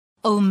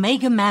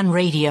Omegaman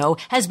Radio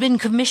has been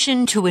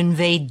commissioned to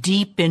invade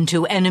deep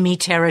into enemy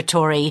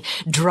territory,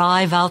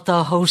 drive out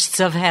the hosts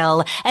of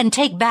hell, and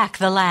take back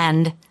the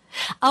land.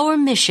 Our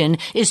mission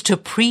is to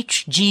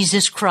preach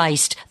Jesus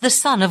Christ, the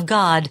Son of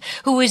God,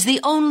 who is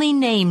the only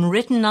name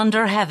written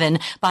under heaven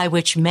by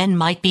which men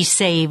might be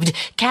saved,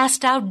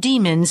 cast out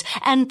demons,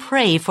 and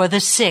pray for the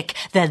sick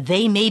that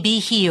they may be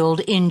healed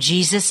in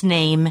Jesus'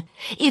 name.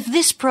 If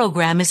this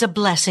program is a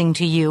blessing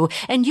to you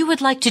and you would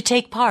like to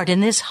take part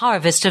in this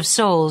harvest of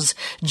souls,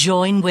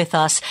 join with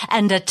us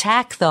and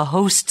attack the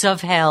hosts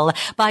of hell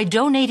by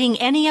donating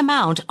any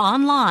amount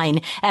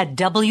online at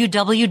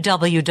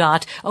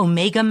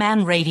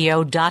www.omegamanradio.com.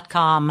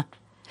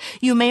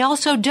 You may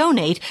also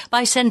donate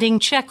by sending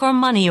check or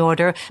money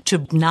order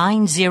to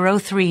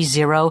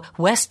 9030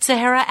 West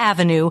Sahara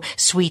Avenue,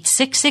 Suite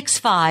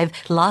 665,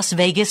 Las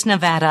Vegas,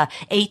 Nevada,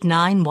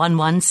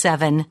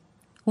 89117.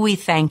 We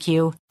thank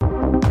you.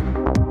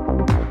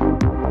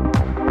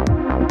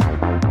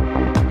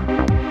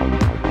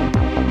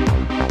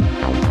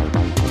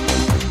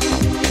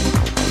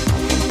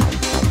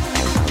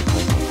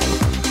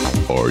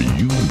 Are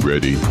you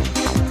ready?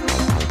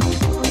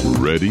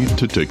 Ready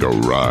to take a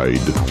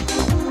ride?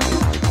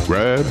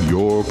 Grab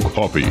your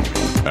coffee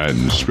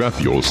and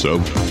strap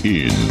yourself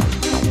in,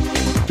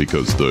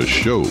 because the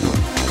show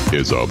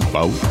is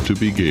about to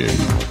begin.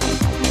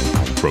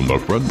 From the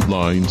front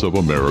lines of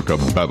America,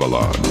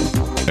 Babylon,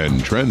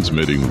 and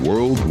transmitting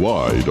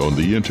worldwide on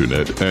the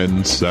internet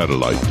and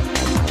satellite,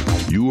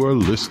 you are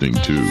listening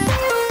to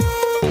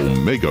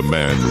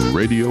Omegaman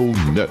Radio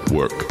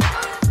Network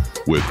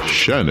with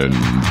Shannon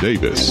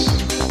Davis.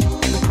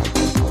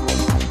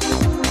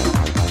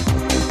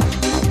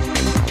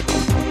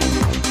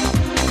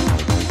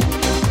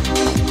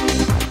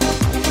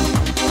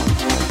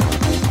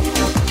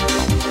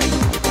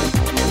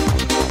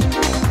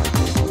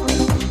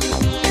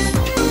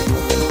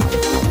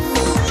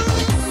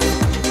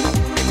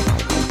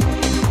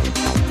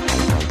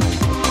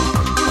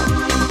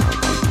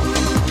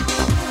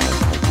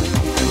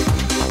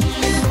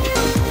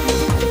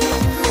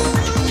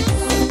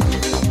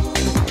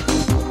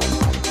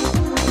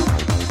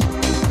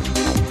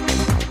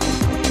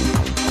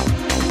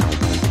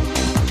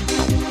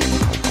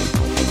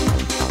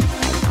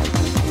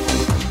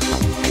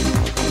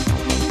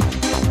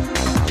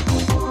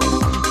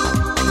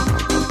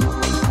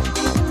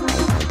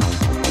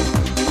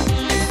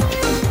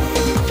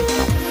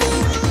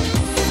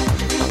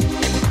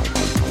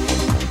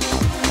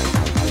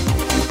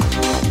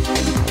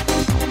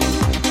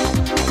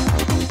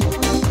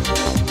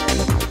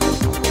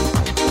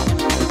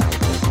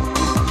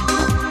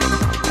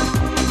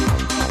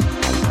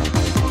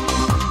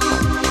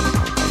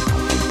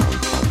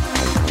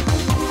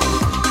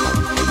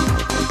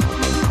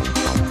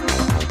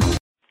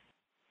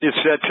 It's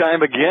that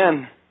time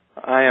again.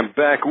 I am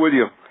back with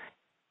you.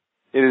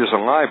 It is a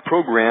live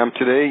program.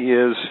 Today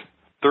is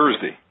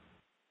Thursday,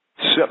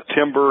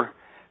 September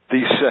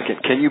the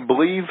 2nd. Can you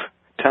believe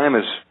time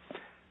is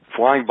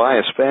flying by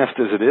as fast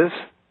as it is?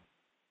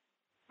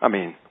 I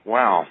mean,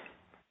 wow.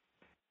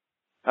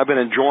 I've been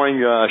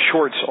enjoying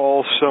shorts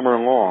all summer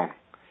long,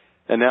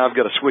 and now I've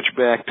got to switch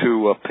back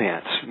to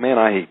pants. Man,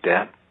 I hate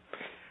that.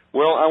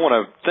 Well, I want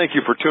to thank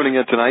you for tuning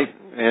in tonight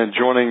and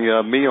joining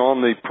me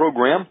on the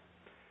program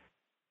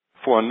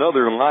for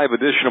another live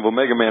edition of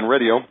Omegaman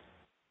Radio.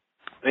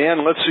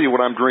 And let's see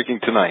what I'm drinking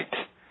tonight.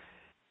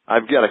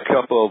 I've got a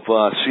cup of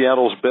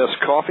Seattle's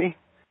best coffee.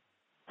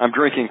 I'm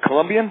drinking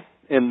Colombian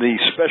in the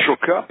special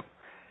cup.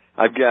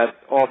 I've got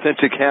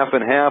authentic half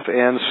and half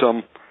and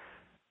some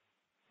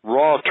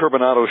raw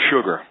turbinado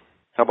sugar.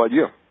 How about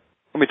you?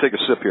 Let me take a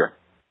sip here.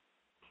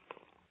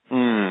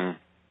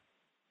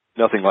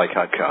 Nothing like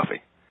hot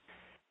coffee.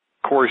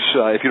 Of course,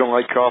 if you don't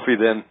like coffee,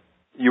 then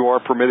you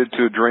are permitted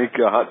to drink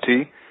hot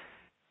tea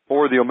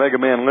or the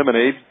Omegaman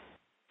lemonade.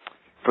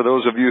 For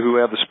those of you who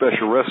have the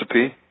special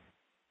recipe,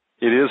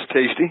 it is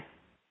tasty.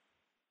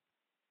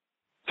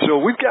 So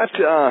we've got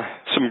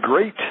some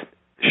great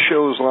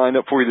shows lined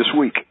up for you this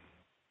week.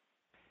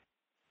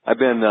 I've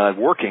been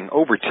working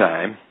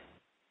overtime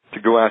to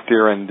go out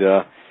there and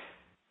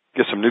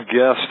get some new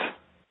guests.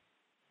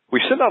 We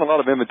send out a lot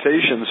of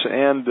invitations,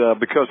 and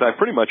because I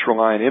pretty much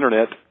rely on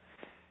internet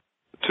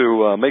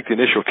to make the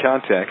initial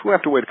contact, we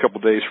have to wait a couple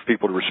of days for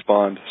people to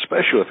respond,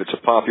 especially if it's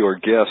a popular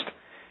guest.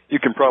 You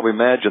can probably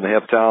imagine they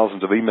have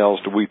thousands of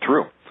emails to weed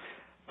through.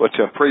 But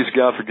praise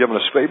God for giving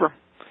us favor.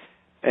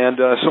 And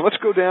so let's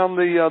go down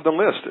the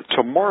list.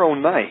 Tomorrow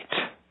night,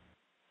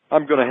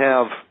 I'm going to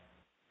have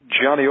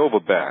Johnny Ova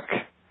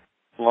back,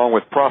 along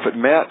with Prophet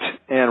Matt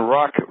and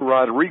Rock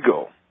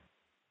Rodrigo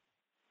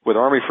with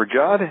Army for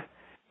God.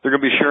 They're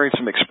going to be sharing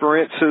some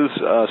experiences,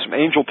 some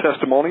angel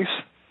testimonies,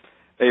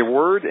 a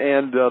word,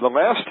 and the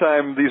last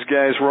time these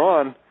guys were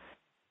on,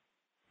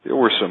 there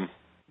were some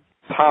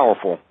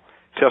powerful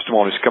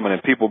testimonies coming in,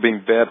 people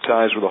being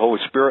baptized with the Holy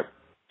Spirit,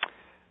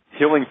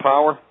 healing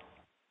power.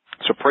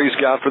 So praise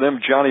God for them.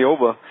 Johnny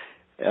Ova,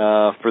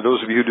 for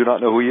those of you who do not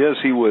know who he is,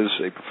 he was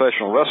a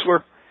professional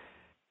wrestler.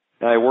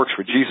 Now he works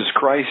for Jesus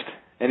Christ,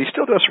 and he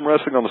still does some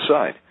wrestling on the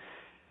side.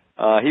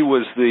 He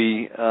was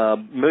the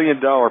 $1 million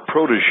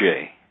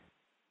protege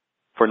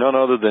for none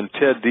other than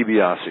Ted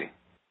DiBiase.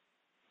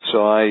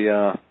 So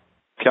I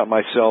count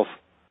myself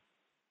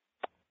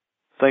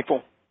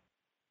thankful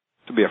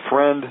to be a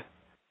friend,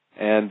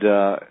 and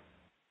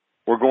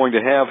we're going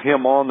to have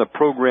him on the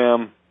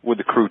program with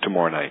the crew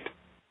tomorrow night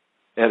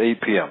at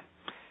 8 p.m.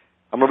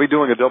 I'm going to be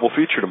doing a double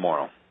feature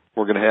tomorrow.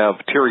 We're going to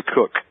have Terry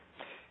Cook.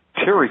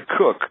 Terry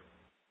Cook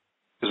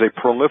is a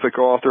prolific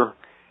author.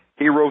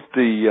 He wrote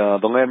the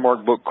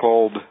landmark book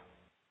called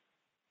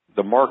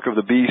The Mark of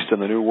the Beast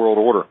and the New World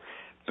Order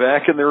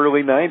back in the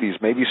early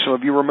 90s. Maybe some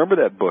of you remember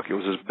that book. It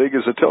was as big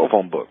as a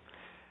telephone book.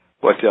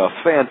 But a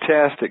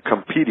fantastic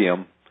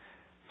compendium,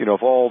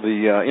 of all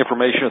the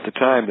information at the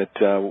time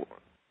that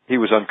he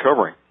was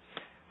uncovering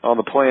on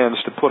the plans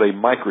to put a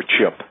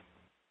microchip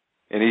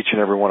in each and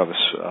every one of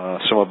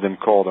us, some of them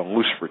called a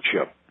Lucifer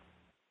chip.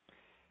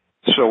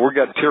 So we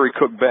got Terry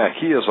Cook back.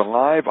 He is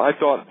alive. I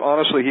thought,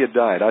 honestly, he had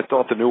died. I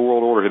thought the New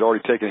World Order had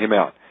already taken him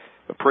out.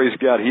 But praise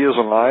God, he is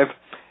alive,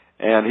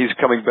 and he's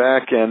coming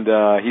back, and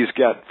he's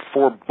got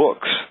 4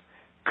 books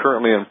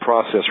currently in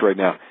process right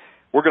now.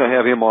 We're going to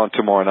have him on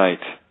tomorrow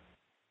night,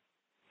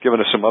 giving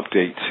us some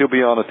updates. He'll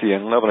be on at the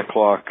 11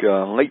 o'clock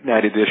late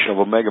night edition of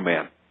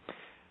Omegaman.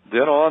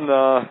 Then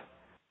on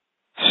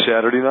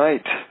Saturday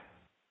night,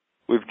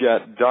 we've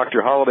got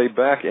Dr. Holliday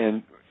back,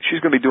 and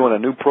she's going to be doing a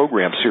new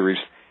program series.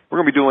 We're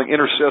going to be doing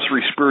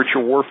intercessory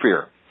spiritual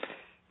warfare.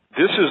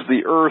 This is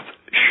the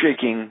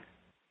earth-shaking,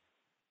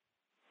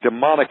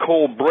 demonic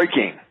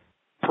hole-breaking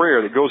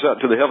prayer that goes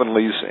out to the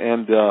heavenlies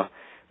and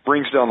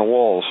brings down the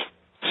walls,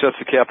 sets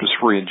the captives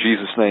free in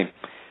Jesus' name.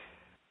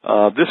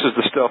 This is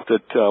the stuff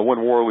that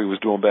Worley was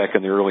doing back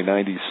in the early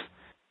 90s.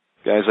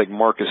 Guys like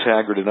Marcus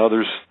Haggard and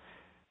others.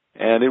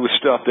 And it was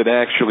stuff that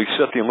actually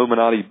set the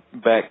Illuminati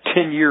back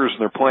 10 years in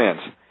their plans.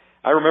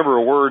 I remember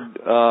a word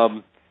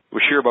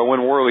was shared by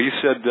Win Worley. He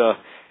said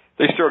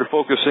they started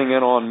focusing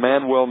in on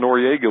Manuel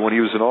Noriega when he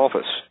was in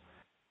office.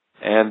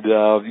 And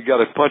you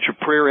got a bunch of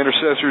prayer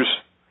intercessors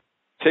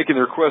taking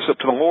their requests up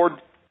to the Lord.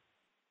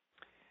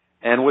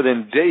 And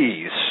within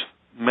days,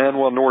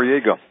 Manuel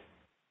Noriega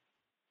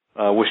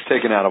was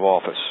taken out of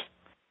office.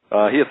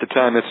 He at the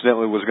time,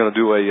 incidentally, was going to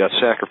do a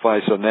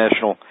sacrifice on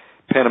national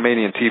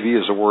Panamanian TV,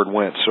 as the word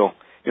went. So,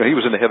 he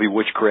was into heavy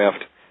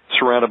witchcraft,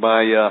 surrounded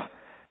by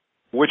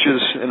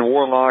witches and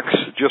warlocks,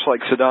 just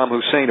like Saddam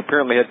Hussein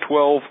apparently had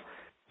 12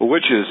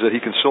 witches that he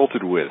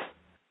consulted with.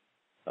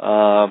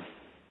 Does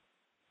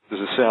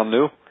it sound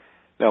new?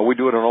 No, we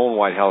do it in our own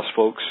White House,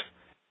 folks.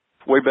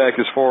 Way back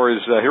as far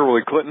as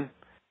Hillary Clinton,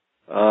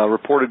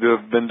 reported to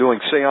have been doing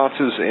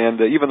seances,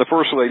 and even the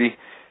First Lady's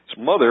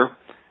mother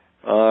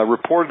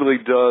reportedly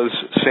does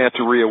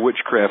Santeria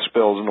witchcraft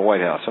spells in the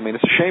White House. I mean,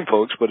 it's a shame,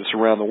 folks, but it's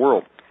around the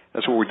world.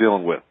 That's what we're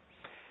dealing with.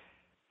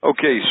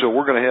 Okay, so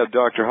we're going to have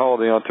Dr.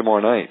 Holliday on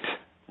tomorrow night.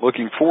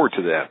 Looking forward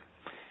to that.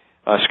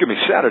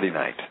 Saturday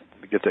night,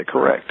 to get that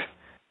correct.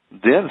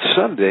 Then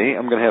Sunday,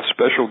 I'm going to have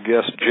special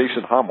guest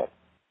Jason Hummel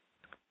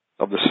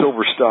of the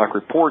Silver Stock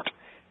Report.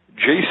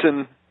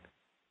 Jason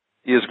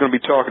is going to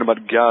be talking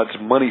about God's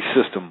money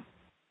system.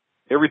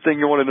 Everything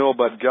you want to know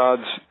about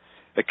God's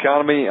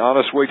economy,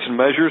 honest weights and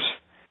measures.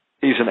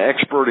 He's an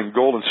expert in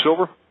gold and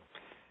silver.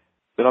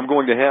 That I'm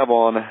going to have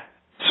on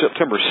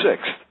September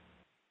 6th,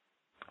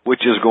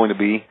 which is going to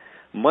be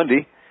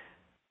Monday.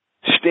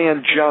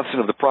 Stan Johnson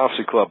of the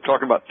Prophecy Club,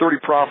 talking about 30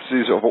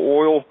 prophecies of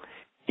oil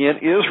in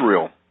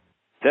Israel.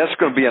 That's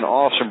going to be an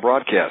awesome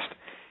broadcast.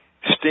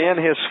 Stan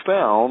has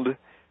found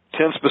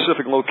 10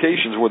 specific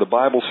locations where the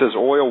Bible says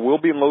oil will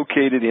be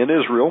located in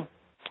Israel,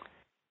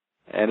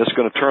 and it's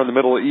going to turn the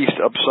Middle East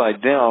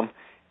upside down.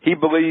 He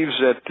believes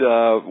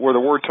that where the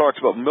Word talks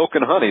about milk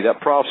and honey,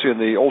 that prophecy in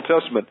the Old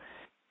Testament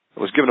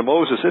that was given to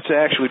Moses, it's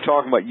actually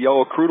talking about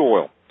yellow crude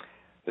oil.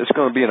 It's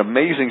going to be an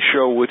amazing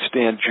show with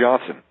Stan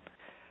Johnson.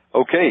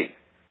 Okay,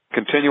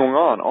 continuing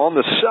on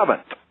the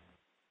 7th,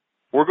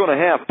 we're going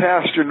to have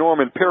Pastor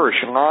Norman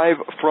Parrish live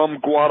from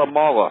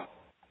Guatemala,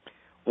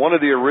 one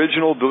of the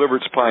original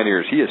deliverance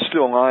pioneers. He is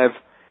still alive,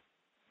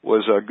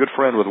 was a good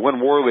friend with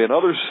Win Worley and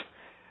others,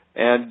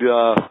 and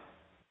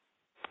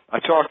I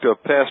talked to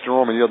Pastor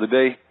Norman the other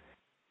day.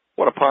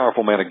 What a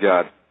powerful man of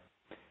God.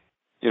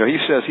 He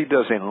says he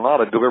does a lot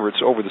of deliverance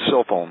over the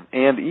cell phone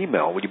and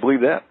email. Would you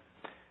believe that?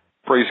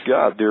 Praise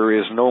God. There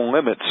is no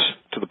limits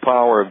to the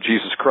power of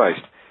Jesus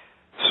Christ.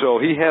 So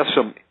he has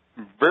some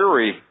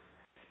very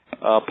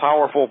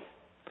powerful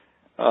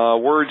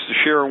words to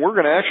share, and we're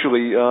going to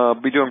actually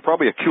be doing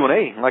probably a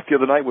Q&A like the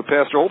other night with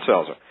Pastor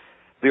Holzhauser.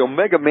 The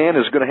Omegaman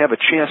is going to have a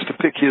chance to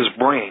pick his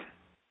brain.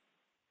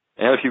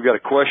 And if you've got a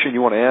question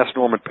you want to ask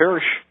Norman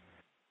Parrish,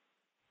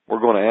 we're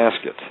going to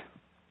ask it.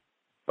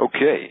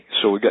 Okay,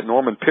 so we've got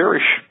Norman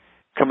Parrish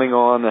coming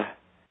on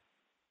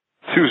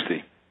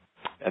Tuesday.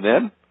 And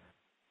then,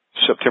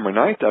 September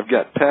 9th, I've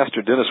got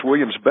Pastor Dennis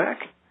Williams back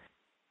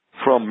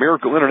from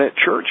Miracle Internet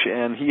Church,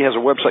 and he has a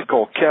website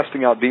called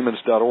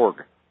castingoutdemons.org.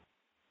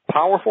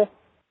 Powerful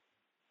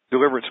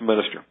deliverance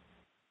minister.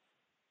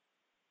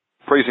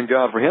 Praising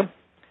God for him.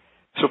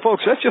 So,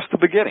 folks, that's just the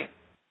beginning.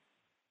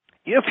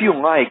 if you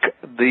like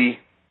the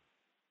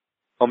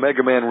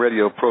Omegaman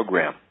radio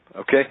program,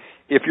 okay,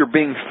 if you're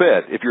being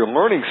fed, if you're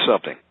learning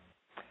something,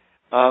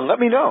 let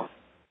me know.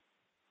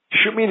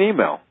 Shoot me an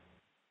email.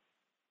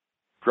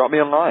 Drop me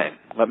a line.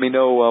 Let me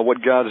know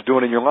what God's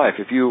doing in your life.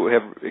 If you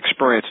have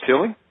experienced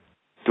healing,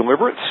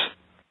 deliverance,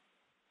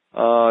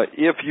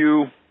 if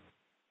you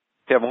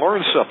have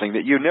learned something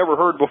that you never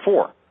heard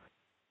before,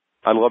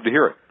 I'd love to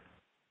hear it.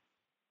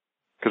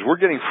 Because we're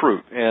getting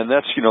fruit, and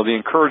that's, the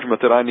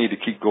encouragement that I need to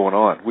keep going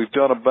on. We've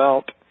done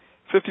about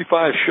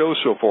 55 shows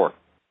so far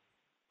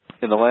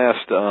in the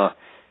last,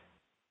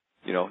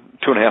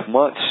 2.5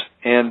 months.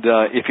 And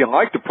if you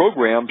like the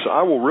programs,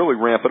 I will really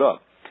ramp it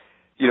up.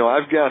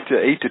 I've got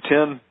 8 to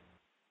 10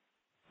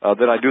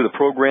 that I do the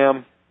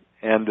program,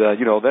 and,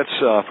 that's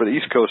for the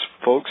East Coast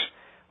folks.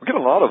 We get a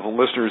lot of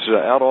listeners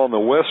out on the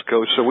West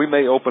Coast, so we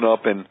may open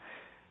up and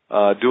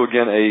do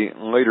again a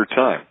later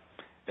time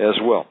as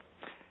well.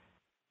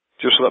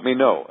 Just let me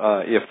know.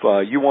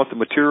 If you want the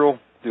material,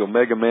 the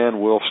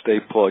Omegaman will stay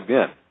plugged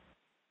in.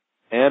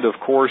 And, of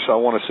course, I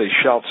want to say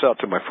shouts out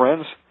to my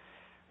friends.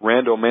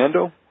 Rando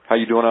Mando, how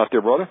you doing out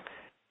there, brother?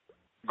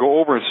 Go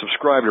over and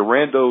subscribe to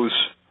Rando's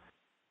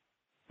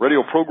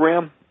radio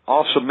program.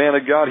 Awesome man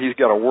of God. He's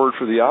got a word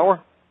for the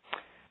hour.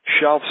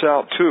 Shouts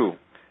out to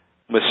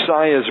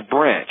Messiah's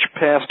Branch,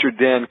 Pastor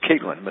Dan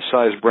Caitlin,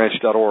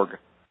 messiahsbranch.org.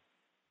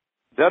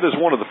 That is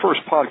one of the first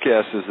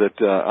podcasts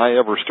that I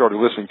ever started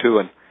listening to,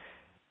 and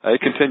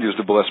it continues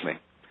to bless me.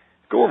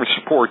 Go over and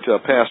support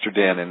Pastor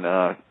Dan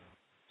and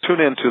tune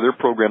in to their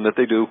program that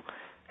they do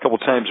a couple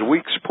times a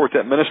week. Support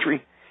that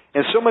ministry.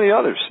 And so many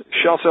others.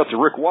 Shouts out to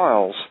Rick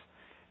Wiles,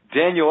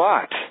 Daniel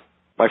Ott,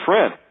 my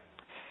friend,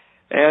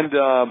 and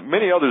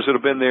many others that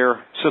have been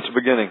there since the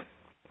beginning,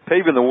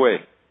 paving the way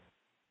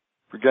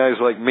for guys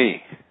like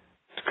me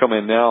to come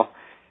in now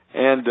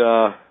and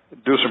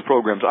do some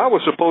programs. I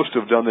was supposed to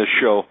have done this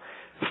show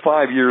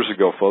 5 years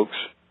ago, folks.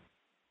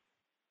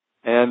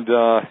 And,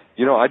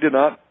 I did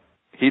not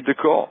heed the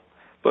call.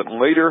 But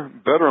later,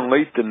 better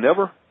late than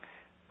never,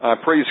 I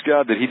praise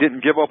God that He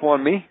didn't give up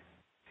on me.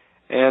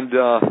 And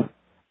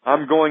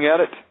I'm going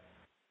at it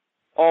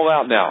all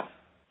out now.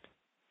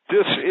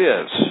 This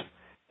is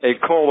a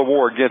call to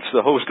war against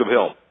the host of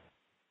hell.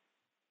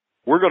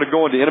 We're going to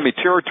go into enemy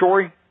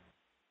territory.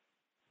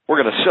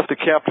 We're going to set the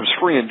captives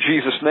free in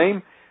Jesus'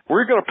 name.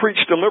 We're going to preach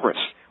deliverance.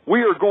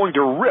 We are going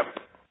to rip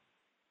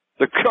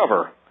the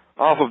cover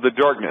off of the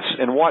darkness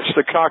and watch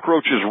the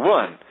cockroaches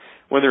run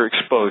when they're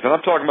exposed. And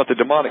I'm talking about the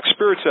demonic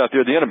spirits out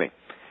there, the enemy.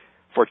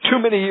 For too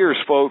many years,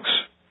 folks,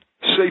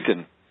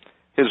 Satan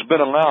has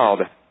been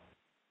allowed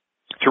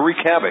to wreak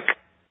havoc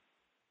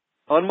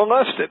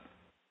unmolested.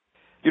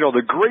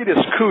 The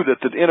greatest coup that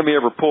the enemy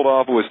ever pulled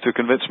off was to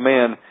convince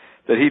man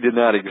that he did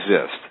not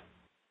exist.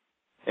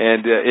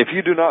 And if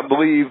you do not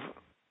believe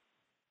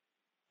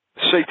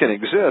Satan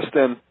exists,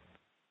 then,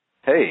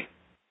 hey,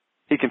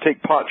 he can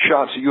take pot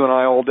shots at you and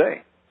I all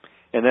day.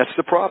 And that's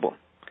the problem.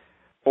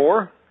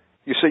 Or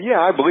you say, yeah,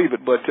 I believe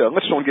it, but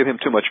let's don't give him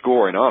too much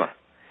glory and honor.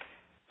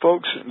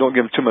 Folks, don't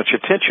give him too much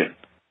attention.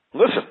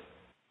 Listen,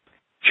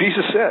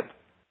 Jesus said,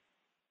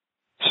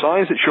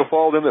 signs that shall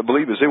follow them that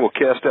believe is they will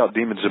cast out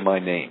demons in my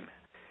name.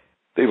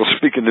 They will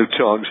speak in new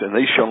tongues, and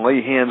they shall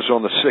lay hands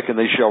on the sick, and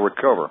they shall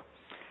recover.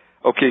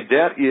 Okay,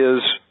 that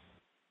is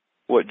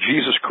what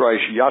Jesus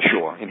Christ,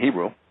 Yahshua in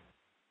Hebrew,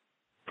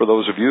 for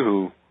those of you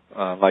who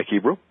like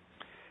Hebrew.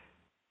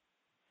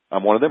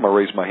 I'm one of them. I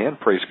raise my hand.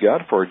 Praise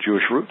God for our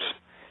Jewish roots.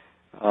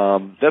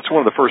 That's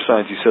one of the first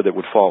signs He said that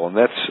would follow, and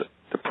that's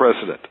the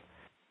precedent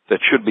that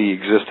should be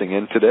existing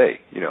in today.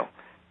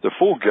 The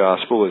full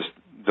gospel is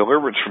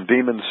deliverance from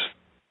demons,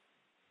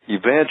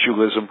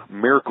 evangelism,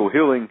 miracle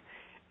healing,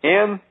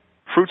 and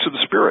fruits of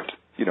the Spirit.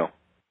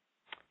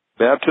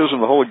 Baptism of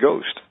the Holy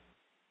Ghost,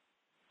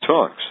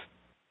 tongues,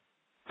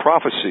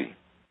 prophecy.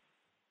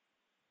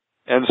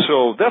 And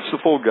so that's the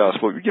full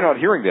gospel. You're not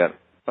hearing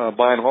that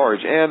by and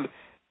large. And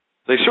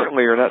they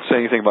certainly are not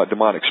saying anything about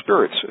demonic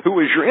spirits. Who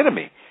is your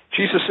enemy?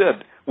 Jesus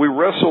said, we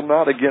wrestle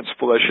not against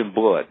flesh and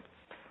blood,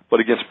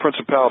 but against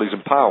principalities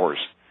and powers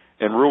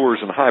and rulers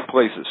in high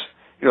places.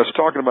 It's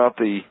talking about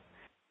the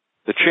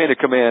chain of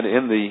command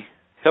in the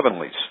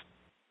heavenlies.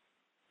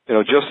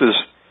 Just as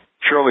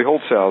Charlie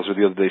Holtzhauser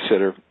the other day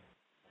said,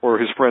 or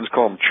his friends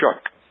call him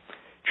Chuck.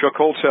 Chuck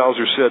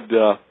Holtzhauser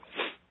said,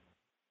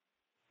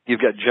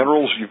 you've got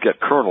generals, you've got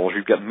colonels,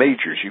 you've got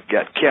majors, you've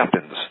got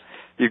captains,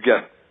 you've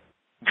got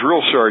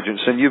drill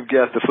sergeants, and you've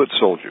got the foot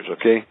soldiers,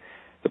 okay?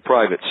 The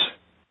privates,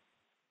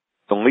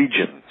 the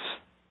legions.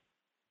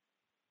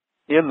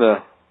 In the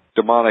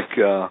demonic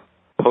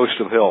host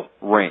of hell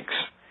ranks,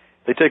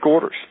 they take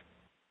orders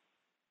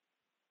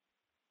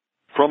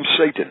from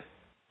Satan,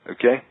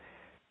 okay?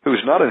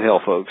 Who's not in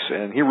hell, folks,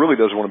 and he really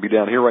doesn't want to be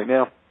down here right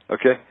now,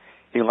 okay?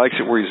 He likes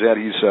it where he's at.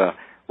 He's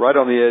right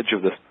on the edge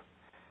of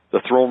the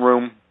throne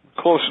room,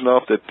 close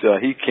enough that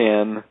he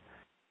can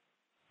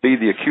be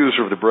the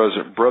accuser of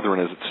the brethren,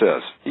 as it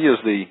says. He is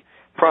the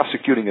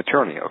prosecuting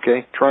attorney,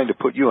 okay, trying to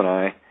put you and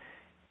I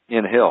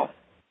in hell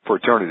for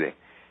eternity.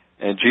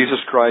 And Jesus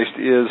Christ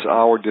is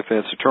our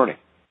defense attorney.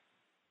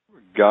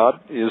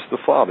 God is the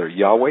Father.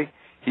 Yahweh,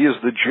 He is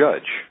the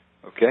judge.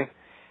 Okay?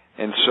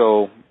 And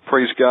so,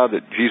 praise God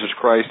that Jesus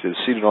Christ is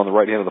seated on the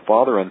right hand of the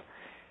Father, and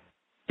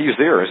He's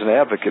there as an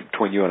advocate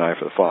between you and I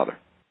for the Father.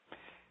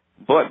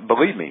 But,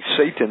 believe me,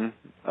 Satan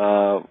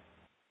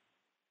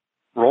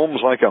roams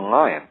like a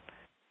lion,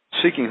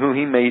 seeking whom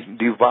he may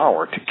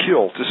devour, to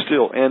kill, to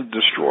steal, and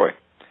destroy.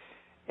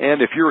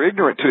 And if you're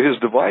ignorant to his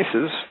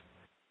devices,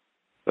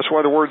 that's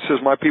why the Word says,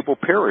 my people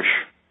perish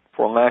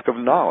for lack of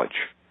knowledge.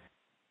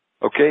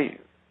 Okay?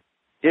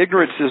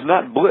 Ignorance is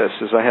not bliss,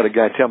 as I had a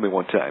guy tell me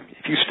one time.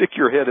 If you stick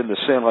your head in the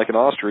sand like an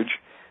ostrich,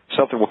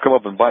 something will come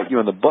up and bite you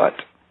in the butt.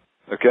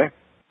 Okay?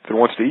 If it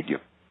wants to eat you.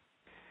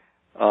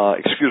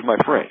 Excuse my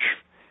French.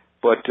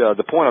 But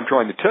the point I'm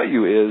trying to tell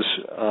you is,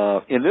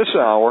 in this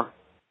hour,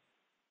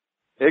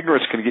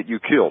 ignorance can get you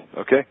killed.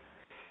 Okay?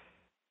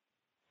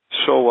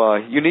 So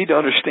you need to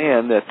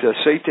understand that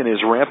Satan is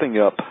ramping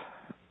up.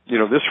 You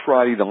know, this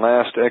Friday, the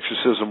last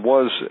exorcism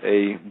was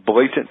a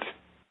blatant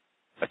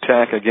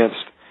attack against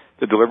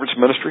the deliverance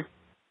ministry.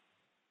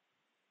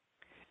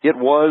 It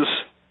was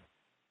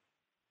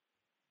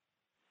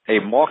a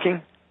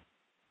mocking,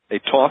 a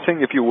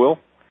taunting, if you will.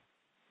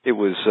 It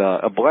was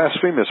a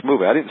blasphemous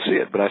movie. I didn't see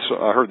it, but I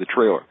heard the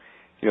trailer.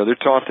 You know, they're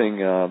taunting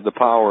the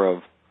power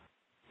of,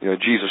 you know,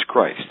 Jesus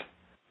Christ.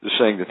 They're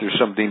saying that there's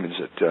some demons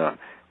that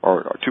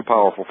are too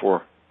powerful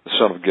for the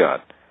Son of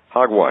God.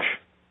 Hogwash.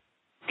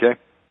 Okay?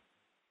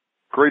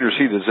 Greater is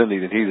He that is in thee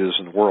than he that is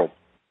in the world.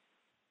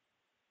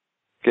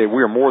 Okay,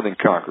 we are more than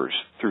conquerors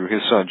through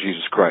His Son,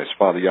 Jesus Christ,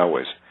 Father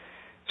Yahweh's.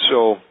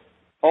 So,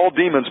 all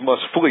demons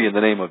must flee in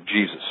the name of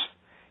Jesus.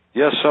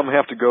 Yes, some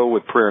have to go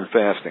with prayer and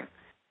fasting.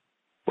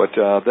 But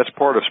that's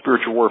part of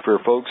spiritual warfare,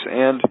 folks.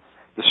 And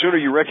the sooner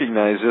you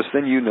recognize this,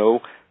 then you know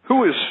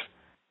who is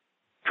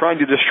trying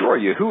to destroy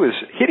you, who is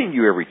hitting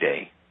you every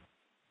day.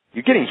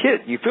 You're getting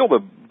hit. You feel the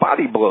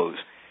body blows.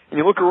 And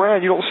you look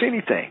around, you don't see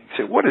anything.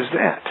 You say, what is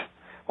that?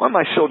 Why am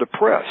I so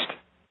depressed?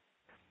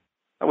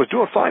 I was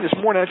doing fine this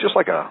morning. It's just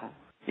like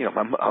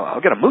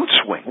I've got a mood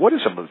swing. What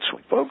is a mood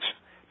swing, folks?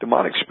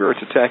 Demonic spirits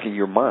attacking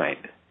your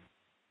mind.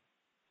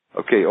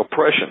 Okay,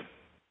 oppression.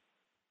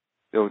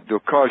 They'll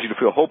cause you to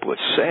feel hopeless,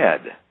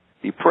 sad,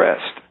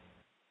 depressed.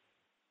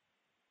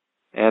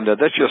 And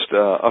that's just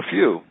a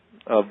few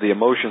of the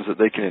emotions that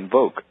they can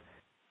invoke.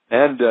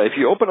 And if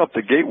you open up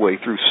the gateway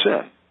through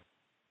sin,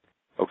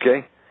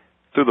 okay,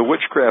 through the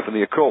witchcraft and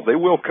the occult, they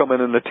will come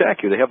in and attack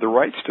you. They have the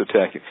rights to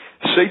attack you.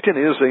 Satan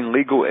is a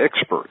legal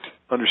expert.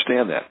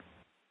 Understand that.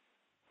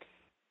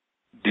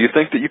 Do you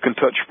think that you can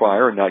touch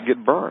fire and not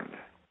get burned?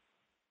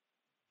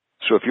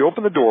 So if you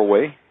open the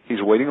doorway,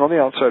 he's waiting on the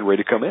outside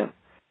ready to come in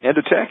and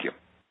attack you.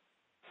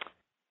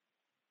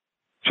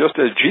 Just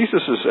as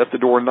Jesus is at the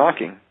door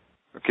knocking,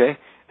 okay?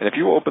 And if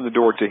you open the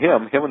door to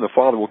Him, Him and the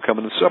Father will come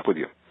in and sup with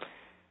you.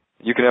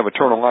 You can have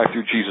eternal life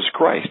through Jesus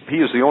Christ. He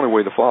is the only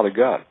way to Father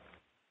God.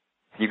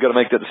 You've got to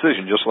make that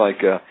decision, just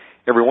like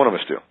every one of us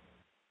do.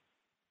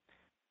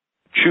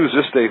 Choose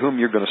this day whom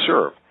you're going to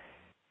serve.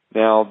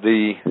 Now,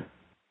 the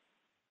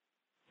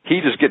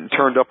heat is getting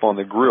turned up on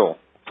the grill,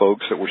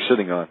 folks, that we're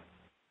sitting on.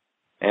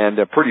 And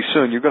pretty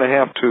soon you're going to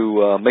have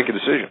to make a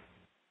decision.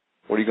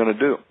 What are you going to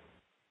do?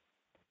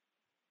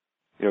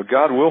 You know,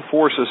 God will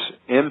force us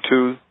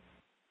into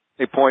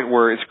a point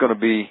where it's going to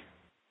be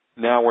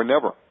now or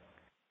never.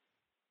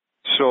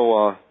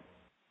 So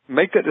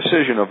make that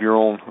decision of your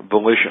own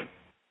volition.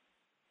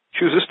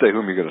 Choose this day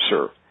whom you're going to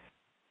serve.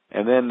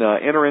 And then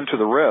enter into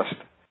the rest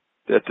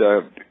that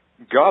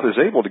God is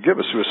able to give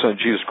us through His Son,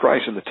 Jesus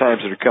Christ, in the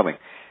times that are coming.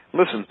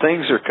 Listen,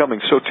 things are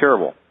coming so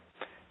terrible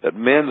that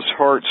men's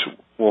hearts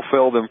will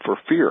fail them for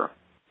fear.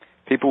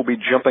 People will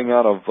be jumping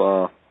out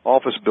of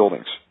office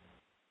buildings.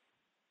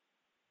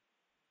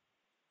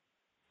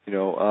 You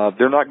know,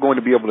 they're not going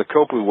to be able to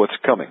cope with what's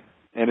coming.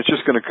 And it's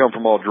just going to come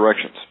from all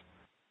directions.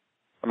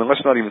 I mean,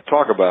 let's not even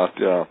talk about,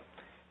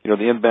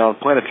 the inbound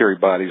planetary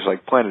bodies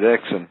like Planet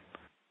X and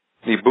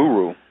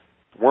Nibiru,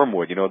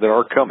 Wormwood, that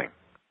are coming.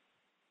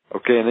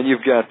 Okay, and then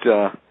you've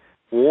got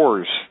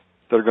wars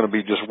that are going to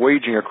be just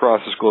waging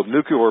across this globe.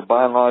 Nuclear,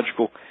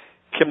 biological,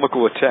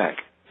 chemical attack.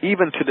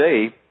 Even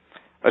today,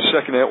 a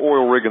second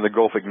oil rig in the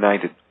Gulf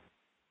ignited.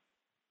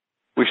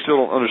 We still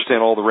don't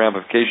understand all the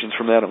ramifications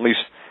from that. At least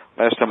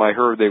last time I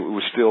heard, it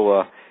was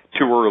still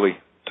too early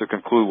to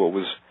conclude what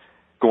was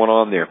going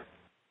on there.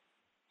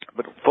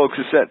 But folks,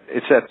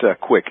 it's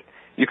that quick.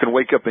 You can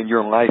wake up and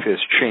your life has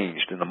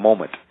changed in the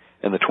moment,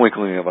 in the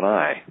twinkling of an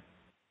eye.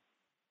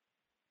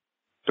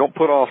 Don't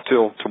put off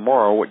till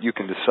tomorrow what you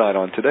can decide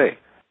on today.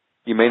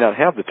 You may not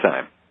have the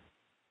time.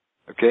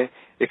 Okay?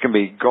 It can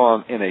be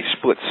gone in a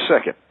split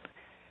second.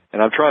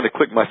 And I'm trying to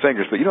click my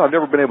fingers, but I've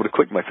never been able to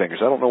click my fingers.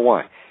 I don't know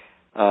why.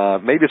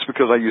 Maybe it's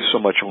because I use so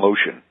much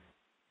lotion.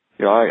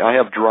 I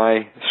have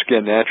dry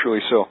skin naturally,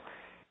 so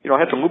I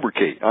have to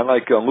lubricate. I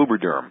like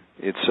Lubriderm.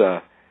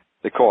 It's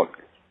they call it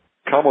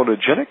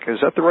comedogenic. Is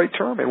that the right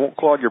term? It won't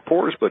clog your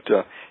pores, but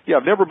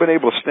I've never been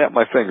able to snap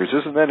my fingers.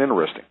 Isn't that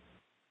interesting?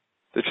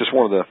 It's just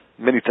one of the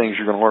many things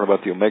you're going to learn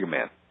about the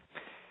Omegaman.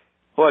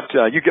 But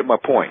you get my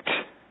point.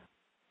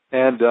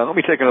 And let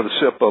me take another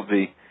sip of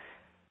the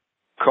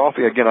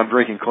coffee. Again, I'm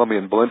drinking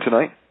Colombian blend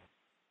tonight.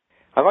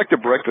 I like the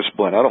breakfast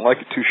blend. I don't like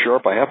it too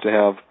sharp. I have to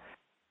have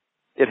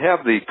it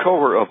have the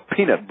color of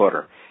peanut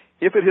butter.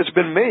 If it has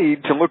been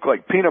made to look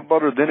like peanut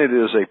butter, then it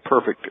is a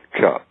perfect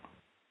cup.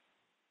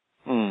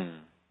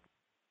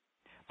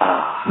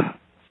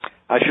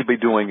 I should be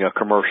doing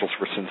commercials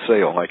for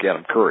Senseo like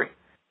Adam Curry.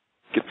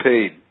 Get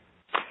paid.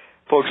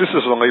 Folks, this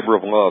is a labor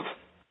of love.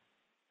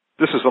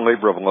 This is a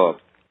labor of love.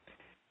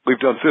 We've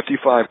done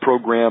 55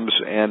 programs,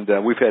 and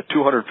we've had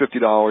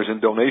 $250 in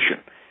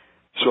donation.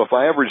 So if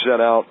I average that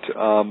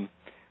out,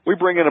 we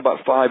bring in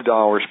about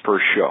 $5 per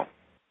show.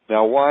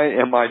 Now, why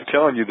am I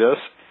telling you this?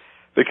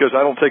 Because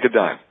I don't take a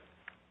dime.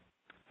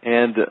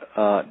 And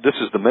this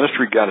is the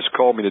ministry God has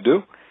called me to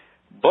do.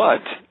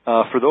 But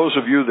for those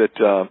of you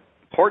that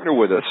partner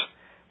with us,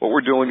 what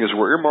we're doing is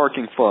we're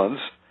earmarking funds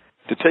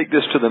to take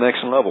this to the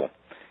next level.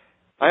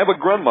 I have a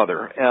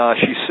grandmother.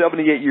 She's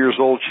 78 years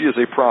old. She is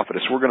a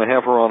prophetess. We're going to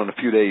have her on in a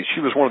few days.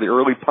 She was one of the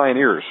early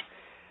pioneers.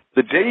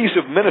 The days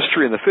of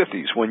ministry in the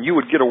 50s when you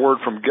would get a word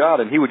from God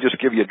and he would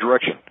just give you a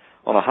direction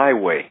on a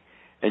highway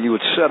and you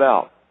would set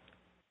out.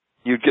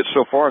 You'd get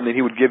so far and then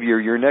he would give you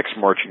your next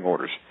marching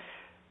orders.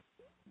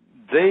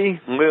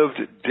 They lived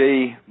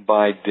day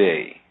by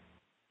day,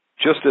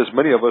 just as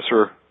many of us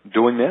are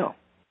doing now,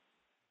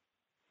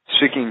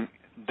 seeking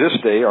this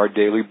day our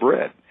daily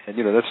bread. And,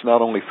 that's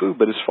not only food,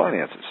 but it's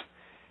finances.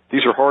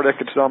 These are hard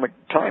economic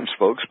times,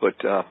 folks, but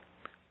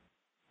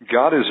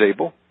God is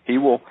able. He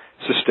will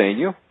sustain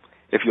you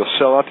if you'll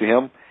sell out to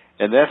him,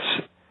 and that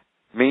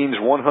means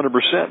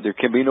 100%. There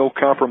can be no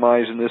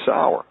compromise in this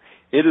hour.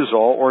 It is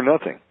all or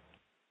nothing.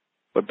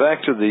 But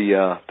back to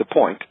the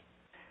point,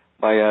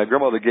 my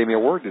grandmother gave me a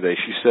word today.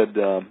 She said,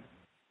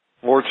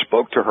 Lord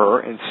spoke to her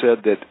and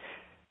said that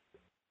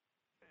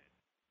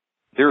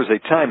there is a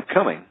time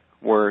coming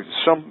where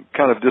some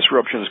kind of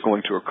disruption is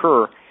going to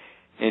occur,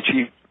 and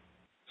she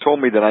told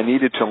me that I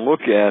needed to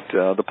look at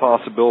the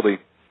possibility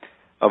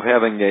of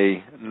having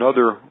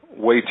another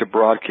way to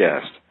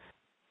broadcast,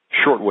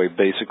 shortwave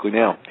basically.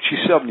 Now, she's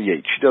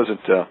 78. She doesn't,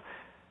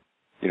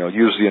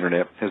 use the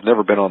internet, has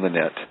never been on the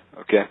net,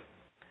 okay?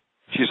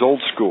 She's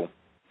old school.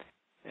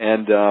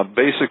 And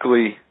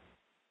basically,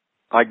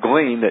 I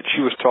gleaned that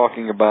she was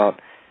talking about,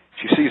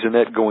 she sees the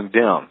net going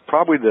down.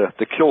 Probably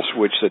the kill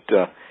switch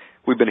that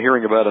we've been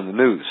hearing about in the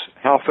news.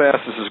 How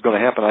fast this is going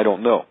to happen, I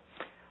don't know.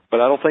 But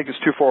I don't think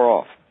it's too far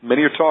off.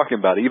 Many are talking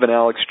about it, even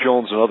Alex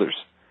Jones and others.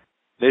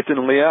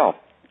 Nathan Liao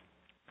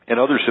and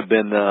others have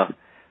been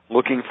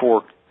looking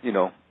for,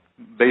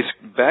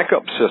 basic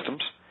backup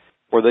systems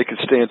where they can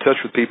stay in touch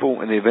with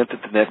people in the event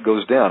that the net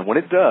goes down. When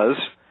it does,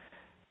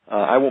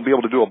 I won't be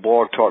able to do a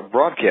blog talk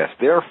broadcast.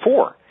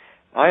 Therefore,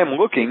 I am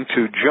looking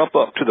to jump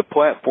up to the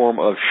platform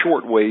of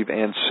shortwave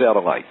and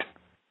satellite.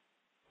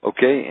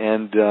 Okay,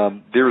 and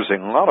there's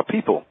a lot of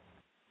people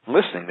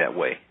listening that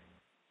way,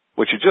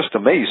 which has just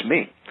amazed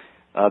me.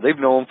 They've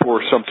known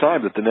for some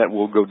time that the net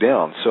will go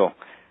down, so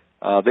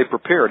they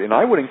prepared. And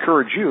I would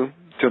encourage you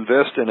to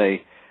invest in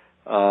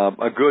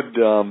a good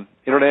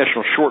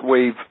international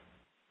shortwave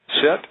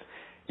set.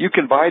 You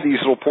can buy these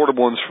little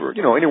portable ones for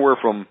anywhere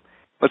from,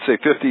 let's say,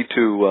 $50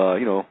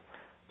 to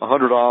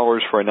 $100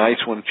 for a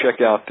nice one.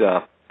 Check out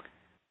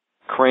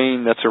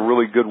Crane. That's a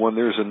really good one.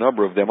 There's a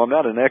number of them. I'm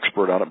not an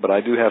expert on it, but I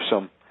do have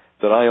some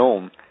that I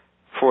own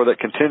for that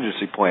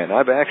contingency plan.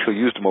 I've actually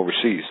used them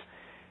overseas.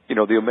 The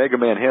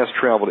Omegaman has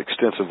traveled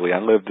extensively. I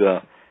lived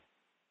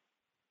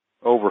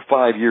over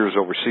 5 years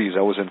overseas.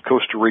 I was in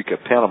Costa Rica,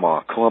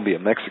 Panama, Colombia,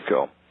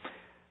 Mexico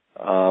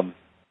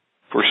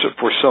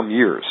for some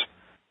years.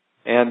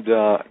 And,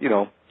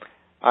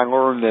 I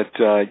learned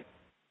that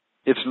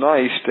it's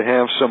nice to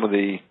have some of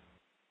the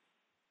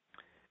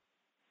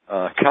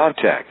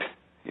contact,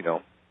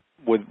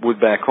 with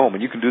back home.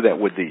 And you can do that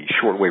with the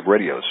shortwave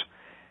radios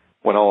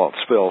when all else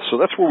fails. So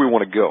that's where we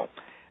want to go.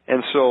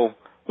 And so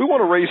we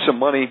want to raise some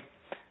money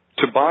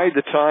to buy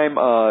the time.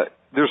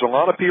 There's a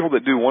lot of people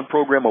that do one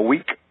program a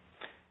week,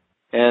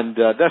 and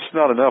that's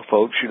not enough,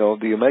 folks.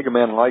 The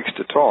Omegaman likes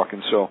to talk,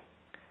 and so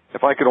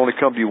if I could only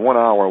come to you 1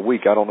 hour a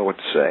week, I don't know what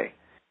to say.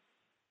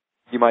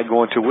 You might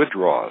go into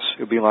withdrawals.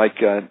 It would be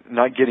like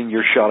not getting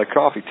your shot of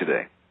coffee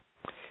today.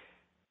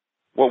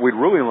 What we'd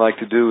really like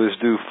to do is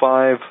do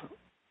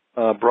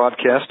 5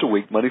 broadcasts a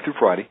week, Monday through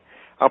Friday.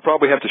 I'll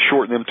probably have to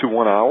shorten them to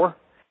 1 hour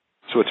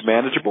so it's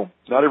manageable.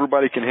 Not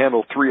everybody can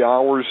handle 3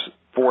 hours,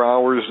 4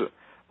 hours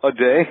a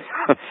day.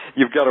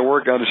 You've got to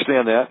work, I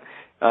understand that.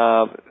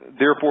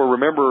 Therefore,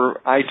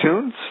 remember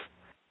iTunes.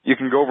 You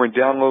can go over and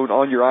download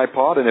on your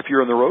iPod, and if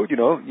you're on the road,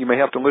 you may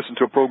have to listen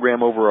to a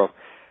program over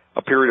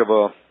a period of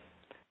a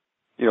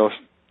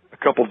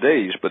couple of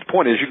days. But the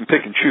point is, you can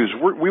pick and choose.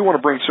 We want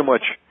to bring so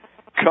much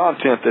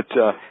content that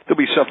there'll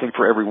be something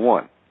for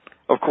everyone.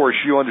 Of course,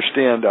 you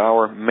understand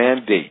our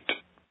mandate.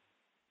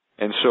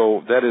 And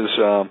so that is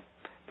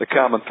the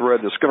common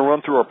thread that's going to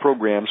run through our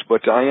programs,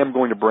 but I am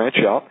going to branch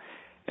out,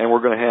 and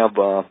we're going to have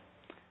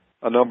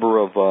a number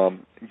of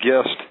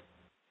guests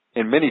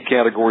in many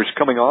categories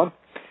coming on.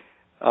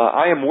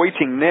 I am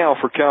waiting now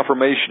for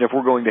confirmation if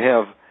we're going to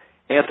have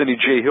Anthony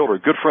J. Hilder, a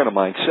good friend of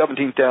mine,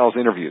 17,000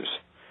 interviews.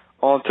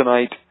 on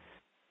tonight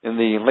in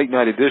the late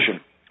night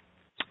edition.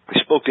 I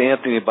spoke to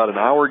Anthony about an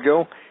hour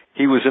ago.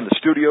 He was in the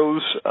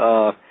studios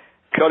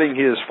cutting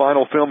his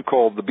final film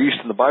called The Beast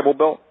in the Bible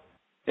Belt.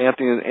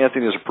 Anthony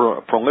is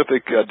a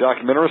prolific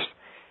documentarist,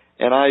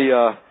 and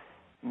I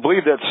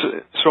believe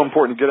that's so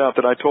important to get out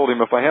that I told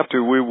him if I have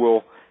to, we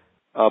will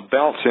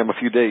bounce him a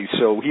few days.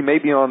 So he may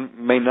be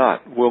on, may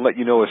not. We'll let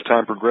you know as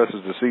time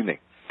progresses this evening.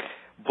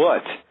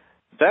 But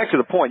back to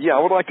the point, I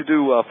would like to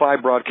do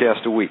 5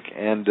 broadcasts a week.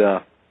 And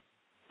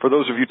for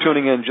those of you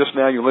tuning in just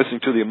now, you're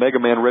listening to the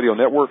Omegaman Radio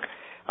Network.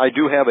 I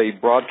do have a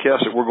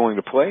broadcast that we're going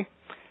to play.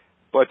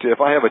 But if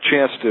I have a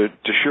chance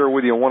to share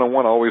with you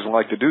one-on-one, I always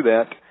like to do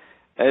that.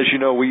 As you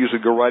know, we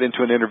usually go right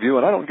into an interview,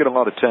 and I don't get a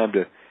lot of time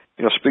to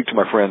speak to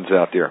my friends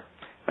out there.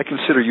 I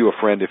consider you a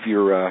friend if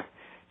you're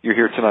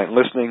here tonight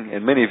listening,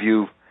 and many of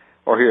you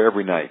are here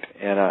every night.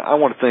 And I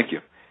want to thank you.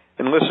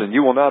 And listen,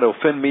 you will not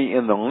offend me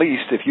in the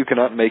least if you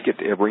cannot make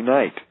it every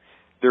night.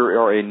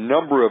 There are a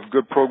number of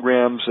good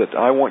programs that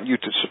I want you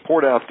to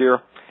support out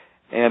there.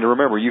 And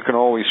remember, you can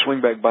always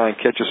swing back by and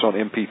catch us on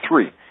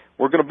MP3.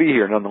 We're going to be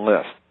here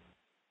nonetheless.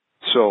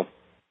 So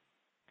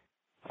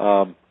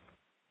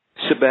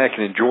sit back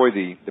and enjoy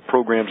the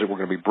programs that we're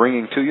going to be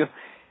bringing to you.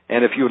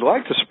 And if you would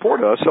like to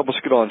support us, help us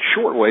get on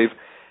shortwave.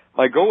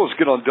 My goal is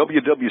to get on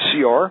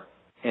WWCR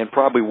and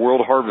probably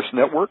World Harvest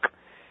Network.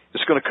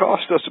 It's going to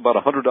cost us about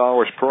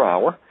 $100 per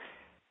hour.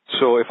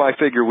 So if I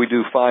figure we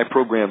do 5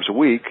 programs a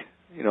week,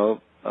 that's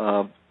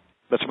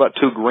about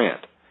 $2,000.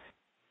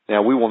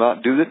 Now, we will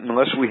not do that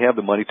unless we have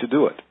the money to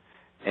do it.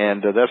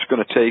 And that's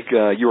going to take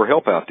your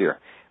help out there.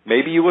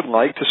 Maybe you would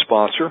like to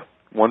sponsor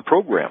one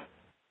program.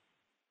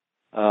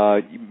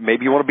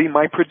 Maybe you want to be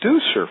my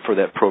producer for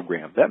that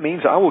program. That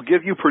means I will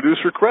give you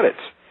producer credits.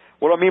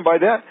 What do I mean by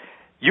that?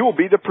 You will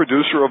be the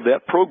producer of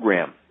that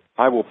program.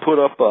 I will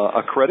put up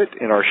a credit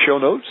in our show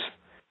notes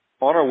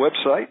on our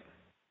website,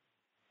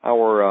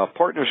 our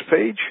partners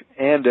page,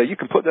 and you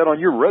can put that on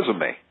your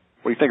resume.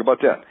 What do you think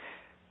about that?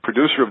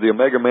 Producer of the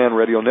Omegaman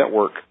Radio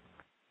Network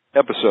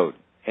episode.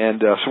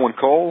 And someone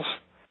calls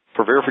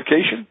for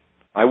verification,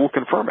 I will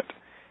confirm it.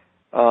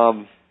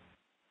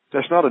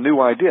 That's not a new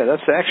idea.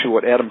 That's actually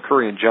what Adam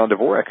Curry and John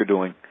Dvorak are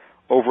doing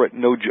over at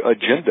No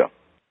Agenda.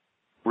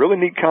 Really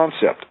neat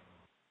concept.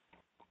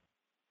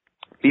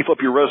 Beef up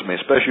your resume,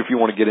 especially if you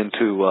want to get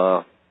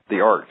into the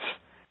arts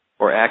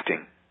or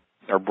acting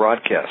or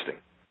broadcasting.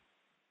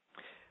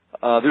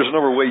 There's a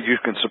number of ways you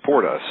can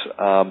support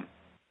us.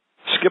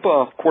 Skip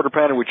a quarter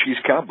pounder with cheese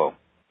combo.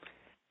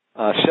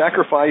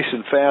 Sacrifice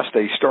and fast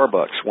a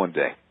Starbucks one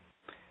day.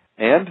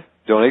 And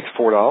donate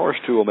 $4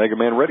 to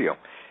Omegaman Radio.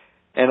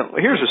 And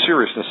here's the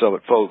seriousness of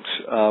it, folks.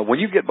 When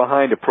you get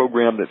behind a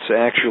program that's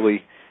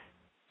actually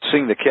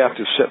seeing the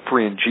captives set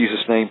free in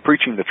Jesus' name,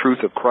 preaching the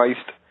truth of Christ,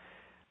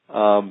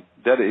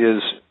 that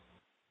is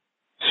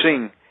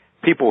seeing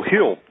people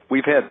healed.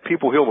 We've had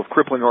people healed of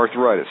crippling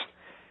arthritis,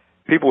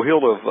 people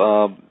healed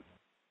of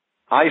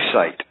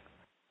eyesight,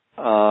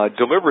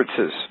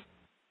 deliverances.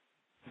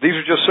 These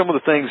are just some of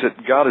the things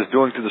that God is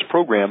doing to this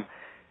program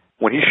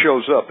when He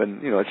shows up.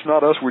 And, it's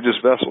not us, we're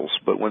just vessels.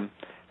 But when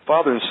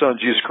Father and Son,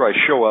 Jesus Christ,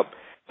 show up,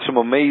 some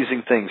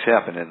amazing things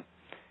happen. And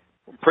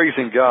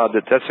praising God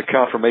that's a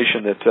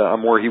confirmation that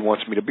I'm where He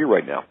wants me to be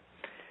right now.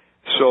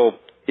 So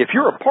if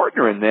you're a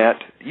partner in that,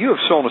 you have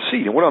sown a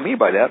seed. And what do I mean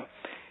by that?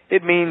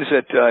 It means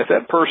that if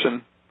that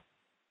person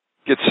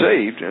gets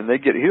saved and they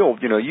get healed,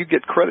 you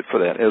get credit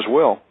for that as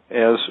well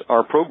as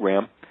our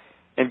program.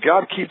 And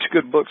God keeps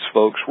good books,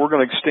 folks. We're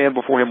going to stand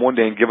before Him one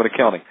day and give an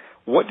accounting.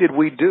 What did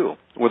we do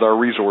with our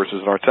resources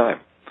and our time?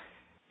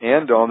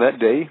 And on that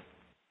day,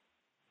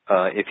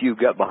 if you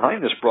got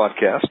behind this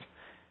broadcast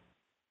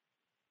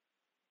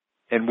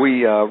and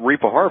we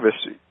reap a harvest,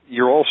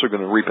 you're also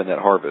going to reap in that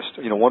harvest.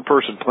 One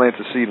person plants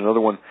a seed,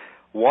 another one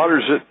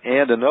waters it,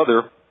 and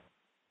another,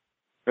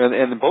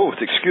 and both,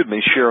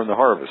 share in the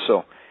harvest.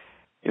 So,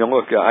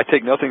 look, I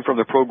take nothing from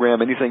the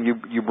program. Anything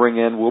you bring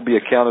in will be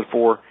accounted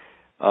for,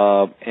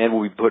 and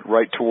will be put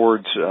right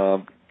towards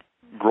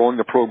growing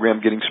the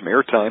program, getting some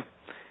airtime.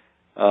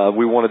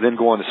 We want to then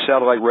go on to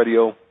satellite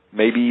radio,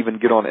 maybe even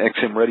get on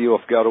XM radio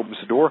if God opens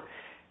the door,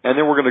 and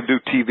then we're going to do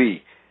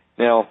TV.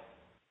 Now,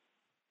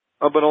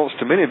 unbeknownst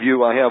to many of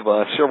you, I have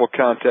several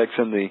contacts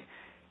in the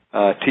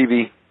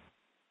TV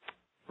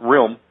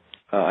realm.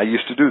 I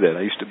used to do that.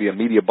 I used to be a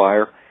media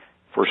buyer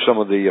for some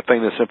of the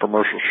famous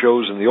infomercial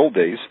shows in the old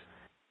days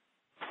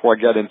before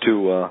I got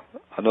into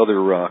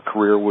another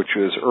career, which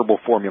was herbal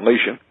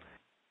formulation.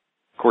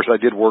 Of course, I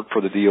did work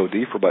for the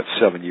DOD for about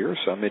 7 years,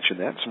 so I mentioned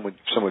that.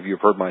 Some of you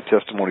have heard my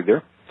testimony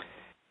there.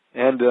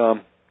 And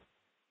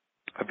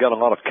I've got a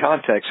lot of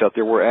contacts out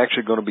there. We're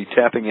actually going to be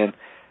tapping in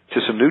to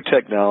some new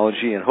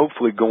technology and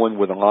hopefully going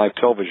with a live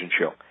television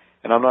show.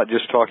 And I'm not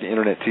just talking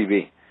internet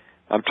TV.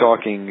 I'm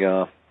talking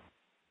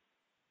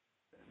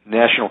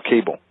national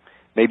cable,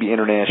 maybe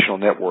international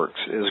networks,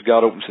 as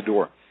God opens the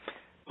door.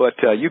 But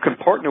you can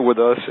partner with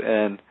us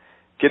and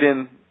get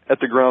in at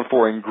the ground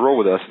floor and grow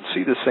with us and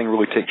see this thing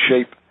really take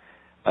shape.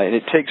 And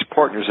it takes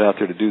partners out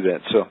there to do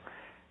that. So,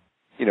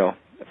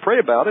 pray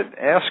about it.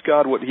 Ask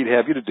God what He'd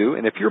have you to do.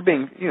 And if you're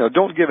being,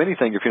 don't give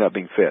anything if you're not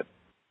being fed.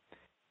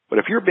 But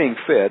if you're being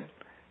fed,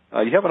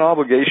 you have an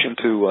obligation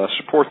to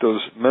support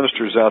those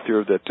ministers out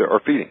there that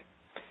are feeding.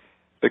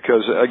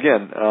 Because,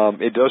 again,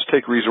 it does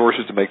take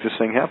resources to make this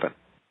thing happen.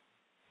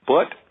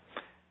 But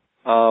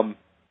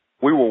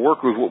we will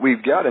work with what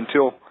we've got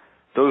until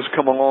those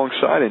come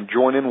alongside and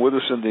join in with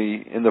us in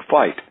the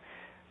fight.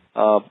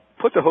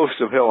 Put the hosts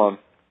of hell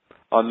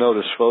on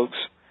notice, folks,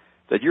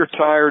 that you're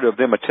tired of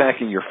them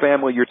attacking your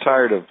family. You're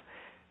tired of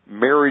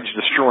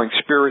marriage-destroying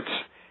spirits.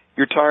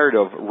 You're tired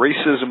of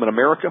racism in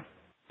America.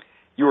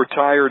 You are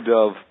tired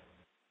of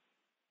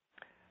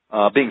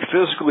being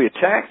physically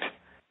attacked.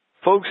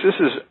 Folks, this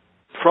is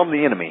from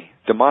the enemy.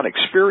 Demonic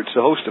spirits,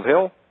 the host of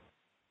hell.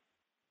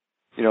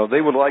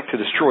 They would like to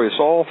destroy us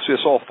all, see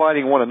us all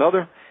fighting one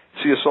another,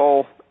 see us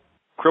all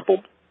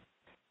crippled,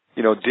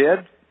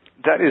 dead.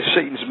 That is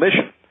Satan's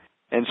mission.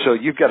 And so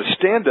you've got to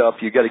stand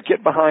up. You've got to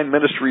get behind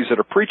ministries that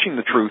are preaching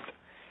the truth.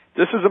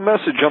 This is a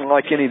message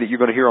unlike any that you're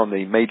going to hear on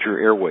the major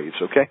airwaves,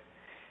 okay?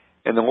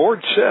 And the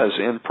Lord says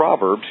in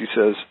Proverbs,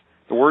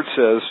 the Word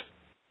says,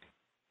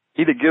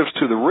 he that gives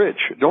to the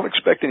rich, don't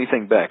expect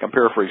anything back. I'm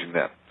paraphrasing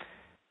that.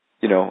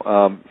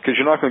 Because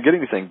you're not going to get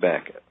anything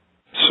back.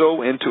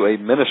 Sow into a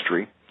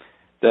ministry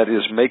that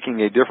is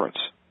making a difference.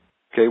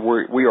 Okay,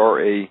 we are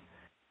a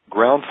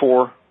ground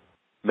floor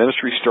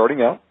ministry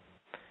starting out.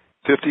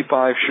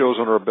 55 shows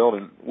under our belt,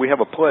 and we have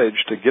a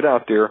pledge to get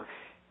out there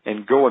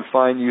and go and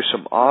find you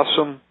some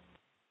awesome,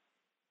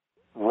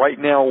 right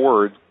now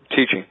word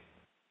teaching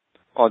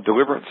on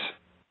deliverance.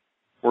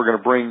 We're going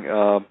to bring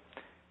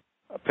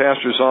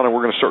pastors on, and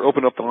we're going to start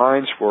opening up the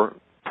lines for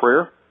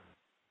prayer.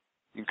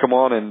 You can come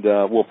on and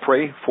we'll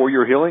pray for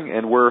your healing,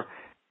 and we're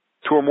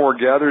two or more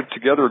gathered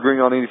together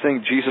agreeing on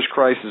anything. Jesus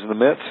Christ is in the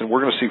midst, and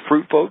we're going to see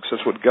fruit, folks.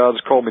 That's what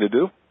God's called me to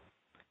do.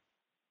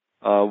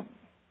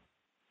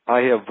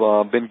 I have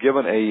been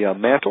given a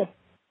mantle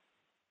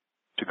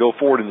to go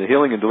forward in the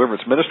healing and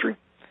deliverance ministry,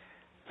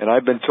 and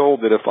I've been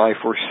told that if I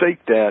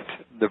forsake that,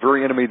 the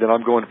very enemy that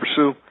I'm going to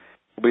pursue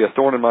will be a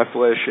thorn in my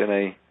flesh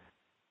and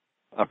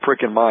a prick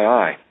in my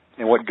eye.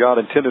 And what God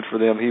intended for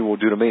them, He will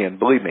do to me. And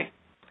believe me,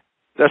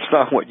 that's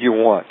not what you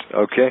want,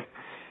 okay?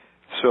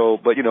 So,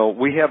 but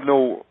we have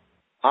no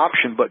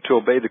option but to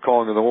obey the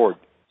calling of the Lord.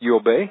 You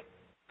obey,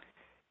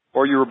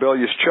 or you're a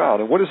rebellious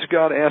child. And what is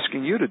God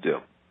asking you to do?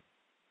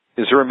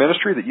 Is there a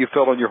ministry that you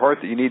felt on your heart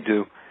that you need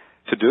to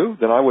do?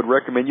 Then I would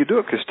recommend you do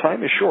it, because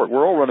time is short.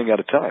 We're all running out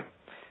of time.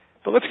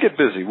 But let's get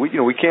busy. We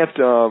can't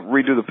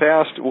redo the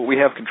past. What we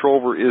have control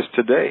over is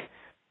today.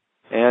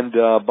 And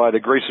by the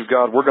grace of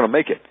God, we're going to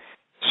make it.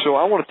 So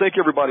I want to thank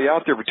everybody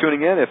out there for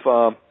tuning in. If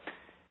you'd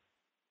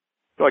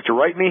like to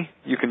write me,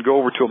 you can go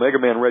over to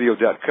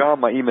OmegamanRadio.com.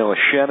 My email is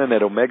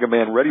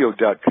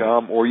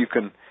Shannon@OmegamanRadio.com, or you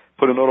can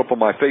put a note up on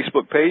my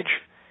Facebook page.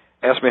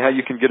 Ask me how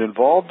you can get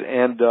involved.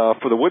 And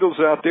for the widows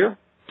out there,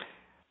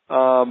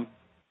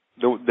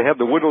 they have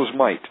the widow's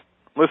mite.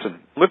 Listen,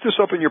 lift this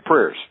up in your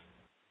prayers.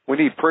 We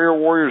need prayer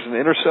warriors and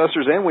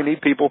intercessors, and we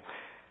need people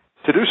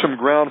to do some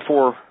ground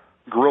for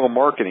guerrilla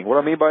marketing. What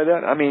I mean by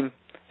that? I mean,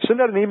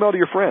 send out an email to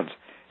your friends.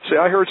 Say,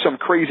 I heard some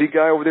crazy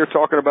guy over there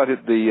talking about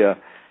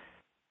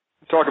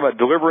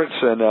deliverance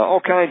and all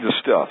kinds of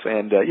stuff,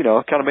 and it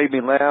kind of made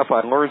me laugh.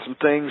 I learned some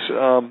things.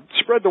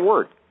 Spread the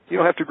word. You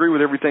don't have to agree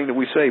with everything that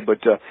we say,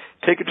 but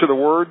take it to the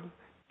Word,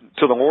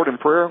 to the Lord in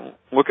prayer.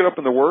 Look it up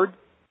in the Word,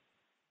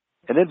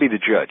 and then be the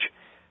judge.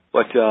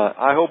 But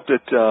I hope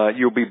that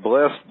you'll be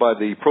blessed by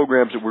the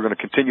programs that we're going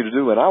to continue to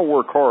do, and I'll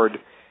work hard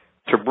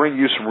to bring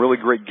you some really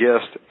great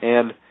guests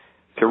and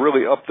to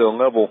really up the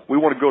level. We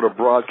want to go to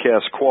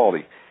broadcast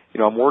quality.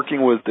 I'm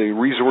working with the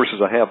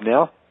resources I have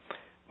now,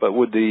 but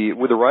with the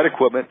right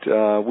equipment,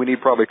 we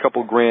need probably a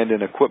couple grand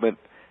in equipment,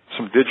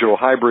 some digital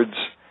hybrids.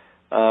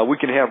 We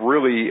can have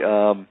really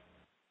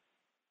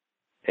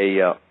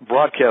a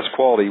broadcast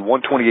quality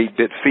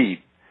 128-bit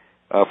feed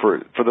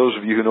for those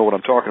of you who know what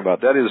I'm talking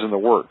about. That is in the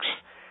works.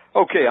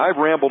 Okay, I've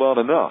rambled on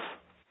enough.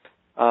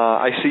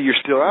 I see you're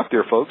still out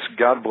there, folks.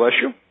 God bless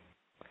you.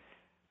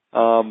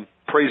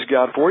 Praise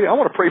God for you. I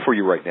want to pray for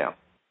you right now.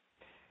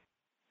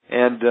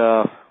 And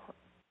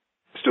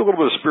let's do a little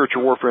bit of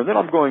spiritual warfare, and then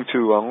I'm going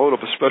to load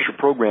up a special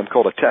program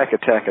called Attack,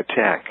 Attack,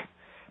 Attack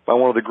by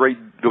one of the great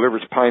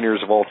deliverance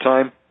pioneers of all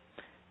time,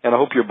 and I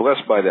hope you're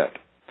blessed by that.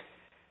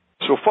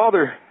 So,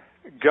 Father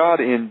God,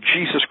 in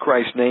Jesus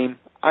Christ's name,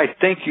 I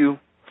thank you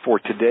for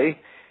today.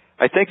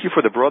 I thank you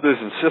for the brothers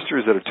and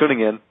sisters that are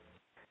tuning in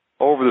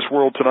all over this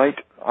world tonight,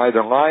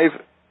 either live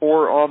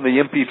or on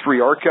the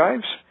MP3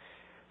 archives.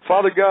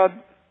 Father God,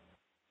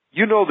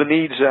 you know the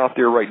needs out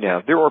there right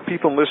now. There are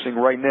people listening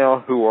right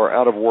now who are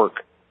out of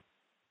work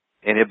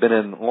and have been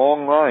in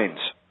long lines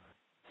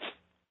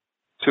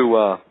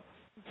to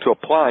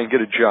apply and get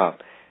a job.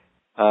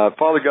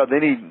 Father God,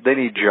 they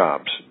need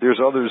jobs. There's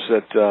others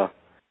that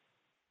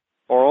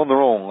are on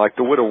their own, like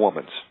the widow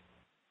women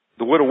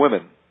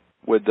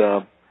with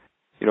no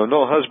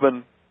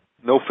husband,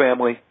 no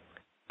family.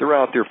 They're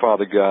out there,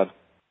 Father God,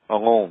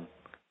 alone.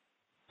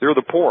 They're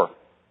the poor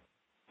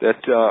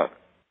that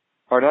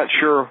are not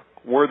sure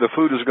where the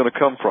food is going to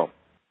come from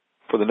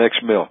for the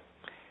next meal.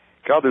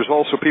 God, there's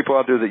also people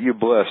out there that you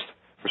blessed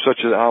for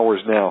such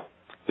hours now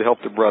to help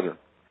the brethren.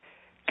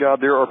 God,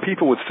 there are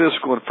people with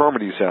physical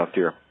infirmities out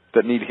there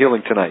that need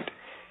healing tonight.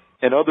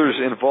 And others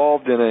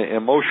involved in an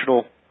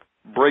emotional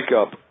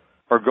breakup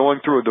are going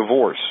through a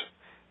divorce.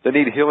 They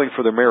need healing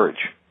for their marriage.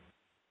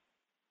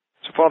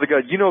 So, Father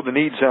God, you know the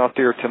needs out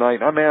there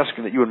tonight. I'm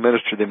asking that you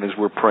administer them as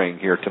we're praying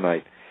here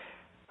tonight.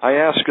 I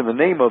ask in the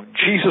name of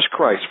Jesus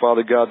Christ,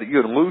 Father God, that you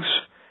would loose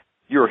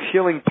your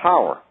healing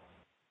power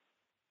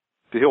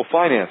to heal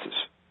finances,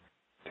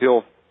 to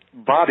heal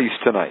bodies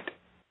tonight,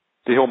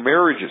 to heal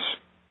marriages,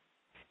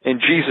 in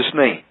Jesus'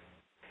 name.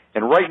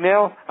 And right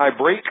now, I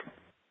break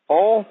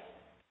all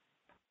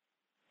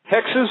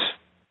hexes,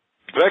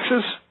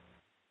 vexes,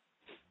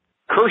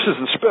 curses,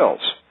 and spells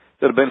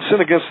that have been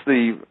sent against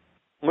the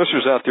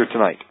listeners out there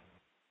tonight.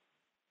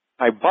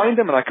 I bind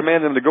them and I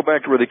command them to go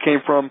back to where they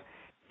came from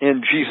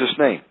in Jesus'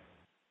 name.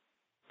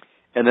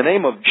 In the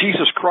name of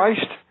Jesus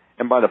Christ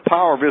and by the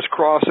power of His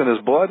cross and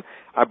His blood,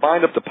 I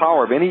bind up the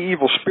power of any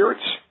evil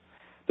spirits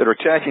that are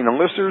attacking the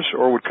listeners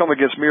or would come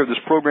against me or this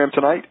program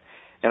tonight.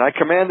 And I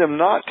command them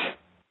not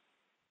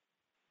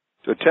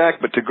to attack,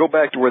 but to go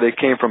back to where they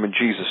came from in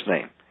Jesus'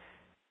 name.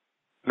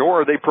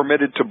 Nor are they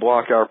permitted to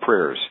block our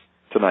prayers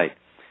tonight.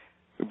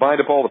 We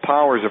bind up all the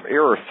powers of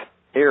earth,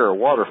 air,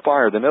 water,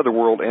 fire, the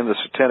netherworld, and the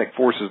satanic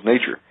forces of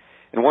nature.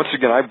 And once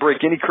again, I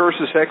break any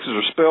curses, hexes,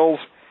 or spells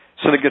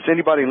sent against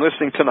anybody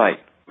listening tonight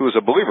who is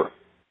a believer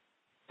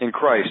in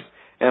Christ,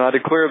 and I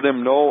declare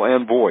them null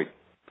and void.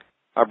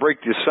 I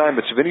break the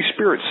assignments of any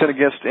spirit sent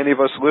against any of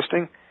us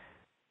listening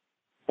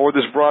or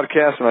this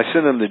broadcast, and I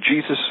send them to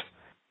Jesus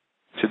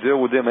to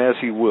deal with them as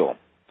He will.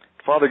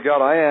 Father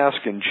God, I ask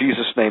in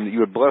Jesus' name that you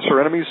would bless our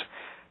enemies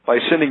by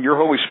sending your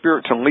Holy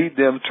Spirit to lead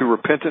them to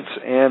repentance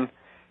and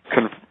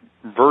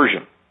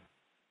conversion.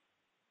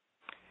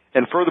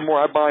 And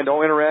furthermore, I bind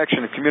all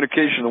interaction and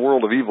communication in the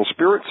world of evil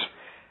spirits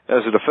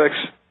as it affects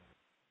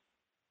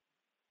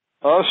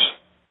us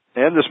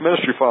and this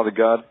ministry, Father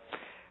God.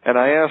 And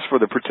I ask for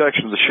the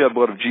protection of the shed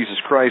blood of Jesus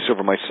Christ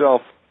over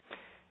myself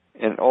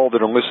and all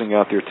that are listening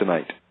out there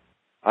tonight.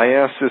 I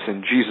ask this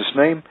in Jesus'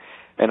 name,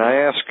 and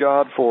I ask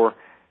God for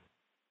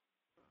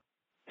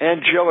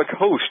angelic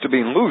hosts to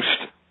be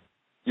loosed,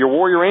 your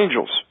warrior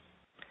angels,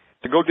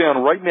 to go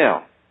down right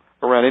now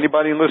around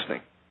anybody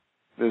listening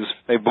that is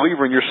a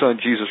believer in your Son,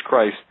 Jesus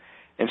Christ,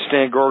 and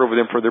stand guard over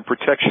them for their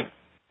protection.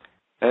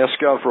 I ask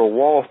God for a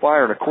wall of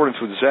fire in accordance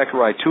with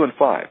Zechariah 2 and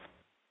 5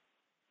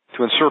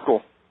 to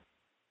encircle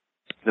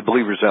the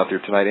believers out there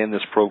tonight in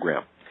this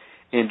program.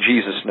 In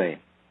Jesus' name.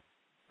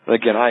 And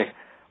again, I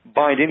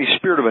bind any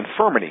spirit of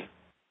infirmity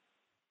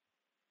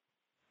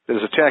that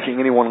is attacking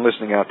anyone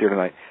listening out there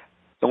tonight.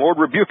 The Lord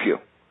rebuke you.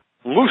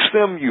 Loose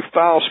them, you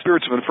foul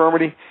spirits of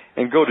infirmity,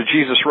 and go to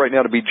Jesus right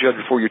now to be judged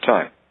before your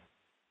time.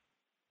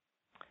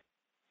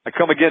 I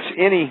come against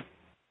any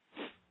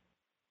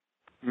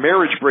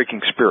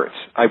marriage-breaking spirits.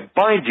 I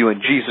bind you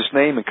in Jesus'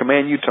 name and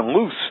command you to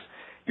loose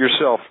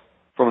yourself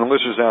from the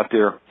listeners out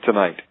there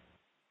tonight.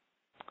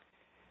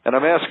 And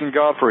I'm asking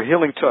God for a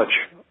healing touch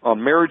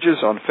on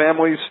marriages, on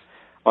families,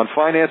 on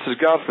finances.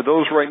 God, for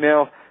those right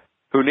now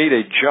who need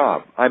a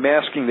job, I'm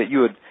asking that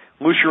you would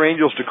loose your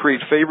angels to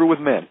create favor with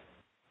men,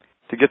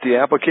 to get the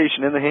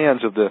application in the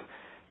hands of the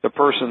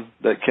person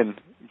that can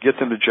get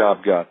them the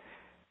job, God.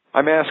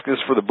 I'm asking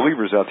this for the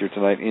believers out there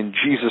tonight in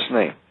Jesus'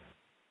 name.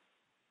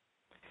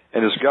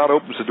 And as God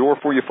opens the door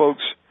for you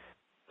folks,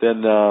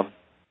 then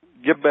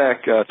give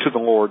back to the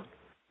Lord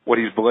what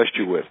He's blessed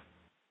you with.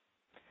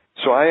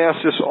 So I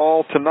ask this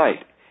all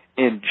tonight.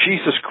 In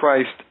Jesus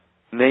Christ's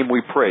name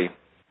we pray.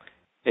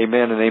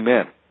 Amen and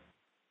amen.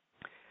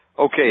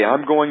 Okay,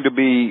 I'm going to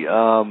be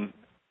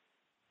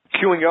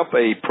queuing up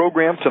a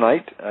program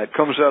tonight. It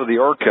comes out of the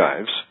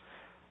archives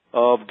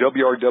of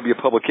WRW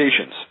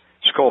Publications.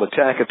 It's called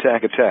Attack,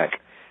 Attack,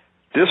 Attack.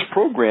 This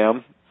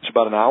program is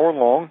about an hour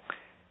long,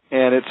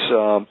 and it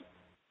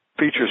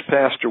features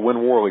Pastor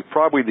Win Worley,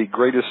 probably the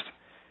greatest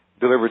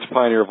deliverance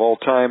pioneer of all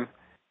time.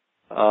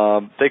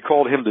 They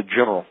called him the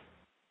General.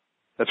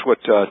 That's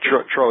what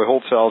Charlie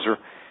Holtzhauser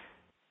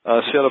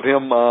said of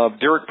him.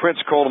 Derek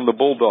Prince called him the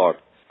Bulldog.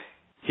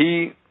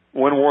 He,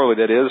 Win Worley,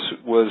 that is,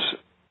 was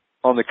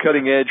on the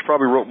cutting edge,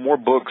 probably wrote more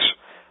books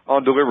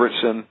on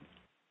deliverance than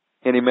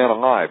any man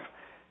alive.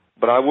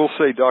 But I will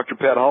say Dr.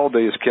 Pat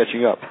Holliday is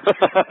catching up.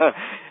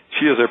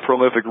 She is a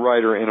prolific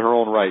writer in her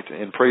own right,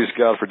 and praise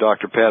God for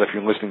Dr. Pat if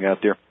you're listening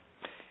out there.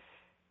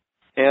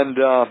 And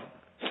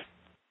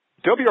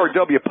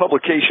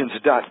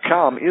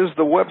WRWPublications.com is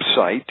the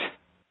website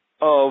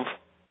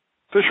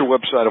official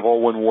website of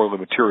all Win Worley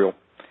material.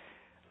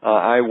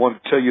 I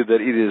want to tell you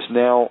that it is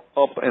now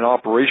up and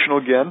operational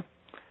again.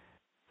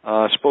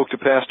 I spoke to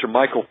Pastor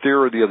Michael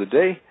Thierer the other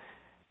day,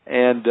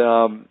 and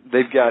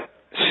they've got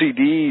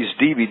CDs,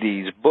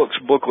 DVDs, books,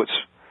 booklets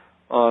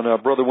on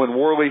Brother Win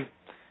Worley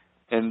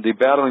and the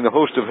Battling the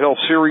Host of Hell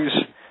series.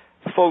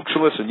 Folks,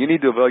 listen, you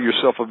need to avail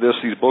yourself of this.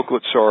 These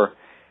booklets are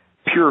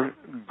pure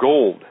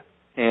gold,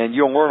 and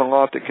you'll learn a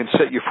lot that can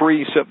set you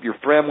free, set your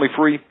family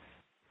free.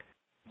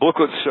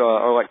 Booklets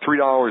are like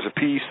 $3 a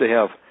piece. They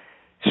have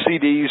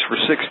CDs for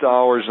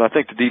 $6, and I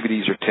think the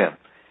DVDs are $10.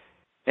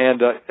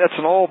 And that's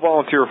an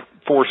all-volunteer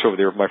force over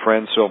there, my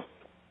friends, so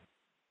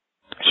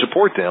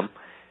support them.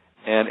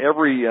 And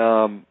every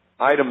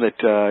item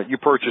that you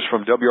purchase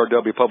from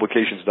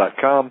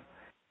WRWpublications.com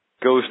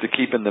goes to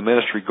keeping the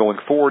ministry going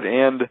forward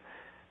and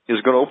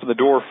is going to open the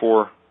door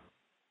for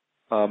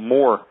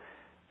more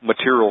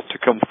material to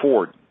come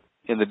forward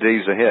in the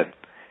days ahead.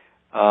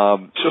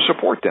 So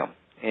support them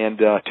and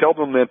tell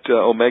them that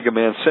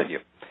Omegaman sent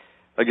you.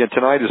 Again,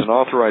 tonight is an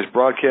authorized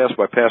broadcast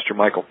by Pastor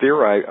Michael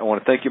Thier. I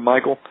want to thank you,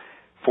 Michael,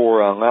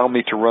 for allowing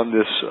me to run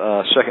this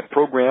second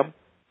program.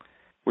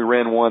 We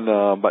ran one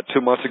about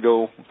 2 months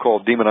ago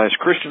called Demonized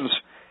Christians,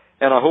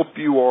 and I hope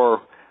you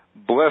are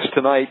blessed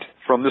tonight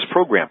from this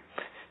program.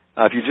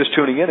 If you're just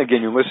tuning in,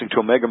 again, you're listening to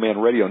Omegaman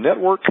Radio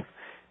Network.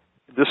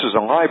 This is a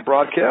live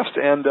broadcast,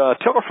 and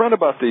tell a friend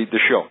about the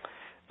show.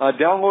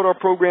 Download our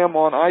program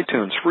on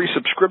iTunes, free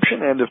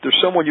subscription, and if there's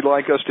someone you'd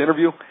like us to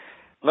interview,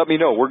 let me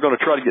know. We're going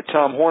to try to get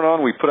Tom Horn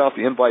on. We put out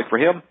the invite for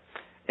him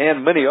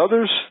and many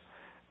others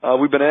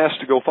we've been asked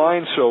to go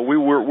find, so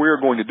we're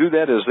going to do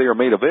that as they are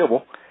made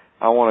available.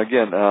 I want to,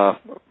 again,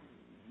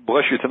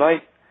 bless you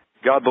tonight.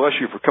 God bless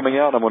you for coming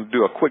out. I'm going to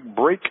do a quick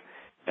break,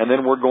 and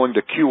then we're going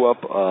to queue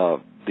up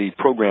the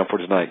program for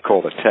tonight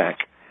called Attack.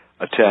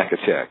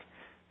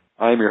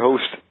 I am your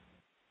host,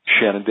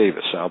 Shannon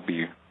Davis. I'll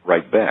be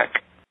right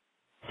back.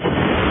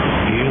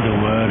 Hear the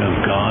word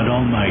of God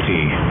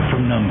Almighty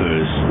from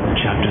Numbers,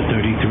 chapter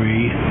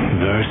 33,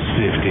 verse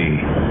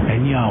 50.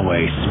 And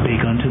Yahweh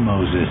spake unto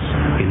Moses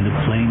in the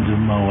plains of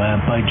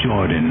Moab by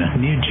Jordan,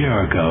 near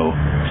Jericho,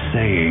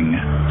 saying,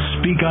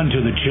 Speak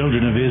unto the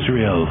children of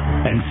Israel,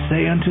 and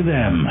say unto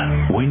them,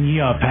 When ye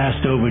are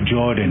passed over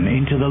Jordan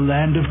into the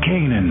land of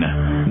Canaan,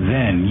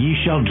 then ye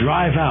shall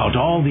drive out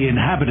all the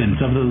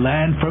inhabitants of the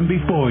land from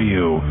before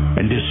you,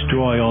 and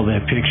destroy all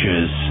their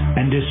pictures,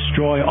 and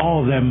destroy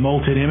all their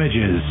molten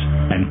images,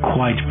 and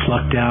quite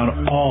pluck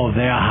down all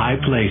their high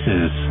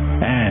places.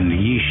 And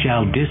ye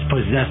shall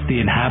dispossess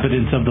the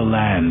inhabitants of the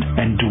land,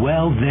 and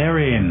dwell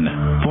therein,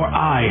 for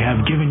I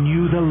have given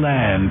you the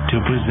land to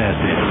possess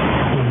it.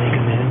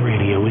 Omegaman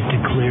Radio is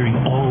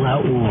declaring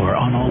all-out war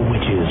on all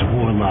witches,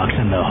 warlocks,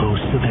 and the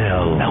hosts of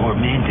hell. Our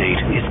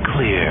mandate is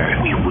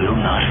clear. We will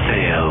not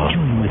fail.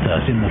 Join with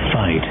us in the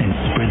fight and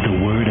spread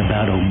the word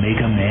about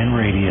Omegaman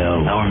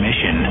Radio. Our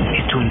mission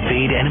is to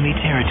invade enemy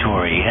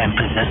territory and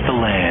possess the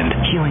land,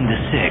 healing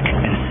the sick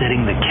and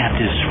setting the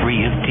captives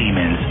free of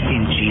demons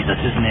in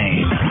Jesus'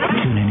 name.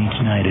 Tune in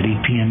each night at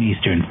 8 p.m.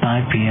 Eastern,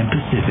 5 p.m.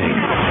 Pacific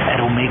at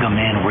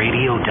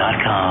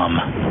OmegamanRadio.com.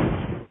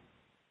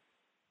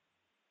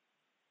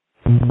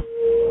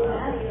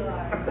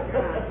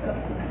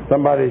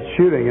 Somebody's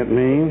shooting at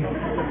me.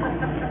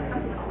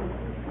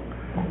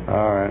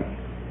 All right.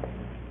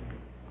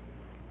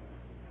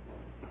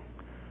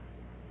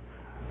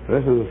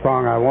 This is a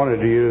song I wanted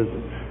to use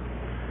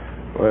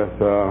with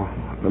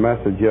the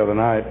message the other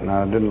night, and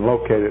I didn't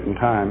locate it in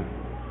time.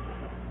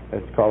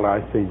 It's called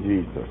I See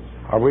Jesus.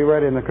 Are we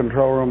ready in the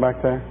control room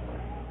back there?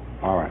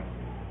 All right.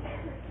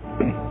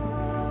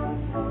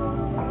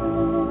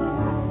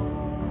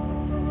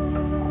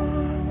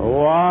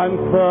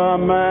 Once a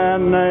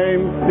man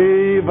named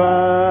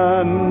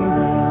Stephen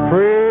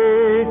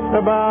preached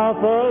about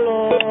the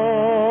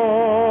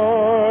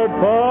Lord.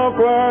 Folk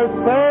were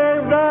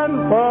saved and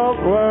folk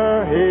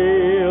were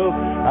healed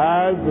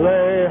as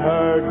they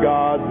heard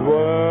God's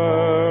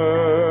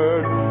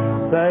word.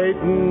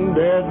 Satan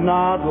did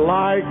not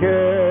like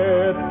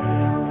it.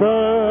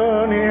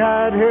 Soon he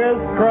had his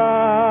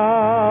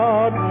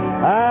crowd,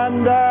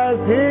 and as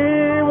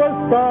he was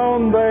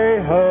stoned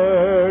they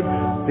heard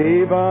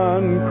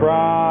Stephen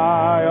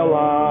cry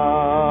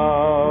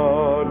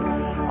aloud,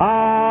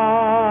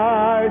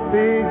 I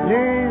see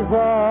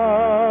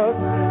Jesus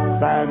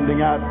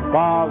standing at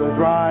Father's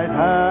right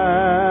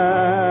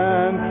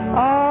hand.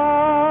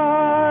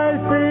 I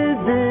see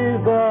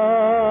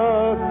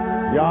Jesus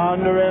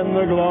yonder in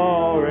the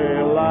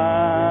glory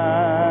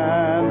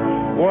land.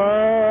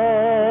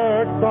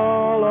 Work's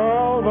all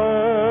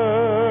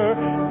over,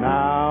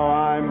 now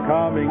I'm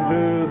coming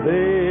to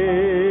thee.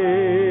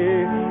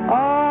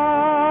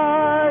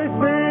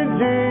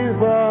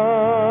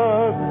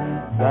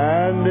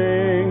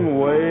 Standing,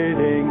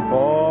 waiting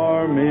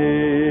for me.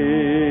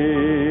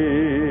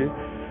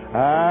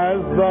 As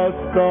the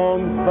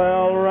stones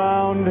fell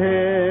round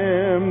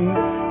him,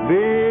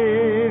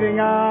 beating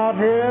out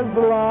his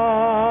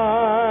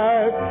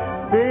life,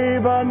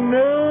 Stephen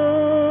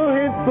knew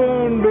he'd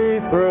soon be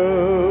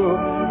through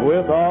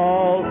with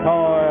all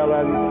toil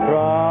and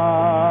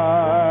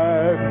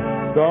strife.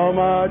 So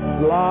much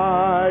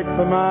like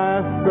the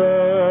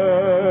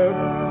Master,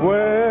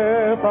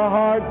 with a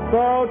heart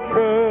so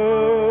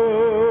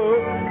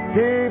true,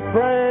 he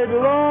prayed,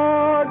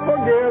 Lord,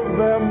 forgive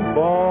them,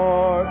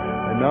 for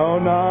they know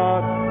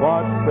not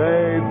what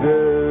they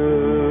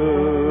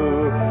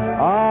do.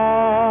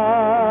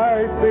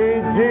 I see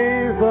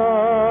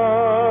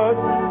Jesus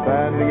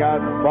standing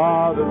at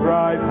Father's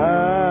right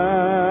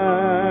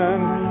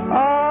hand.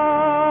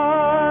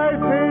 I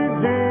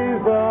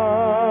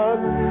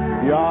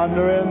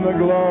in the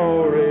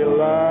glory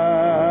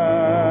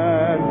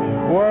land.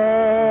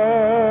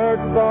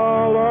 Works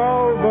all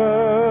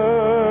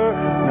over,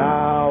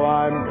 now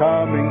I'm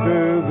coming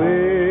to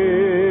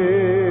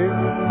thee.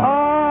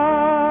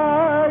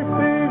 I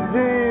see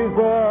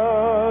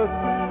Jesus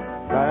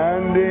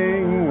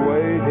standing,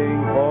 waiting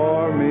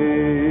for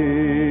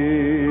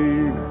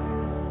me.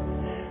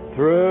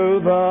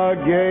 Through the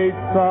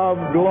gates of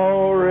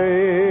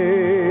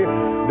glory,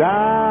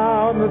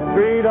 down the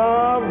street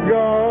of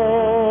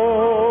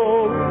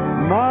gold,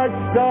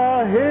 marched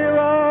the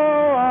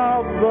hero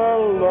of the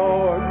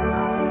Lord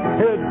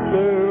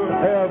into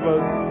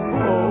heaven's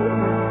fold.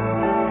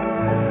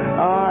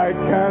 I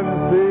can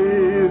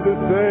see the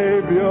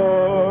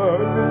Savior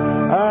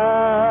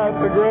at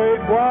the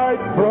great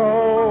white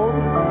throne.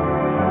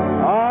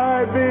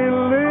 I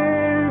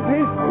believe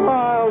he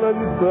smiled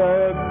and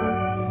said,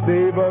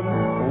 "Stephen,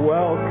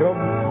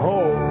 welcome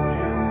home."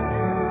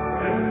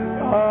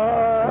 I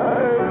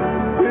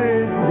see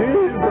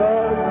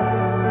Jesus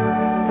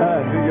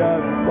standing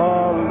at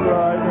Father's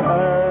right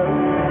hand.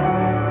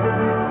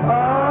 I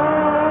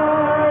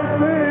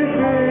see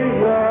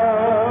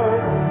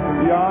Jesus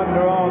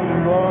yonder on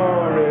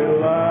glory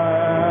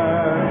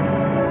land.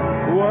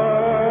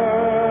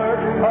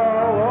 Work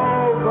all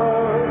over,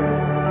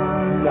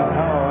 now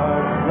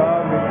I'm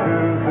coming to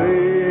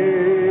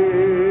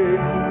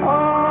thee. I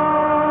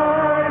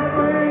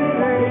see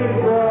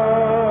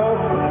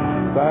Jesus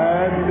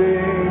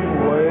standing,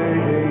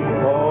 waiting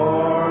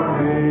for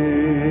me.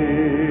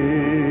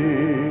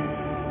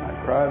 I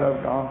cried, I've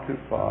gone too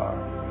far.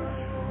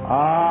 I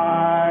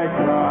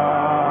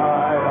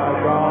cried, I've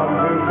gone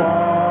too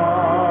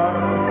far.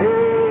 He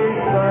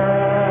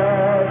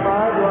said,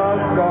 my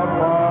blood's gone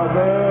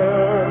farther.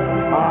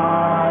 I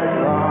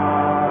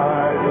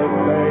cried, the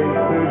faith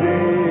too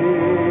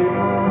deep.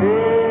 He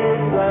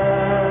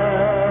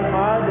said,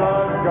 my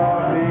blood's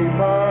gone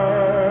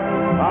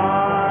deeper. I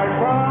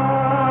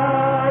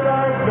cried,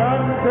 I've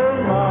done too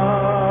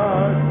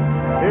much.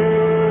 He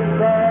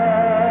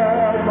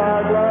said, my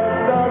blood's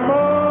done more.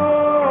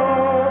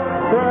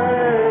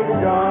 Praise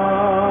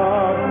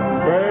God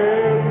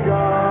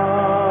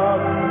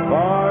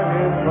for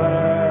His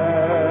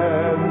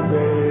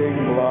cleansing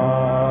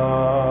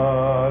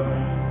blood.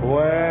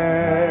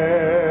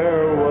 Where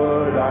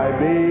would I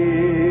be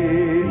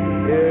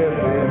if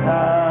it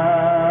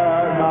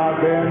had not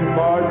been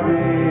for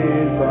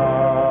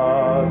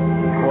Jesus?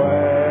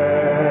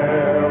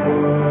 Where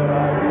would I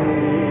be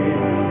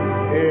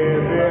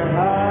if it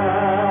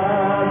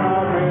had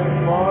not been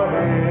for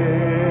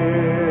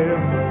Him?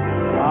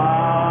 I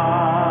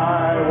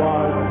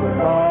was the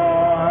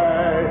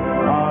toy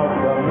of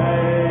the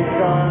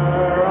maker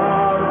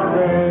of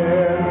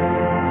sin.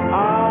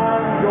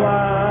 I'm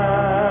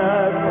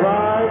glad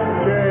Christ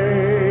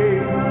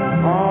gave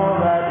all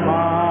that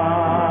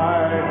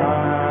might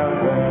have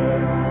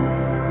been.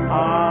 I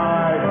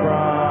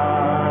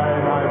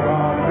cried, I've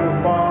gone too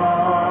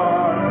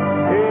far.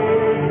 He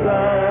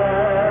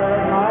said,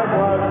 my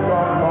blood's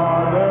gone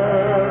farther.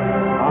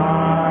 I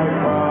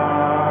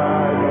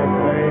cried, the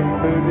faith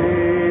too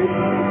deep.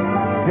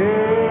 He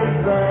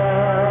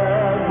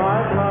said, my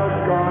blood's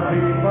gone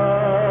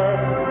deeper.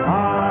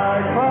 I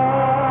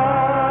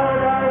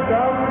cried, I've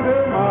done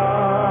too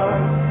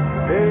much.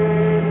 He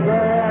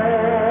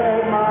said,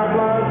 my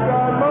blood's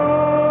gone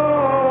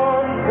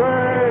more.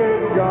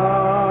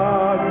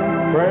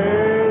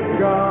 Praise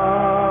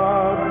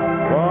God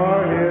for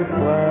His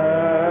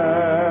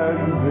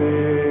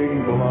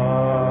cleansing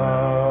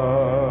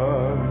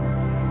blood.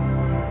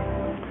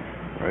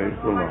 Praise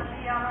the Lord.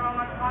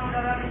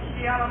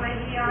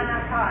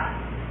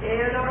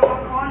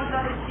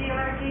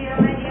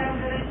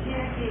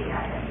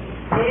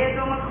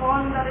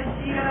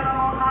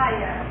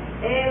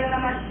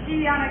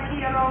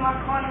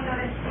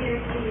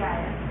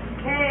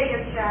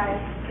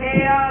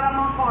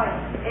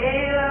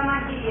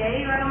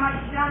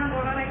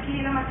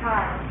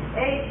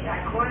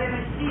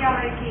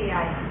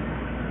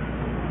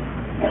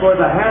 For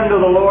the hand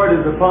of the Lord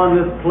is upon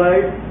this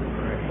place,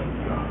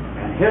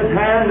 and His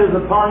hand is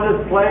upon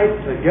this place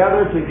to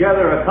gather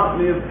together a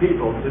company of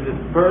people to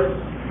disperse,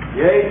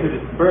 yea, to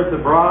disperse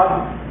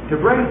abroad, to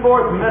bring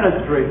forth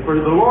ministry. For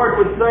the Lord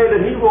would say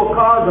that He will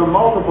cause a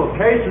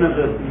multiplication of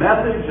this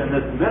message and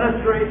this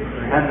ministry,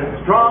 and the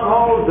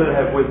strongholds that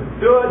have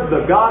withstood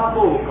the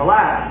gospel will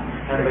collapse,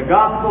 and the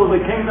gospel of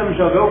the kingdom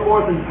shall go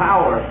forth in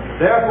power.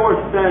 Therefore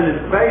stand in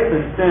faith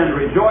and stand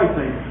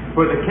rejoicing,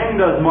 for the King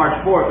does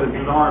march forth with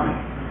His army.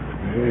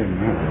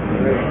 Amen.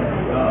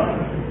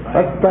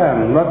 Let's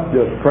stand and let's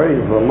just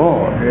praise the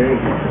Lord.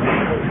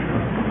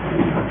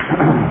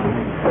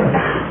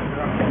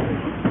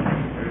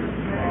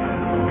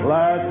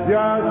 Let's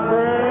just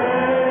praise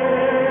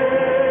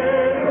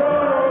the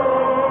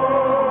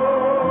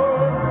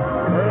Lord.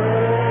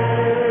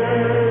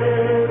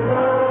 Praise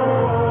the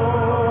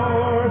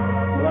Lord.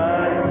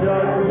 Let's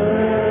just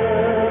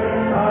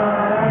lift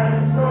our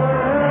hands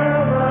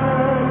forever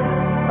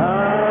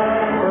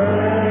and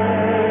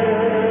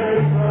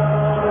praise the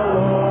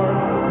Lord.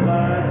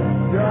 Let's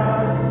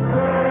just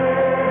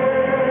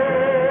praise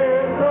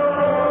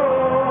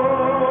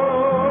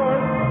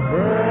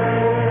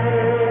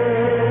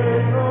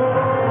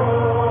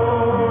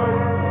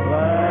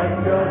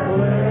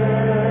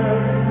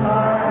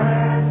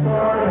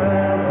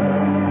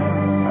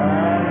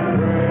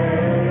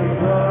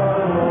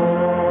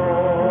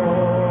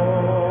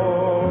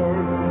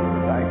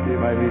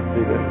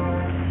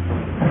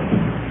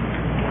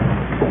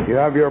You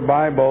have your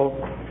Bible.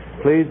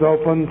 Please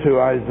open to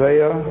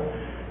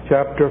Isaiah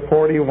chapter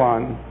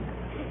 41.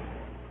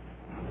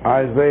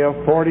 Isaiah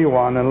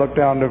 41, and look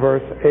down to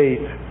verse 8.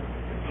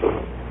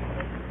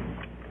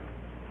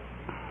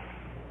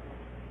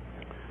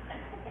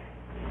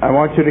 I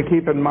want you to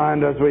keep in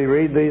mind as we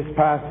read these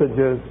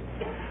passages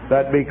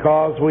that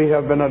because we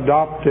have been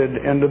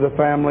adopted into the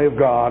family of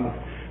God,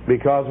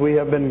 because we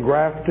have been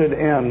grafted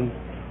in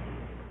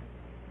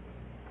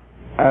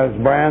as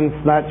brands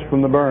snatched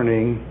from the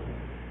burning,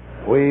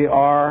 we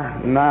are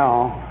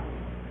now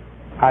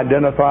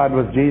identified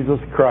with Jesus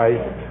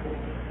Christ,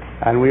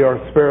 and we are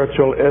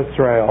spiritual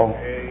Israel.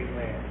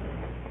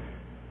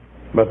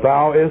 But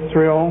thou,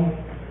 Israel,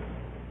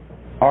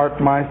 art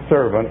my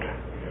servant,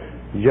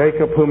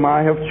 Jacob whom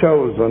I have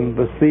chosen,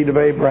 the seed of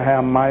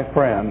Abraham my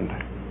friend.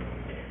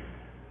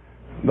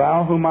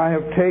 Thou whom I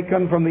have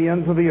taken from the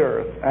ends of the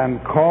earth, and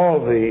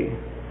called thee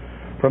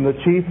from the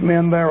chief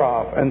men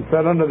thereof, and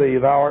said unto thee,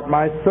 Thou art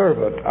my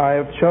servant, I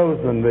have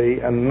chosen thee,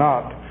 and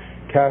not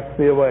cast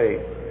thee away.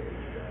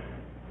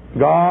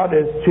 God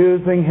is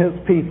choosing His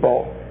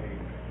people,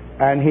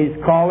 and He's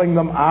calling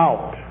them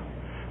out.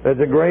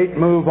 There's a great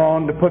move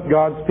on to put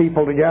God's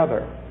people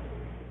together.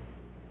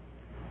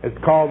 It's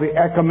called the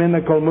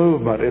ecumenical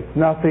movement. It's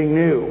nothing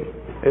new.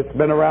 It's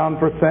been around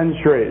for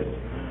centuries.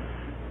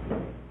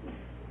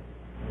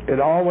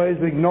 It always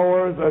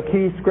ignores a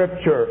key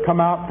scripture.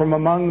 Come out from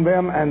among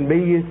them and be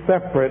ye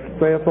separate,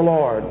 saith the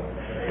Lord.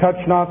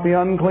 Touch not the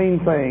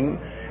unclean thing,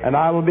 and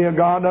I will be a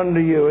God unto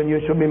you, and you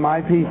shall be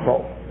my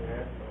people.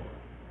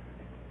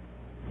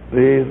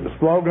 The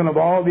slogan of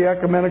all the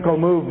ecumenical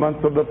movements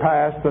of the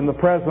past and the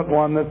present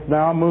one that's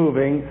now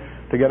moving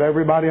to get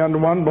everybody under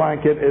one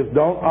blanket is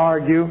don't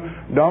argue,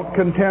 don't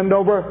contend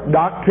over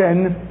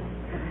doctrine.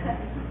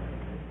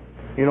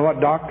 You know what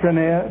doctrine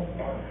is?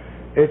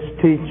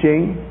 It's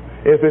teaching.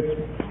 If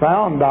it's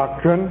sound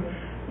doctrine,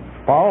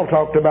 Paul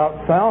talked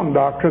about sound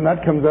doctrine,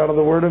 that comes out of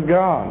the Word of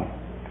God.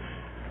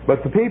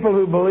 But the people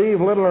who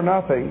believe little or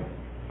nothing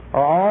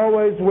are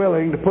always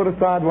willing to put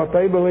aside what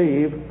they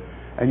believe,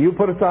 and you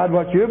put aside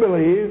what you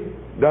believe.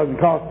 Doesn't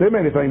cost them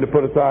anything to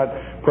put aside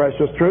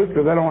precious truth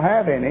because they don't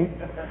have any.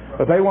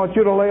 But they want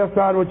you to lay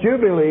aside what you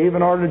believe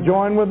in order to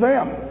join with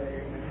them,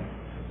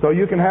 so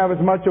you can have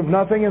as much of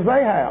nothing as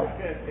they have.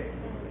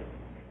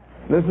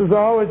 This has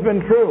always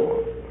been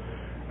true.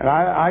 And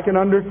I can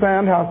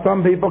understand how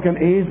some people can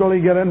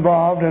easily get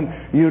involved in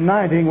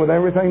uniting with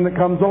everything that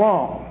comes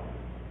along.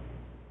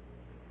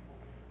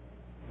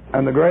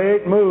 And the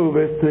great move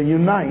is to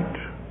unite,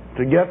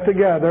 to get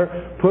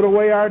together, put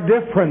away our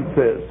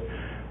differences.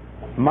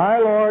 My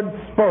Lord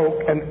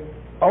spoke, and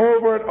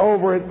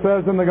over it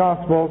says in the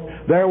Gospels,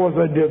 there was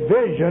a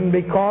division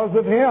because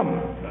of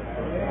Him.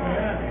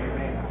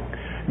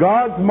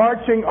 God's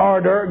marching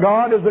order,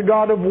 God is a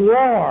God of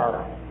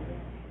war.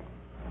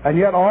 And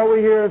yet all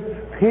we hear is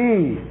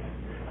peace,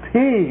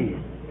 peace.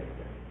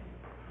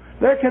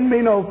 There can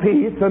be no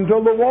peace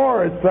until the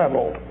war is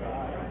settled.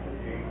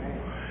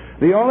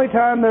 The only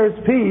time there's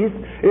peace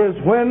is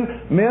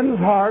when men's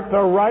hearts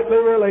are rightly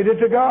related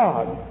to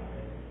God.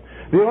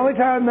 The only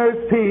time there's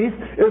peace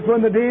is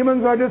when the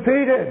demons are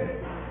defeated.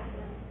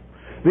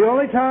 The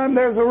only time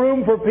there's a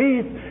room for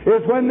peace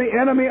is when the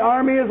enemy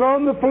army is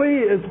on the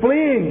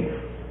fleeing.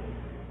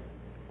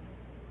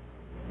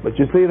 But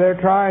you see, they're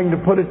trying to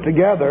put it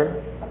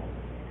together.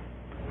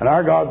 And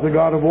our God's a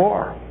God of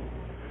war.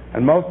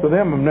 And most of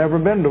them have never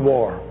been to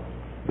war.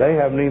 They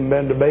haven't even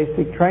been to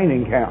basic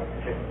training camp.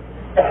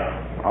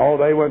 Oh,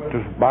 they went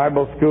to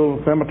Bible school,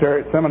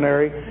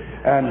 seminary,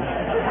 and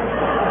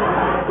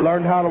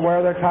learned how to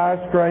wear their tie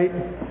straight,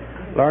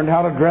 learned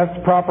how to dress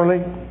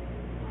properly.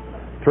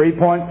 3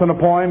 points in a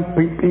poem.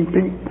 Ping, ping,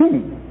 ping,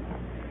 ping.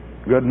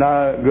 Good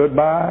night,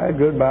 goodbye,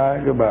 goodbye,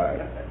 goodbye.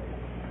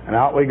 And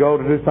out we go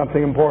to do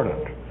something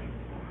important.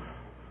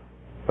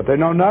 But they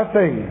know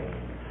nothing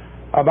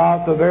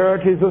about the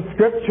verities of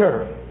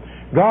Scripture.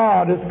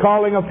 God is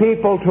calling a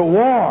people to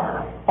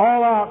war,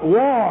 all-out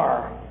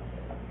war.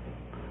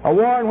 A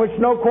war in which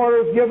no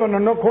quarter is given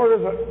and no quarter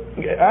is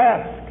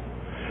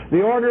asked.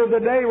 The order of the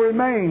day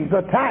remains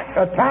attack,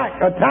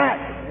 attack, attack.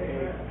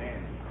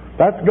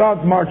 That's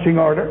God's marching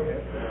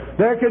order.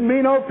 There can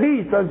be no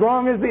peace as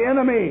long as the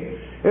enemy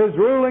is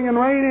ruling and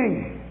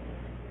reigning.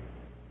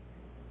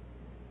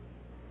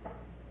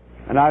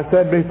 And I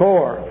said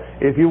before,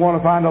 if you want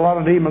to find a lot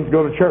of demons,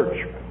 go to church.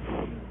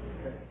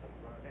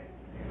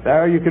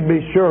 There you can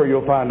be sure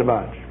you'll find a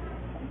bunch.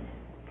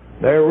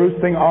 They're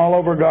roosting all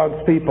over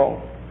God's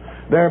people.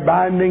 They're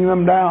binding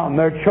them down.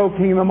 They're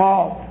choking them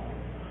off.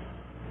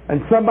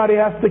 And somebody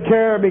has to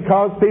care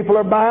because people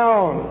are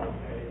bound.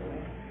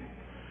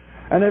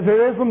 And if it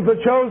isn't the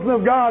chosen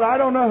of God, I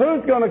don't know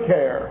who's going to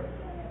care.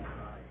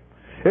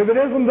 If it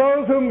isn't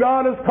those whom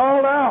God has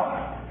called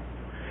out,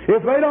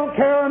 if they don't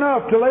care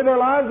enough to lay their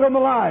lives on the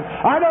line,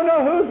 I don't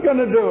know who's going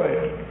to do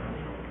it.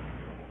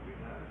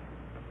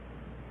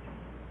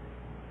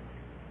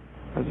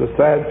 As the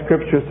sad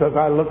scripture says,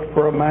 I looked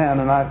for a man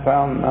and I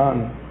found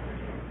none.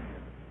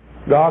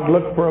 God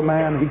looked for a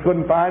man. He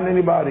couldn't find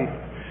anybody.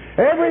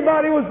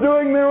 Everybody was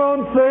doing their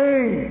own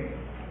thing.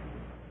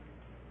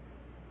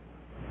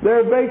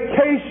 They're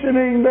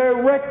vacationing, they're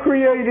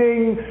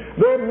recreating,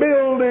 they're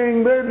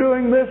building, they're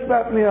doing this,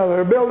 that, and the other.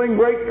 They're building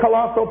great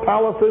colossal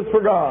palaces for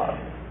God.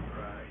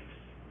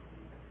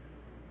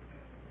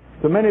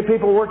 So many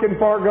people working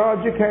for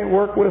God, you can't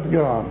work with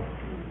God.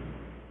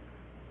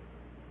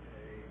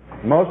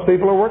 Most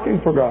people are working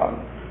for God.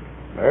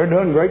 They're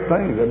doing great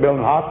things. They're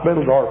building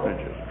hospitals,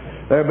 orphanages.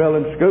 They're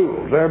building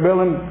schools. They're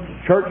building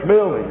church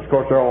buildings. Of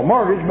course, they're all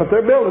mortgaged, but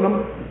they're building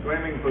them.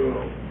 Swimming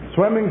pools.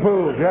 Swimming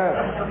pools, yes.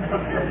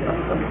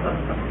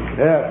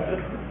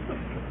 Yes.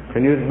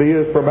 Can be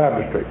used for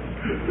baptistry.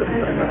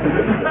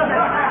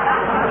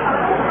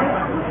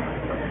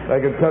 They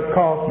could cut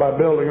costs by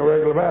building a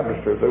regular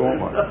baptistry if they want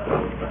one.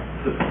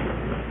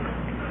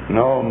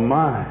 No,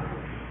 my.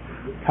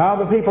 How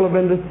the people have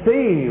been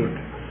deceived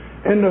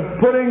into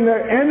putting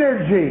their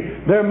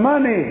energy, their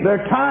money,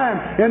 their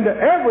time into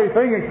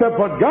everything except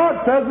what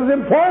God says is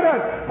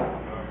important.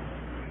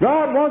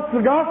 God wants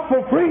the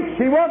gospel preached.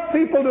 He wants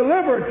people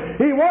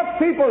delivered. He wants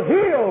people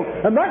healed.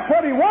 And that's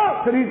what He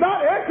wants. And He's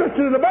not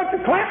interested in a bunch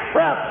of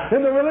claptrap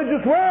in the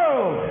religious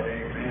world.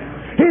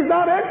 He's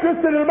not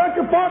interested in a bunch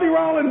of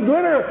party-roll and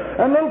glitter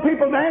and little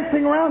people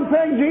dancing around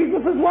saying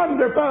Jesus is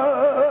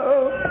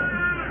wonderful.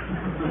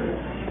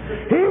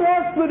 He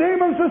wants the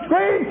demons to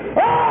scream,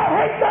 "Oh, I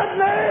hate that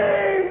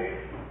name!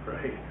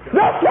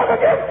 Don't come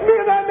against me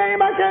in that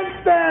name. I can't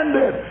stand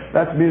it."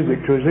 That's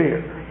music to His ear.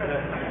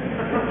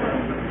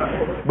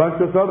 But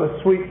this other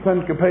sweet,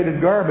 syncopated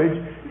garbage,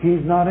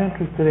 He's not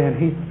interested in.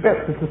 He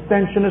spits. It's a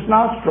stench in His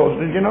nostrils.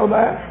 Did you know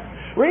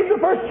that? Read the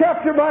first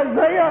chapter of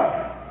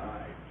Isaiah.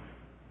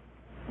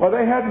 Well,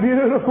 they had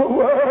beautiful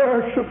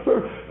worship.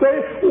 They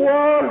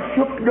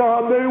worshipped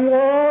God. They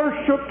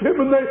worshipped Him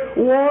and they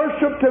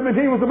worshipped Him, and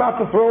He was about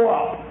to throw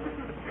up.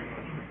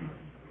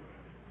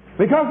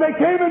 Because they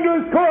came into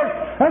His court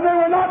and they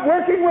were not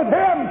working with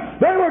Him.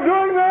 They were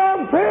doing their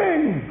own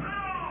thing.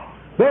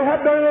 They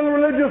had their little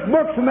religious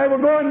books and they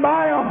were going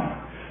by them.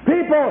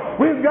 People,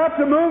 we've got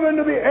to move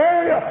into the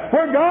area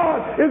where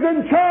God is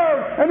in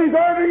charge and He's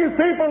ordering His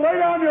people, lay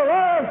down your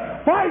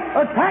arms, fight,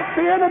 attack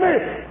the enemy,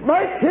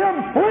 make him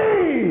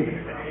flee.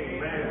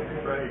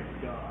 Amen. Praise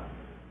God.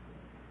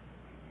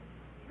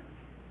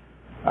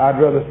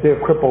 I'd rather see a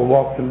cripple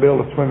walk than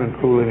build a swimming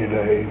pool any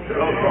day.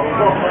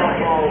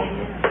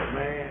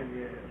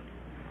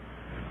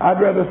 I'd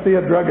rather see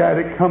a drug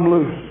addict come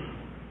loose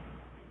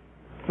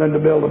than to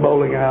build a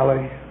bowling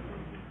alley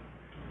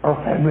or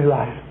a family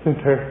life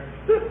center.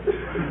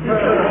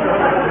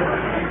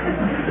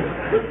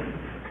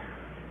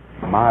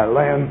 My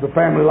lands, the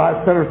family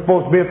life center is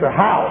supposed to be at their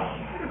house,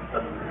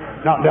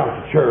 not down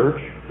at the church.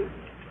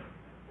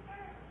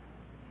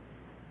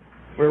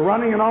 We're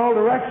running in all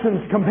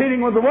directions,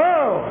 competing with the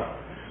world.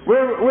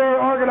 We're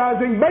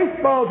organizing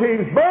baseball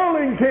teams,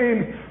 bowling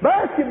teams,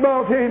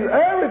 basketball teams,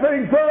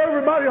 everything so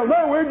everybody will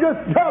know we're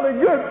just jolly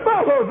good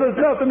fellows. There's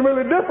nothing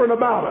really different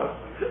about us.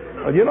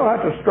 Well, you don't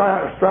have to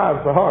strive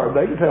so hard.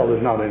 They can tell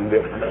there's not any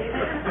difference.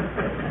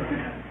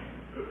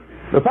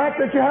 The fact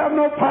that you have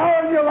no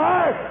power in your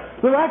life,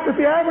 the fact that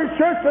the average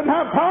church doesn't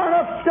have power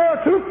enough to scare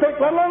a toothpick,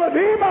 let alone a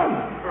demon.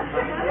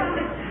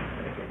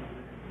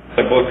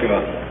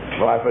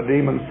 Well, if a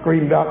demon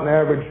screamed out in the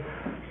average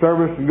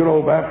service in good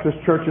old Baptist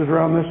churches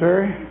around this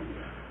area,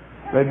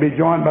 they'd be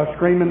joined by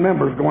screaming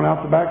members going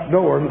out the back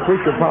door, and the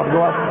preacher would probably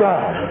go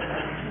outside,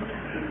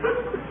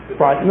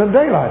 frighten the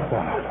daylights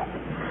out of them.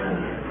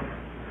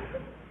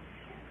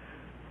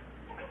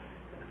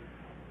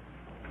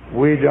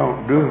 We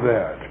don't do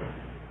that.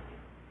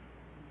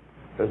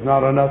 There's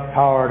not enough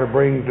power to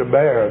bring to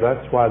bear.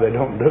 That's why they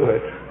don't do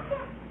it.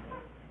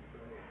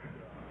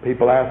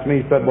 People ask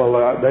me, said, "Well,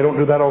 they don't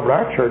do that over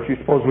at our church. You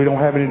suppose we don't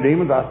have any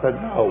demons?" I said,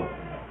 "No.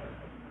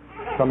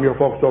 Some of your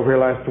folks over here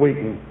last week,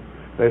 and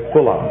they're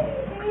full of them.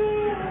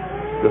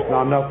 There's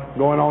not enough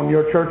going on in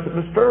your church that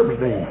disturbs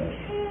demons.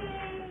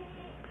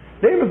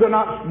 Demons are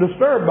not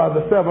disturbed by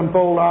the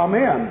sevenfold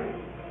amen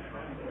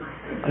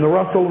and the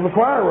rustle of the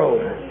choir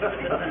robes.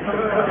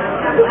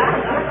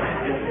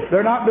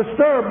 They're not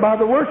disturbed by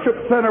the worship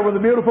center with the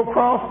beautiful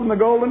cross and the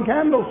golden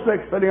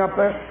candlestick sitting up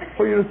there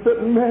for you to sit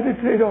and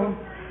meditate on.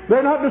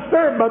 They're not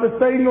disturbed by the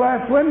stained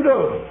glass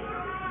windows.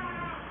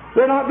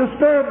 They're not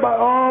disturbed by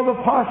all the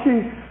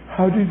poshy,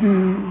 how do you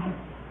do?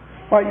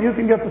 Why, you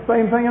can get the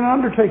same thing in an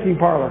undertaking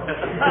parlor.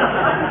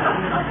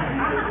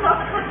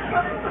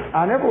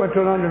 I never went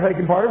to an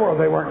undertaking party where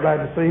they weren't glad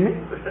to see me.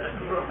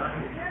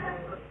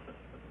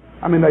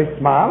 I mean, they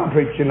smile and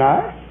treat you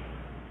nice.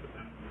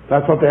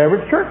 That's what the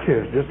average church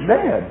is, just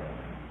dead.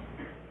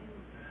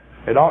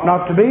 It ought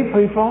not to be,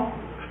 people.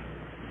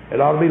 It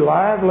ought to be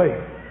lively.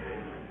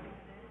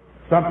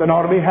 Something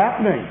ought to be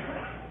happening.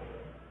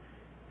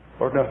 Of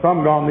course, now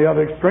some go on the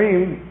other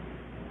extreme.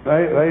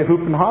 They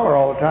hoop and holler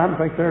all the time and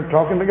think they're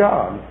talking to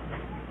God.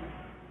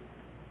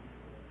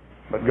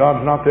 But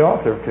God's not the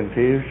author of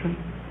confusion.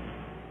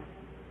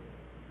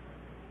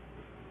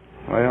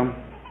 Well,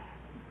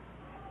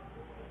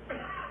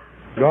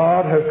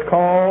 God has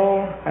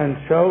called and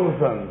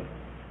chosen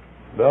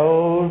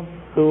Those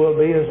who will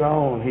be His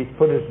own, He's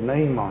put His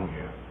name on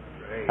you.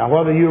 Now,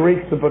 whether you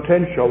reach the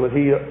potential that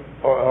He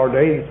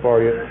ordains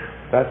for you,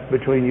 that's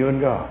between you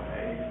and God.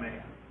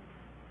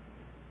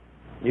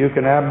 You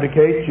can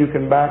abdicate, you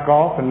can back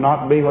off and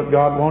not be what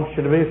God wants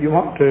you to be if you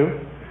want to.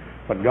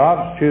 But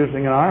God's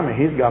choosing an army.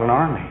 He's got an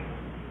army.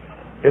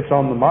 It's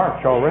on the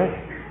march already.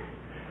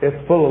 It's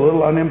full of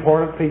little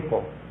unimportant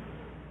people.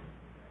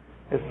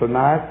 It's so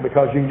nice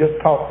because you can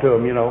just talk to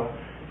them, you know.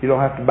 You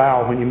don't have to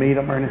bow when you meet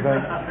them or anything.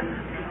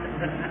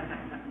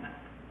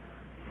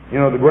 You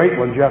know, the great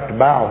ones you have to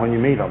bow when you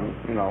meet them,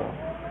 you know,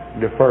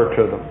 defer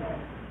to them.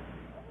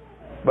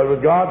 But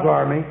with God's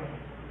army,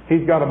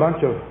 He's got a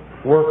bunch of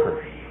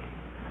workers.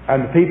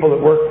 And the people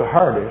that work the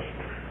hardest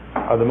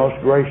are the most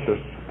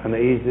gracious and the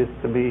easiest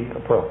to be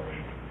approached.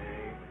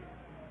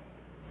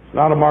 It's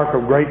not a mark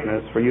of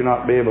greatness for you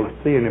not to be able to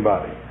see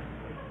anybody.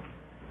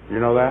 You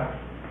know that?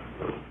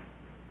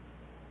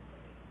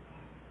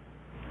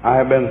 I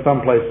have been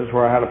some places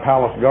where I had a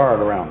palace guard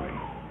around me.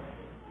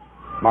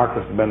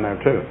 Marcus has been there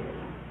too.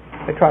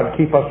 They tried to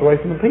keep us away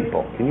from the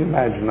people. Can you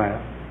imagine that?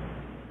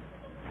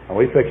 Well,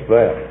 we fixed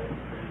that.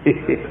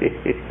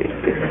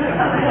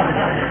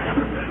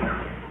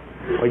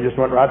 We just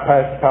went right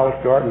past the palace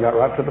guard and got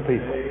right to the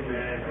people.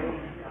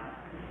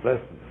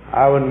 Listen,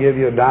 I wouldn't give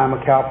you a dime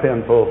a cow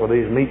penful for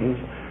these meetings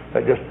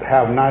that just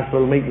have nice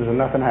little meetings and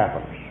nothing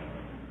happens.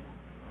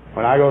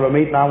 When I go to a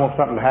meeting, I want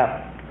something to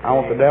happen. I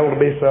want the devil to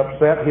be so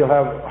upset he'll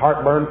have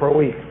heartburn for a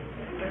week,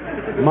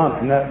 a month,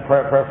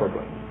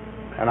 preferably.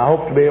 And I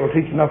hope to be able to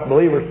teach enough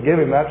believers to give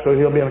him that so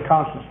he'll be in a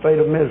constant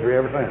state of misery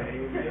ever since.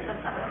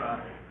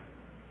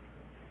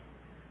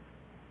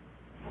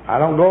 I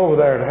don't go over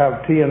there to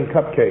have tea and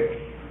cupcakes.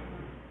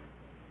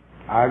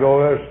 I go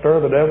over there to stir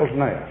the devil's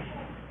nest.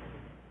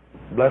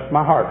 Bless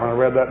my heart when I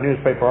read that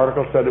newspaper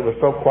article, said it was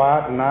so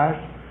quiet and nice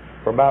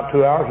for about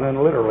 2 hours, and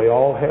then literally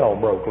all hell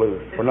broke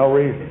loose for no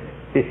reason.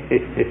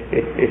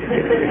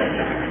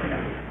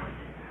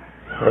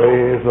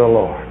 Praise the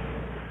Lord.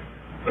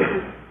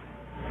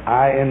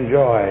 I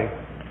enjoy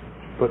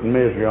putting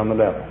misery on the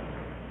devil.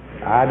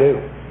 I do.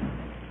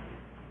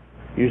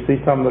 You see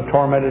some of the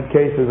tormented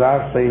cases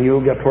I've seen,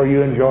 you'll get where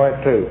you enjoy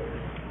it too.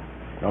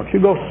 Don't you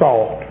go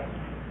soft.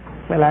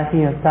 Well, I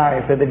feel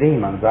sorry for the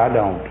demons. I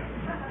don't.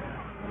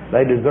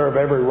 They deserve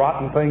every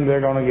rotten thing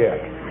they're going to get.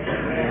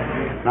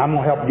 And I'm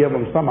going to help give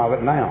them some of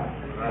it now.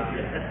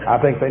 I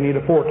think they need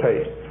a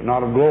foretaste,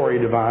 not of glory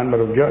divine, but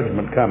of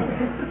judgment coming.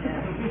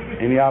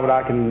 Any of it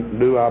I can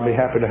do, I'll be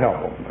happy to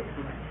help them.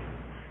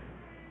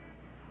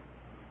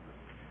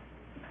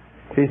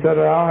 He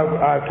said,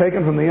 I have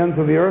taken from the ends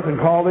of the earth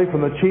and called thee from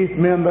the chief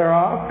men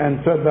thereof,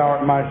 and said, thou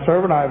art my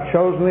servant, I have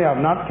chosen thee, I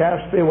have not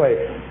cast thee away.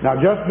 Now,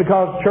 just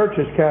because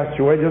churches cast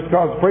you away, just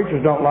because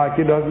preachers don't like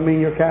you, doesn't mean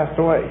you're cast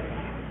away.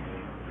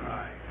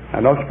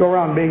 And don't you go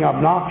around being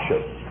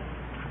obnoxious.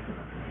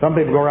 Some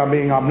people go around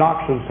being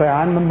obnoxious and say,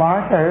 I'm the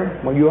martyr.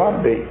 Well, you ought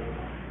to be.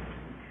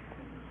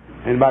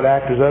 Anybody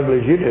act as ugly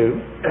as you do.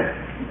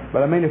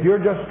 But I mean, if you're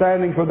just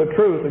standing for the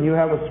truth and you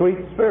have a sweet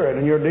spirit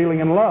and you're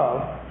dealing in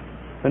love,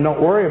 then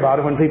don't worry about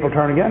it when people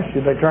turn against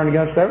you. They turn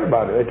against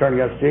everybody. They turn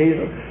against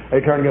Jesus.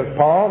 They turn against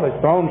Paul. They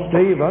stoned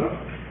Stephen.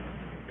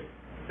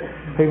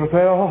 People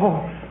say,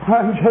 oh,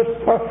 I'm just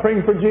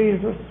suffering for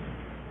Jesus.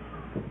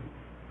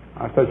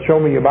 I said, show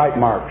me your bite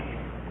marks.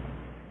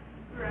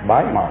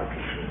 Bite marks.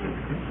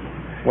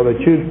 Well, they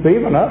chewed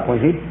Stephen up when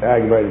he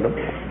aggravated them.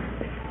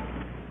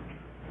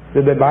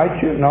 Did they bite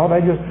you? No,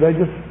 they just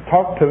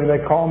talked to me.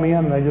 They called me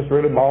in and they just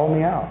really bawled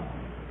me out.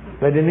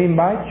 They didn't even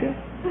bite you?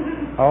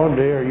 Oh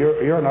dear,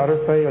 you're an utter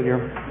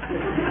failure.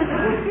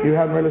 You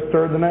haven't really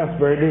stirred the nest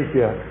very deep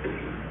yet.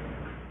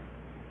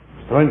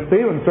 So when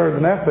Stephen stirred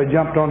the nest, they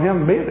jumped on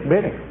him and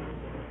bit him.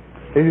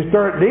 If you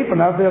stir it deep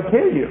enough, they'll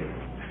kill you.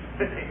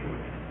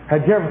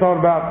 Had you ever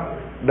thought about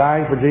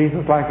dying for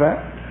Jesus like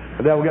that?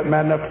 The devil get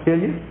mad enough to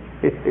kill you?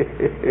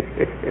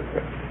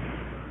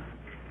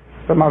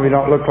 Some of you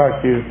don't look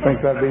like you think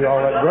that'd be all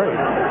that great.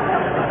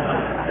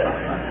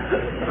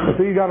 But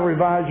so you got to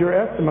revise your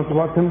estimates of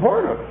what's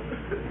important.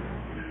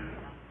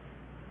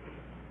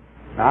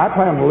 Now, I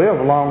plan to live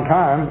a long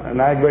time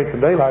and aggravate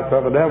the daylights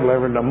of the devil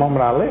every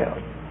moment I live.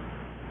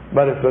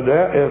 But if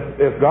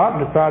God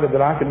decided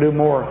that I could do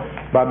more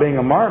by being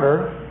a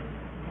martyr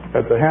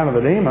at the hand of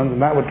the demons,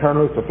 and that would turn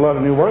loose a flood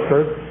of new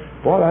workers,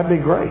 boy, that'd be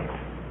great.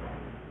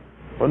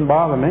 Wouldn't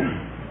bother me.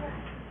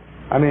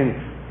 I mean,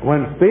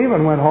 when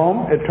Stephen went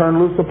home, it turned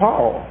loose a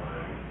Paul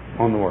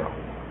on the world.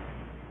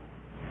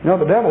 You know,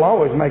 the devil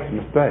always makes a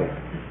mistake.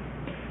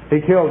 He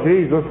killed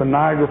Jesus and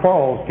Niagara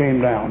Falls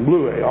came down,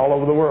 blew all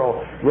over the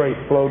world. Grace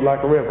flowed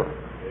like a river.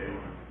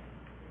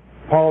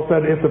 Paul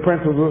said if the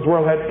princes of this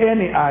world had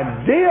any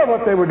idea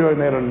what they were doing,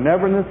 they'd have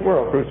never in this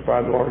world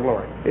crucified the Lord of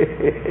glory.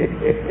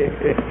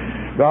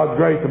 God's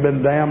grace had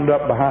been dammed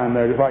up behind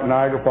there, just like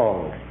Niagara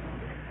Falls.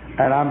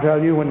 And I'm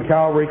telling you, when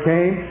Calvary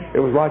came, it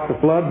was like the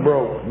flood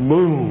broke.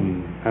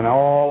 Boom! And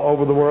all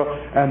over the world.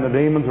 And the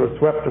demons were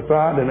swept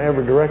aside in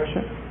every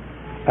direction.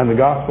 And the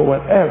gospel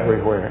went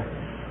everywhere.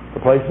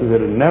 The places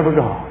it had never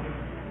gone.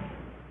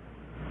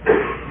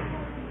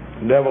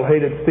 The devil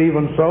hated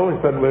Stephen so, he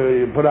said,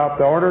 we put out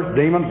the orders,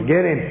 demons,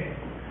 get him.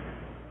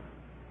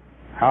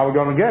 How are we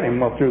going to get him?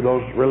 Well, through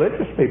those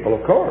religious people,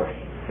 of course.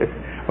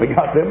 We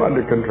got them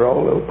under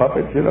control, little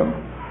puppets, you know.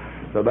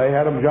 So they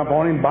had them jump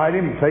on him, bite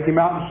him, take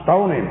him out and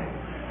stone him.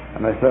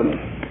 And they said,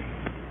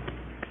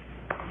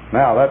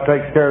 now that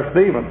takes care of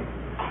Stephen.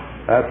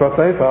 That's what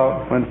they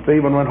thought. When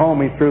Stephen went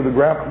home, he threw the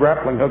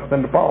grappling hooks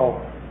into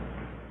Paul.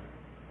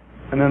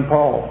 And then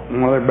Paul,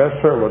 one of their best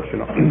servants,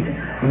 you know.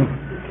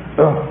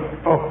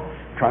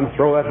 Trying to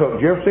throw that hook.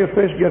 Did you ever see a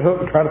fish get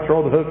hooked and try to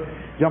throw the hook?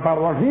 Jump out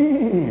of the water.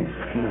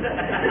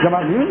 Jump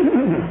out.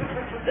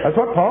 That's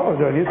what Paul was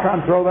doing. He was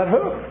trying to throw that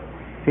hook.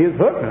 He was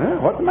hooked.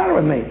 What's the matter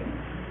with me?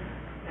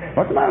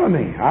 What's the matter with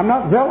me? I'm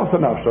not zealous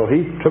enough. So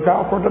he took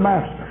out for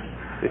Damascus.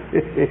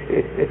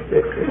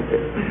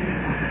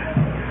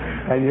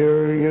 And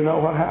you know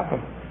what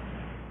happened.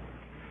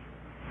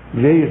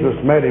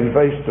 Jesus met him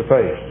face to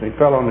face. He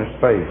fell on his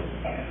face.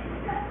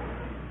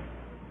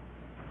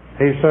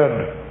 He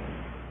said,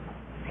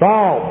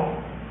 Saul,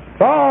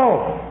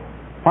 Saul,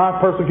 why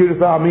persecutest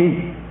thou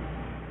me?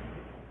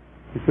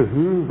 He said,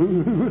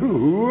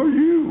 who are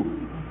you?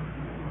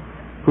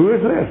 Who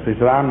is this? He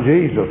said, I'm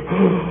Jesus.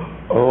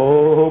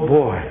 Oh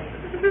boy.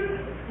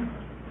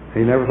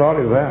 He never thought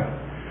he was that.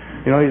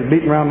 You know, he's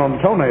beating around on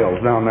the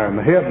toenails down there, and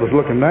the head was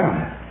looking down.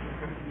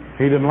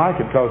 He didn't like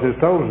it because his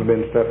toes had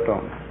been stepped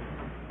on.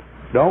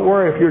 Don't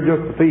worry if you're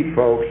just the feet,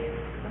 folks.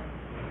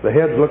 The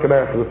head's looking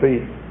after the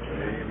feet.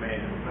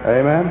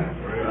 Amen?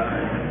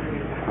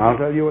 I'll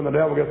tell you, when the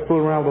devil gets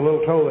fooling around with a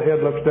little toe, the head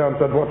looks down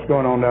and says, what's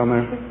going on down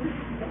there?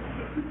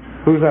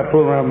 Who's that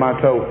fooling around with my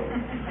toe?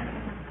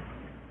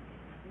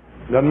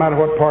 Doesn't matter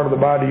what part of the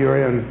body you're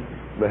in,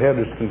 the head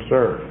is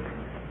concerned.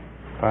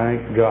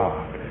 Thank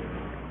God.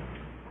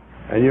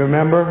 And you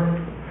remember,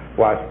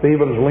 while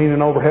Stephen was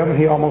leaning over heaven,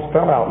 he almost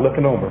fell out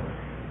looking over.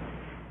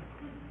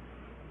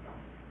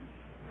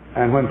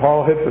 And when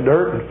Paul hit the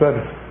dirt and said,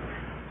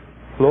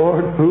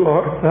 Lord, who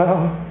art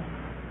thou?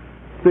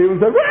 Stephen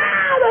said,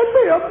 that's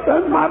him.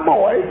 That's my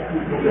boy.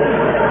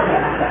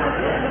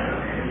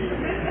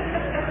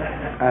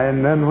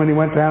 And then when he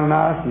went down in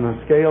ice and the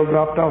scale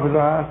dropped off his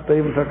eyes,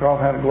 Stephen took off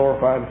and had a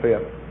glorified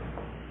fit.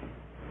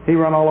 He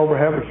run all over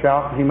heaven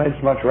shouting. He made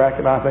so much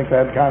racket, I think they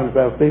had kind of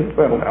say, Stephen,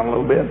 settle down a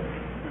little bit.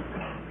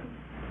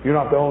 You're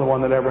not the only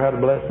one that ever had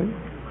a blessing.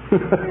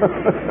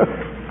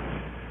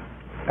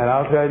 And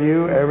I'll tell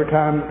you, every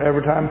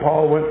time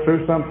Paul went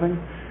through something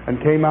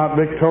and came out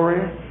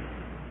victorious,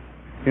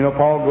 you know,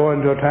 Paul would go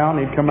into a town,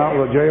 he'd come out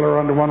with a jailer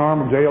under one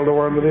arm, a jail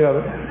door under the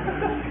other.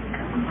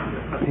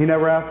 He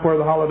never asked where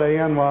the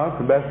Holiday Inn was,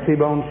 the best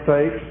T-bone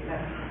steaks.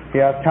 He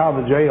asked how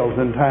the jail's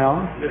in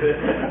town.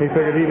 He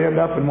figured he'd end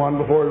up in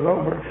one before it was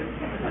over.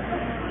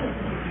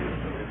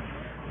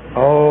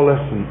 Oh,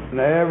 listen. And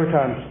every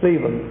time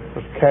Stephen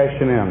was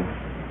cashing in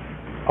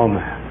on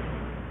that,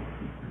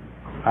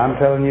 I'm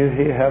telling you,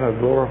 he had a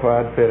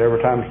glorified fit.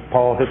 Every time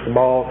Paul hit the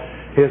ball,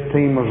 his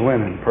team was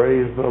winning.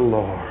 Praise the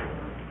Lord.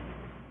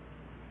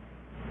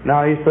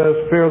 Now he says,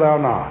 fear thou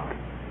not.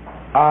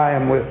 I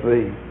am with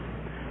thee.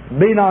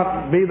 Be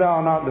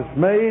thou not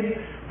dismayed,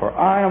 for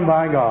I am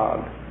thy God.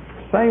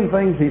 Same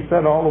things he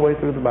said all the way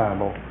through the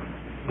Bible.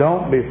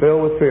 Don't be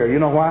filled with fear. You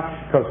know why?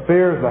 Because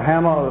fear is the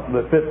hammer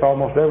that fits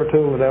almost every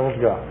tool the devil's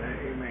got.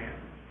 Amen.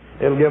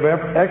 It'll give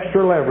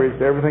extra leverage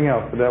to everything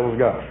else the devil's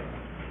got.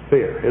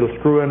 Fear. It'll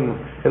screw in,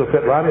 it'll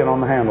fit right in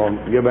on the handle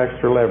and give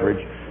extra leverage.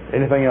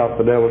 Anything else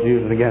the devil's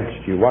using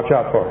against you. Watch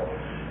out for it.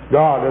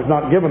 God has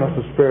not given us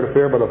a spirit of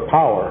fear, but of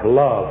power,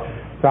 love,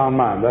 sound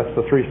mind. That's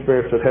the three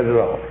spirits that head it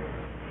off.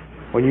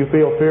 When you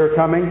feel fear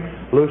coming,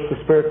 loose the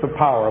spirits of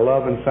power,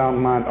 love, and sound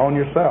mind on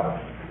yourself.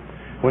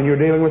 When you're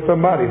dealing with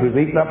somebody who's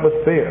eaten up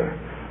with fear,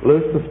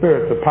 loose the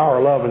spirits of power,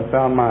 love, and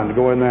sound mind to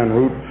go in there and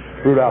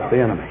root out the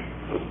enemy.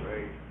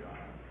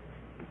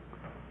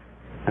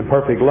 And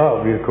perfect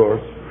love, of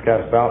course,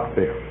 casts out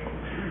fear.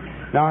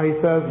 Now he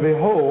says,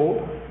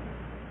 behold,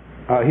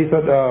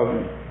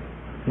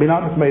 be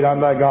not dismayed, I'm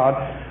thy God.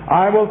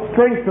 I will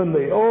strengthen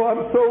thee. Oh,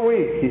 I'm so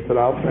weak. He said,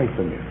 I'll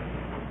strengthen you.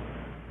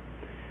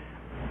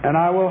 And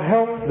I will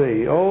help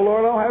thee. Oh,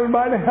 Lord, I don't have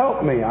anybody to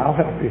help me. I'll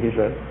help you, he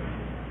said.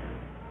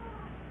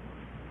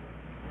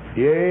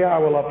 Yea, I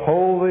will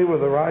uphold thee with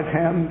the right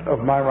hand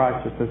of my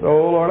righteousness.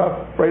 Oh, Lord,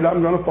 I'm afraid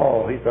I'm going to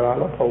fall. He said,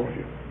 I'll uphold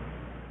you.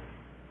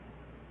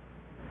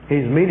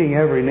 He's meeting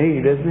every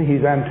need, isn't he?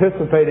 He's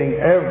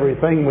anticipating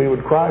everything we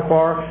would cry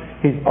for.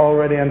 He's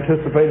already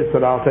anticipated,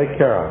 said, I'll take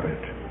care of it.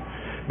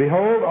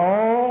 Behold,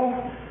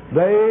 all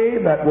they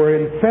that were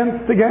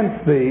incensed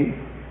against thee.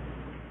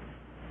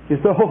 You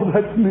say, oh,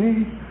 that's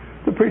me.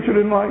 The preacher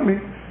didn't like me.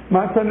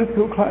 My Sunday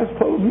school class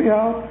closed me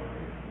out.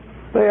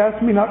 They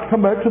asked me not to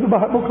come back to the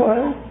Bible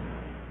class.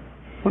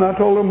 When I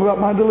told them about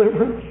my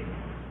deliverance,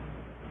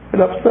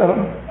 it upset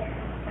them.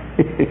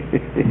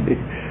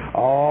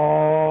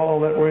 All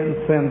that were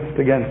incensed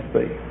against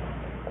thee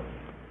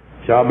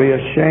shall be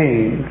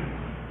ashamed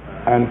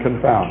and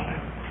confounded.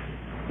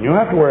 You don't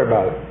have to worry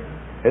about it.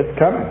 It's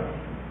coming.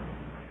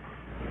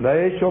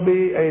 They shall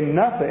be as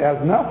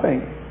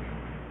nothing.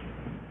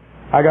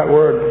 I got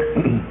word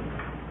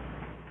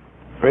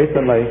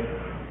recently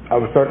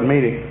of a certain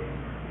meeting.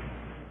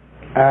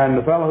 And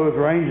the fellow who was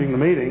arranging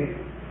the meeting,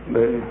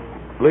 the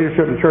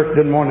leadership in the church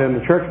didn't want it in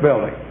the church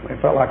building. They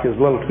felt like it was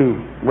a little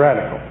too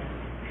radical.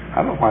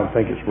 I don't know why they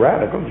think it's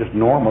radical, just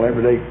normal,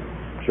 everyday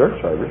church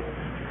service.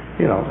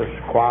 You know, it's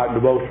quiet,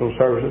 devotional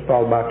services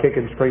followed by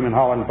kicking, screaming,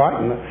 hollering,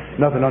 fighting.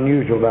 Nothing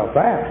unusual about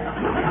that.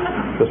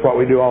 That's what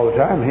we do all the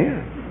time here.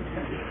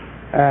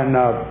 And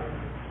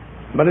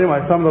but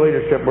anyway, some of the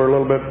leadership were a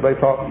little bit, they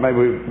thought maybe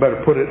we better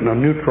put it in a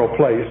neutral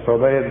place,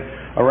 so they had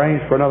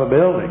arranged for another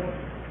building.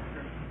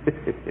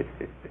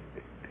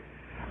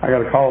 I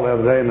got a call the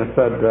other day and they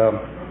said,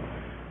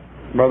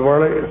 Brother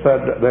Worley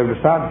said they've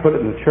decided to put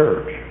it in the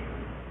church.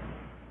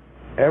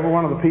 Every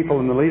one of the people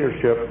in the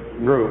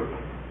leadership group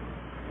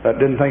that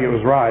didn't think it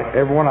was right,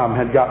 every one of them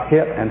had got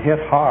hit and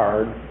hit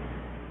hard,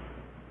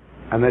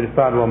 and they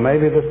decided, well,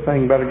 maybe this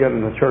thing better get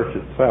in the church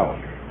itself.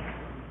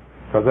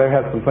 Because they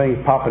had some things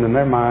popping in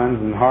their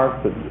minds and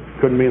hearts that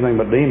couldn't be anything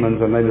but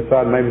demons, and they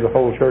decided maybe the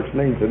whole church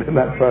needs it. Isn't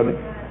that funny?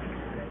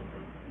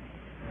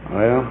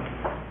 Well,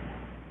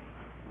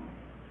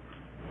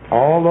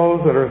 all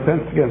those that are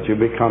offense against you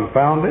be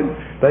confounded.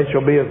 They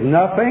shall be as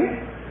nothing.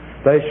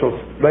 They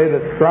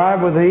that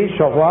strive with thee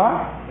shall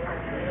what?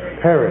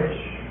 Perish.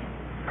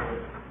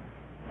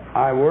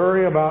 I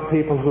worry about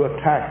people who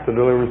attack the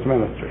deliverance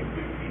ministry.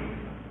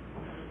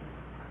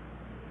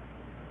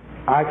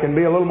 I can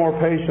be a little more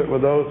patient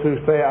with those who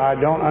say, I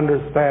don't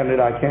understand it,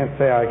 I can't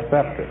say I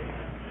accept it.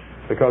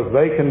 Because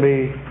they can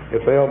be,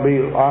 if they'll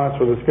be honest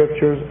with the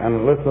Scriptures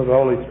and listen to the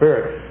Holy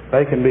Spirit,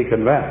 they can be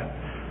convinced.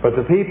 But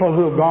the people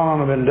who have gone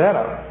on a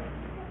vendetta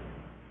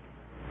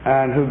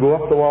and who go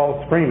up the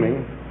wall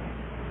screaming,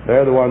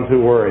 they're the ones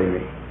who worry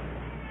me.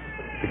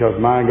 Because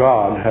my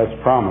God has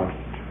promised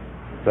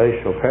they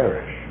shall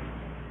perish.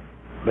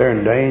 They're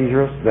in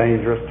dangerous,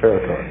 dangerous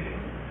territory.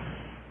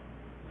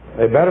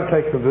 They better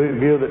take the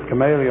view that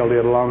Gamaliel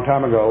did a long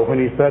time ago when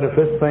he said, if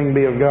this thing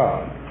be of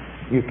God,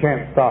 you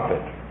can't stop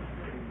it.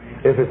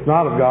 If it's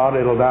not of God,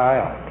 it'll die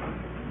out.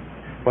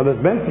 Well,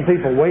 there's been some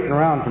people waiting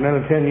around for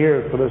nearly 10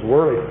 years for this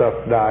Worley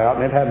stuff to die out,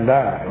 and it hadn't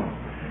died.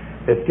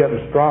 It's getting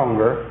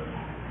stronger,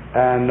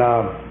 and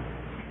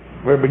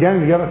we're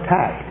beginning to get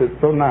attacked. It's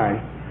so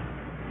nice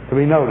to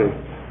be noticed,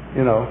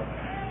 you know.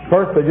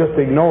 First, they just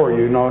ignore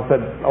you, you know, and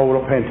said, oh,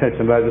 don't pay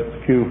attention to that, just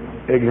a few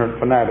ignorant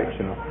fanatics,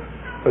 you know.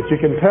 But you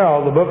can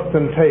tell the books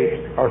and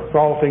tapes are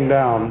salting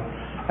down,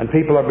 and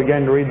people are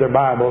beginning to read their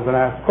Bibles and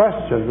ask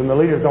questions, and the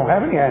leaders don't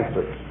have any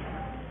answers.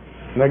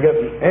 And they're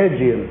getting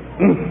edgy and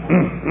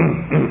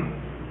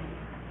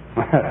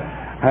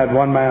I had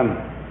one man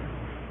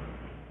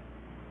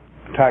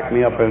attack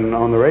me up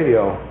on the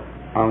radio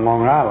on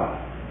Long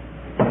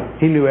Island.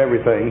 He knew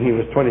everything. He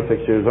was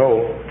 26 years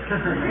old.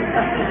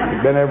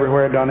 He'd been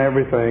everywhere, done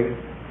everything.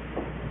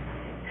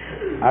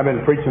 I've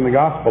been preaching the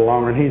gospel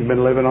longer than he's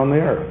been living on the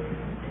earth.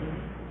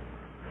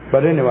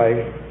 But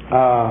anyway,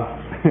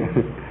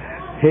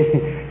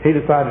 he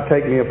decided to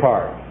take me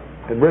apart.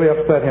 It really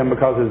upset him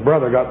because his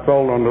brother got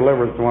sold on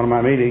deliverance in one of my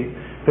meetings,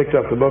 picked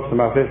up the books and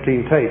about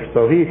 15 tapes.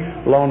 So he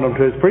loaned them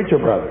to his preacher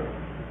brother,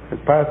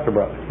 his pastor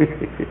brother.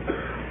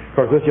 Of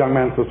course, this young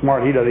man's so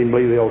smart he doesn't even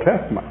believe the Old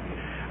Testament.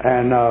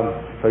 And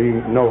so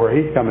you know where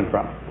he's coming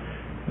from.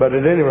 But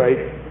at any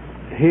rate,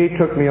 he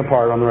took me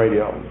apart on the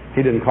radio.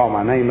 He didn't call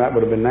my name. That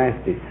would have been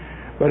nasty.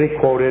 But he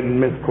quoted and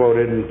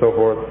misquoted and so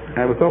forth.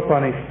 And it was so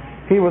funny.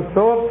 He was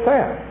so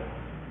upset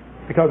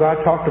because I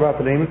talked about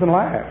the demons and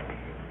laughed.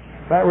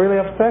 That really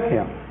upset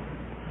him.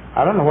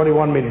 I don't know what he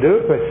wanted me to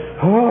do. Say,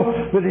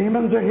 oh, the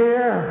demons are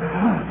here.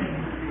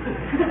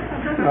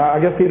 I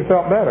guess he'd have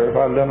felt better if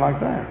I'd done like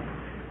that.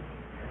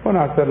 When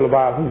I said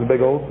Leviathan's a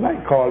big old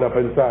snake crawled up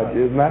inside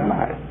you. Isn't that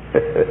nice?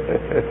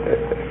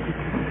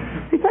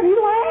 He said he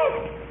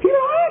laughed. He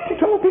laughed. He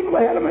told people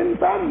they had him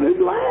inside and he'd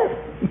laugh.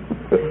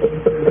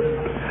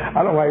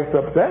 I don't know why he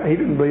was upset. He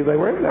didn't believe they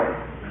were in there.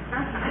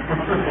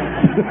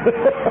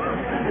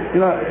 You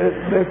know,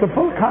 it's a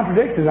full of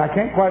contradictions. I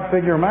can't quite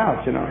figure them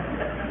out, you know.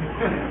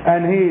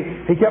 And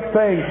he kept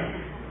saying,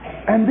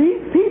 and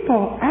these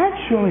people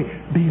actually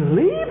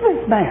believe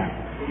this man.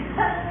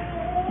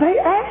 They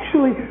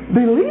actually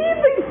believe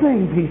these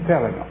things he's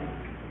telling them.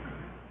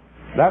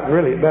 That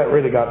really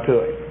got to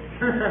it.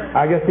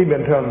 I guess he'd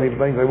been telling people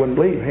things they wouldn't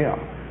believe him.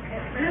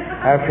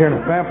 After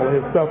hearing a sample of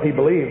his stuff he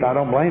believed, I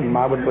don't blame him.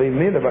 I wouldn't believe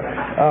him either. But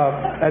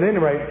at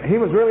any rate, he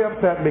was really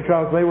upset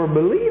because they were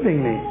believing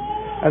me.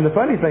 And the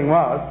funny thing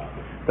was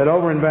that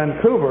over in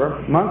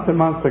Vancouver, months and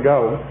months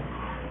ago,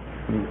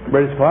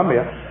 British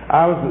Columbia,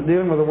 I was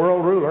dealing with a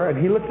world ruler, and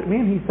he looked at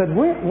me and he said,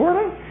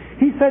 Worley,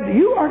 he said,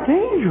 you are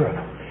dangerous.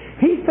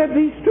 He said,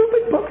 these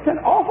stupid books and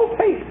awful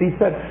tapes. He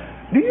said,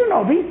 do you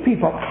know these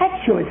people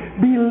actually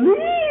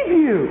believe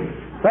you?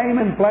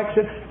 Same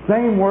inflection,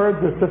 same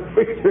words as the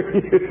preacher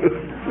used.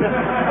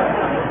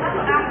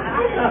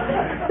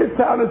 It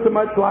sounded so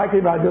much like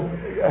him, I just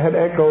had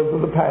echoes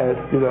of the past,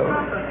 you know.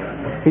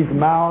 He's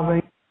mouthing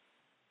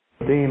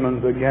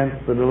demons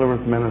against the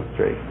deliverance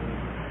ministry.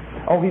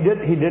 Oh, he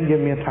did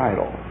give me a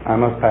title. I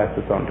must pass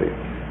this on to you.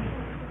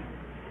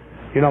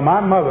 You know,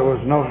 my mother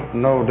was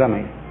no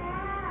dummy.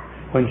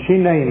 when she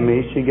named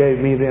me, she gave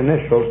me the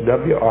initials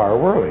W.R.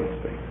 Worley.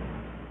 See?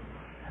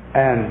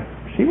 And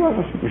she was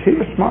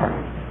smart.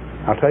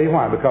 I'll tell you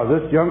why. Because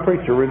this young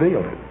preacher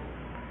revealed it.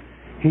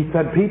 He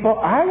said, people,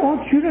 I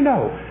want you to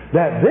know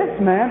that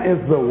this man is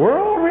the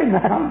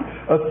world-renowned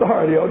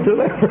authority on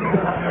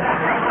deliverance.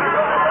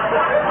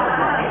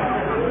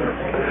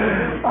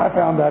 I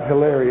found that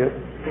hilarious.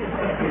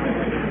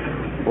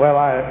 Well,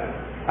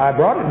 I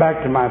brought it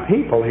back to my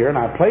people here, and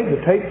I played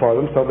the tape for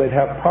them so they'd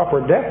have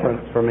proper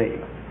deference for me.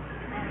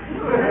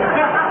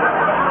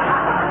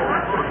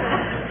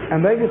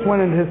 And they just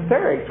went into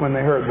hysterics when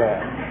they heard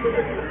that.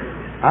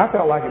 I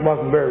felt like it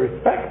wasn't very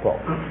respectful.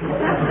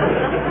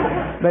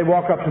 They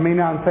walk up to me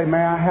now and say,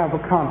 may I have a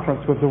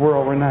conference with the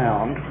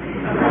world-renowned?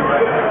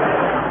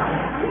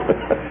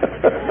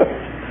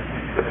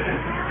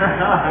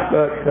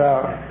 But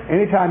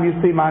anytime you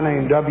see my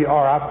name,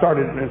 W.R., I've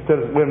started, instead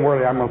of Win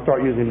Worley, I'm going to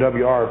start using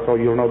W.R. so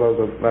you'll know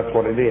that's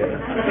what it is.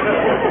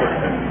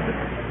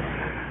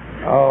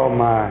 Oh,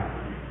 my.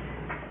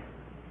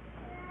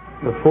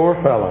 The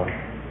poor fellow.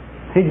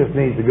 He just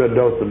needs a good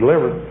dose of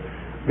deliverance.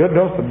 Good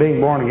dose of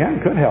being born again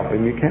could help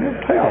him. You can't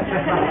tell.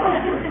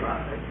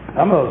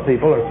 Some of those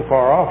people are so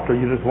far off that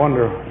you just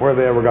wonder where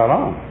they ever got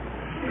on.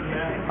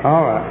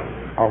 All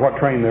right. Or what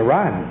train they're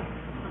riding.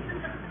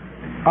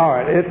 All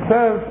right. It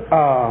says,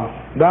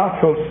 thou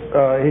shalt,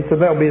 he said,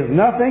 there'll be as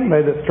nothing.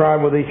 They that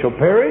strive with thee shall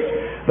perish.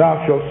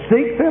 Thou shalt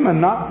seek them and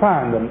not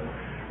find them.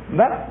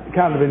 That's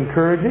kind of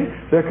encouraging.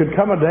 There could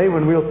come a day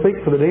when we'll seek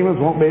for the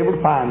demons, won't be able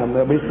to find them.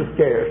 They'll be so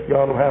scarce.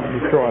 God will have them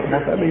destroyed.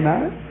 Won't that be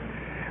nice?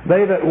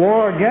 They that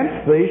war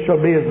against thee shall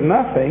be as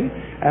nothing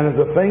and as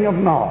a thing of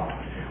naught.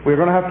 We're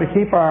going to have to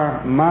keep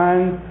our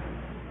minds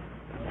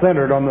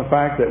centered on the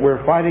fact that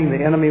we're fighting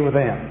the enemy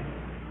within,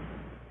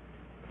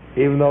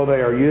 even though they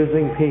are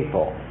using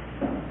people.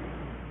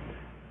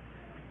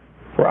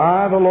 For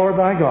I, the Lord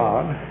thy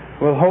God,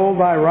 will hold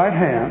thy right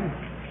hand,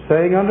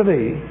 saying unto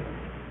thee,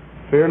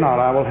 fear not,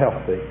 I will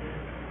help thee.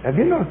 Have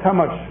you noticed how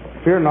much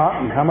fear not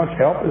and how much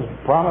help is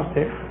promised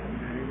here?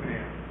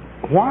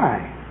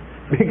 Why?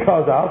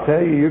 Because I'll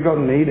tell you, you're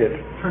going to need it.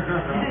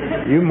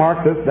 You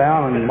mark this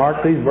down and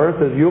mark these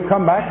verses. You'll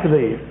come back to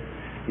these.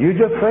 You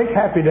just think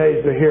happy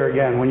days are here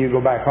again when you go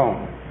back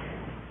home.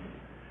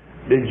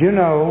 Did you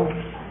know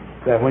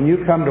that when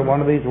you come to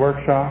one of these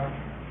workshops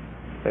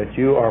that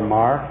you are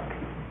marked?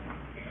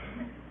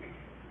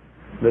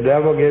 The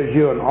devil gives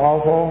you an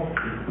awful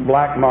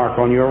black mark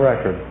on your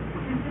record.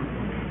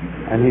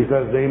 And he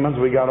says, demons,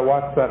 we got to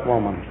watch that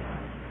woman.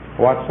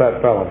 Watch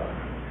that fellow.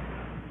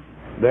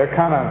 They're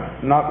kind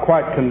of not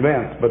quite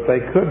convinced, but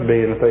they could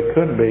be, and if they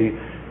could be,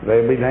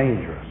 they'd be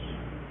dangerous.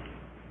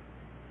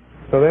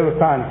 So they've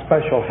assigned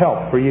special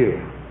help for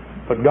you.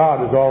 But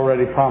God has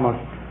already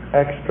promised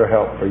extra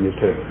help for you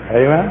too.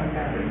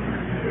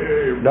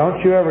 Amen?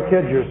 Don't you ever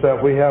kid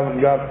yourself, we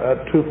haven't got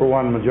a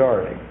 2-for-1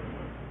 majority.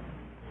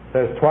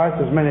 There's twice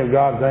as many of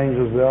God's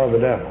angels as there are the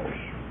devil's.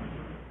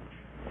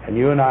 And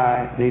you and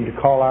I need to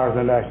call ours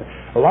into action.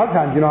 A lot of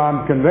times,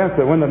 I'm convinced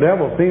that when the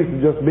devil seems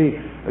to just be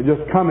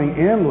coming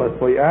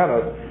endlessly at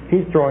us,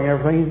 he's throwing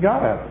everything he's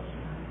got at us.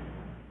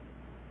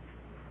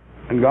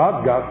 And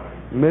God's got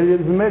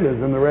millions and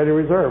millions in the ready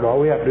reserve. All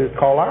we have to do is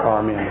call our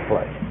army into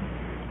play.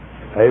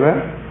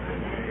 Amen?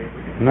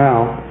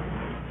 Now,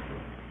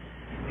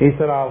 he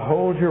said, I'll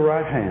hold your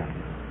right hand.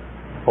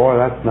 Boy,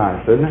 that's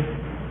nice, isn't it?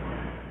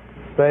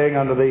 Saying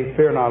unto thee,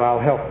 fear not,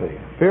 I'll help thee.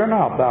 Fear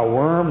not, thou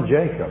worm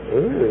Jacob.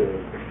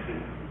 Ooh.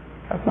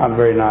 That's not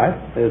very nice,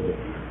 is it?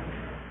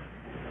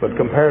 But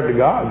compared to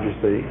God, you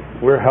see,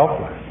 we're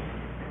helpless.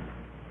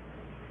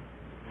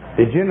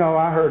 Did you know,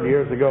 I heard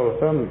years ago,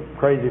 some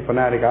crazy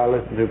fanatic I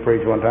listened to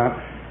preach one time,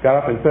 got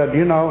up and said,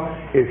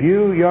 if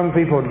you young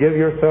people would give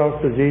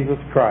yourselves to Jesus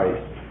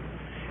Christ,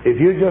 if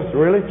you just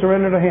really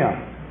surrender to Him,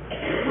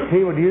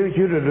 He would use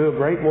you to do a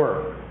great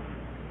work.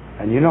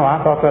 And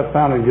I thought that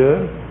sounded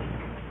good.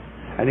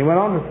 And he went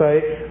on to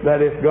say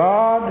that if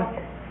God...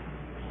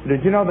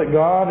 Did you know that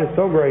God is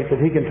so great that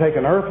He can take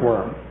an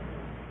earthworm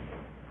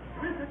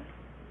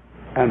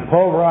and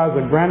pulverize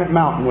a granite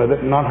mountain with it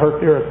and not hurt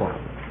the earthworm?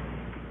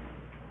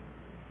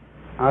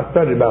 I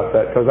studied about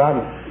that because I've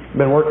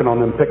been working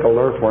on them pickled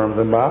earthworms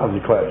in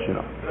biology class, They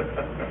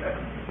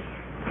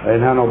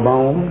didn't have no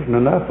bones, no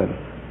nothing.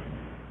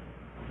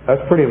 That's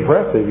pretty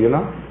impressive, Did you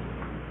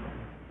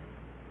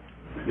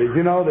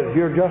know that if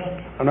you're just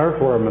an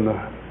earthworm in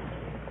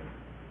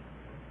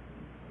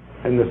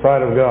the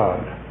sight of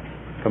God,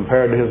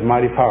 compared to His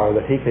mighty power,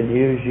 that He can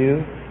use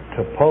you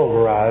to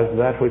pulverize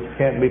that which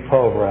can't be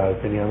pulverized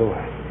any other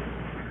way.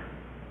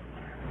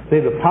 See,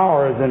 the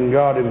power is in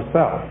God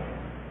Himself,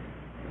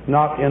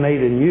 not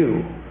innate in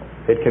you.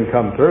 It can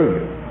come through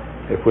you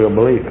if we'll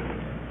believe it.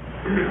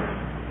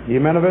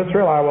 You men of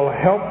Israel, I will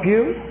help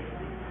you,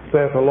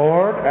 saith the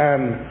Lord,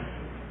 and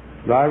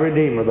thy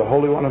Redeemer, the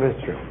Holy One of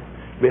Israel.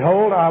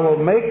 Behold, I will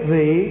make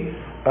thee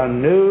a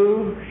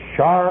new,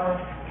 sharp,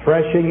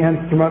 threshing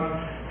instrument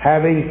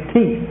having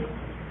teeth.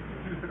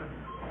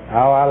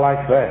 How I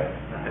like that.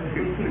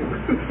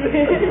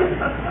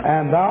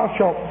 And thou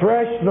shalt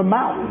thresh the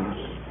mountains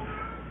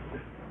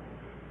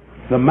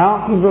The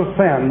mountains of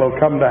sin will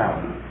come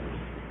down.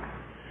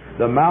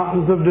 The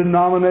mountains of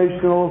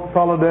denominational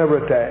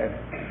solidarity.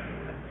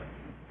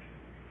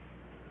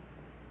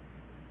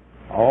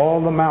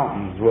 All the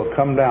mountains will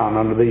come down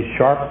under these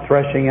sharp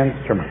threshing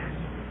instruments.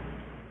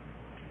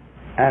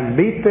 And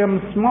beat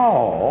them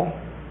small,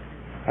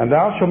 and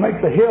thou shalt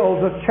make the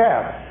hills of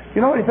chaff.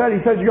 You know what he said? He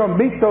said you're going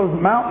to beat those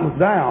mountains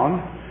down,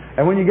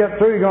 and when you get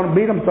through, you're going to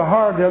beat them so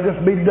hard they'll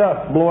just be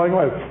dust blowing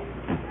away.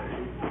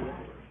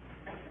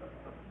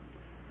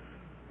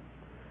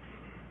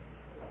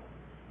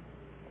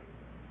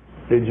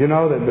 Did you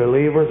know that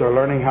believers are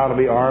learning how to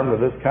be armed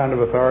with this kind of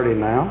authority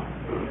now?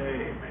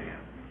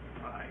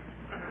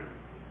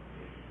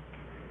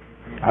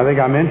 I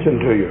think I mentioned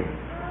to you,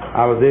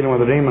 I was dealing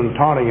with a demon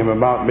taunting him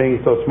about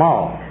being so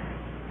small.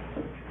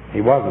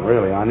 He wasn't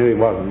really. I knew he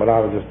wasn't, but I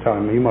was just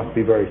telling him, you must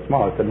be very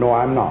small. I said, no,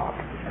 I'm not.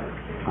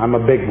 I'm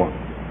a big one.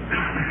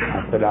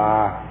 I said,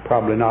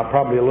 probably not.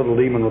 Probably a little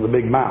demon with a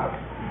big mouth.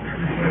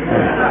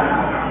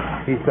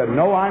 He said,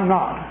 no, I'm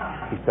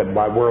not. He said,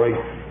 why, Worley,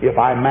 if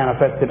I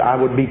manifested, I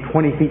would be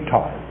 20 feet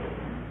tall.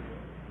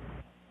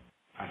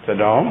 I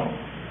said, oh,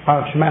 why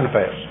don't you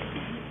manifest?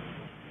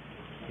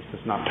 He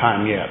says, it's not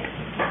time yet.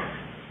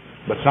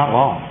 But it's not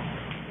long.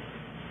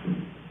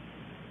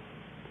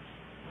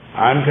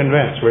 I'm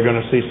convinced we're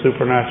going to see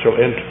supernatural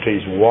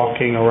entities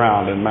walking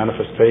around in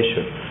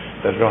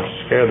manifestation that's going to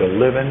scare the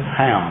living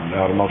hound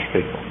out of most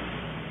people.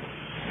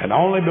 And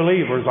only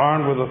believers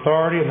armed with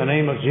authority in the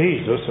name of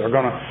Jesus are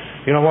going to...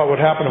 You know what would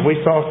happen if we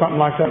saw something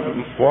like that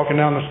walking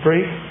down the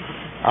street?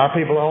 Our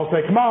people all say,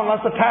 come on,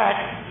 let's attack.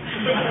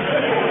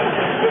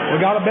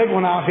 We got a big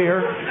one out here.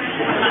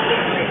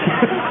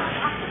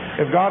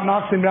 If God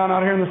knocks him down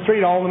out here in the street,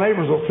 all the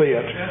neighbors will see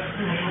it.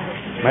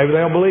 Maybe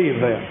they'll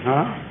believe then,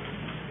 huh?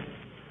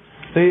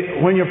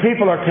 See, when your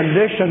people are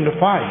conditioned to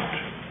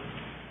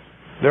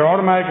fight, their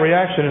automatic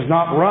reaction is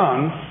not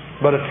run,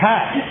 but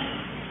attack.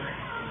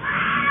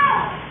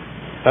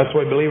 That's the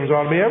way believers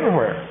ought to be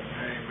everywhere.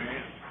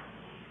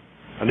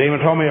 A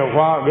demon told me a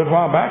good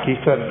while back, he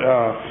said,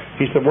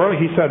 Worley,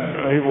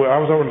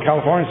 I was over in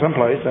California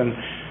someplace, and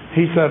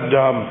he said,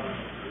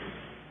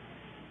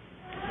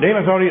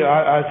 demons,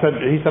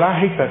 he said, I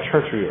hate that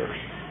church of yours.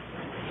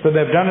 So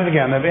they've done it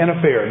again. They've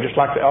interfered, just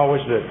like they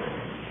always do.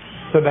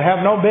 So they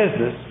have no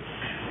business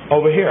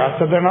over here. I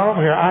said, they're not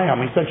over here. I am.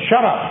 He said,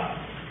 shut up.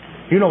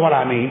 You know what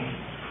I mean.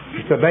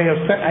 He said, they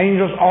have sent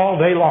angels all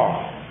day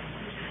long.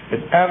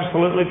 It's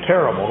absolutely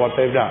terrible what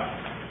they've done.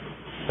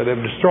 So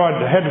they've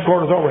destroyed the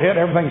headquarters overhead.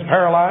 Everything's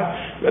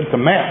paralyzed. It's a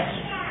mess.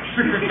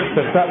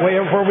 It's that way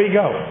everywhere we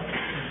go.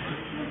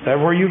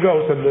 Everywhere you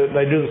go, so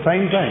they do the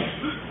same thing.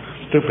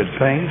 Stupid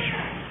things.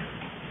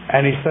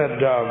 And he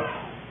said,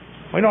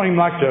 demons don't even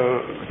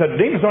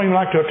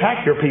like to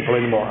attack your people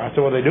anymore. I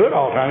said, well, they do it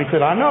all the time. He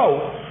said, I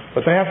know,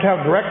 but they have to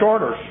have direct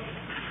orders.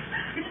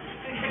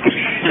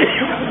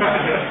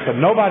 But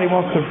nobody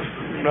wants to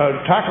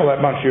tackle that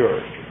bunch of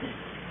yours.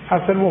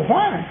 I said, well,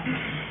 why?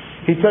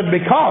 He said,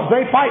 because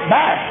they fight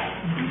back.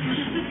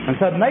 And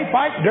said, and they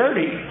fight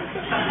dirty.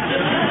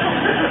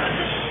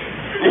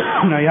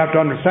 Now you have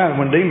to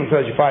understand, when demon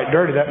says you fight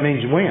dirty, that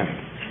means you win.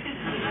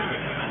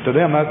 To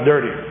them, that's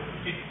dirty.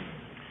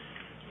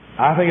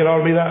 I think it ought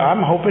to be that.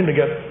 I'm hoping to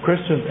get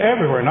Christians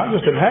everywhere, not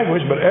just in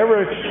Hagwich, but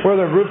everywhere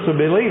there are groups of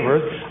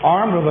believers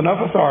armed with enough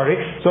authority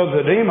so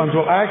the demons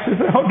will actually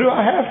say, oh, do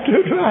I have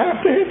to? Do I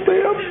have to hit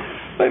them?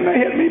 They may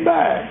hit me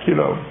back, you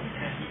know.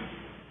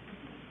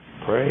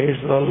 Praise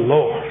the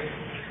Lord.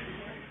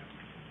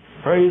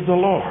 Praise the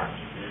Lord.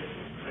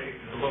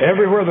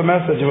 Everywhere the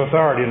message of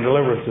authority and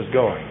deliverance is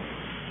going,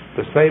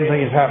 the same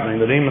thing is happening.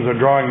 The demons are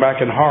drawing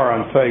back in horror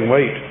and saying,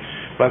 wait,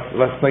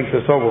 let's think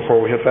this over before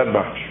we hit that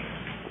bunch.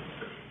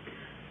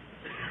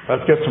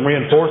 Let's get some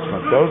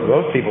reinforcements.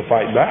 Those people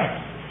fight back.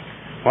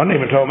 One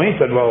even told me,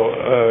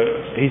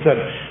 he said,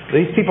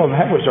 these people in the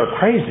heavens are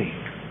crazy.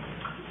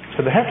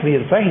 So they have to be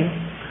insane.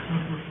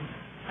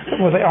 I said,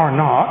 well, they are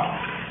not.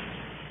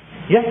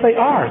 Yes, they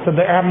are. So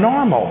they're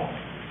abnormal.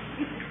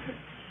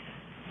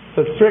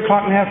 So it's 3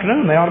 o'clock in the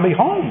afternoon. They ought to be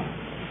home,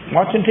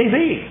 watching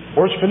TV,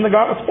 worshiping the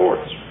God of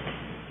sports,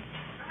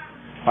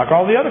 like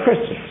all the other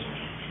Christians.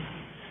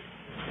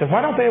 He said,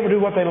 why don't they ever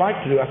do what they like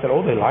to do? I said,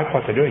 oh, they like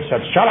what they do. He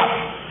said, shut up.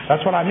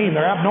 That's what I mean.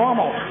 They're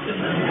abnormal.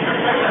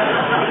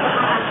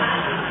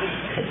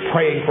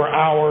 Praying for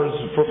hours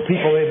for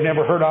people they've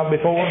never heard of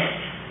before.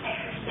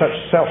 Such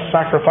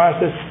self-sacrifice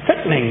is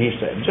sickening, he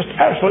said. Just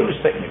absolutely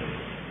sickening.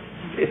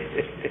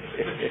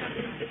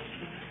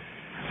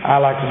 I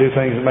like to do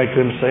things that make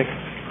them sick.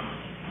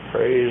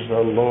 Praise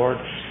the Lord.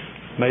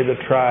 May the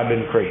tribe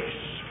increase.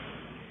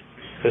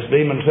 This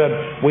demon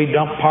said, we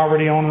dump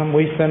poverty on them.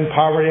 We send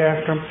poverty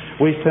after them.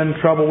 We send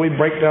trouble. We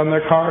break down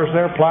their cars,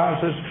 their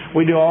appliances.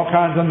 We do all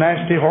kinds of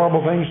nasty,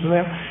 horrible things to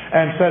them.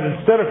 And said,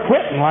 instead of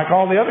quitting like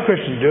all the other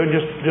Christians do,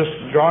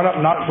 just drawing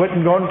up, not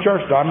quitting, going to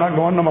church. I'm not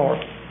going no more.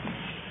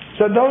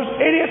 Said, those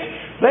idiots,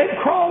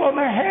 they'd crawl on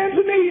their hands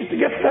and knees to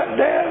get to that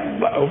damn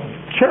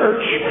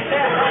church.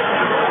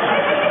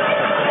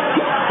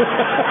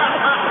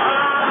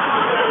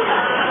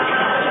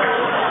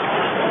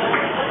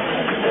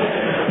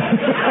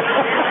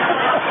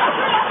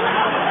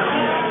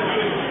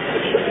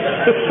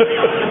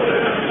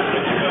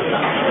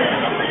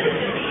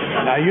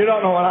 Now, you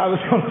don't know what I was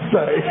going to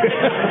say.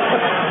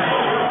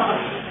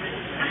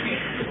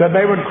 Said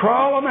they would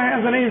crawl on their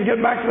hands and knees to get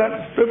back to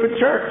that stupid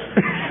church.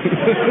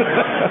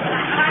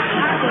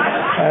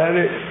 And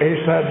he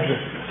said,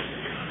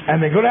 and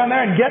they go down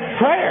there and get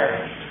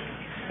prayer.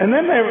 And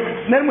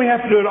then we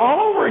have to do it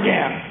all over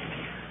again.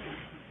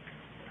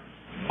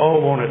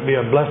 Oh, won't it be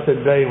a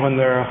blessed day when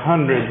there are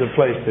hundreds of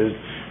places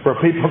where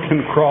people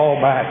can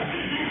crawl back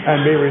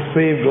and be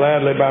received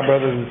gladly by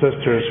brothers and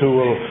sisters who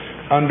will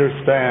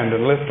understand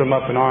and lift them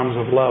up in arms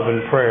of love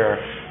and prayer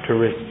to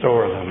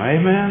restore them.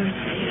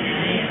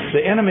 Amen?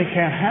 The enemy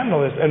can't handle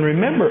this. And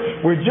remember,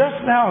 we're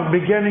just now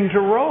beginning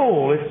to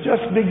roll. It's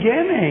just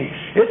beginning.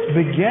 It's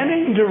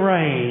beginning to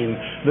rain.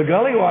 The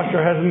gully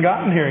washer hasn't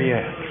gotten here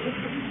yet.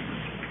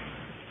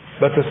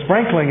 But the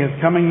sprinkling is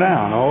coming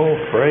down. Oh,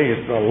 praise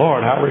the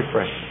Lord. How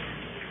refreshing.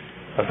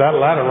 But that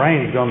latter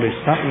rain is going to be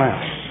something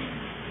else.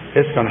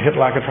 It's going to hit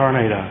like a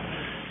tornado.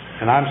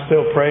 And I'm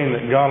still praying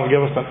that God will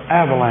give us an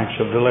avalanche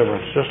of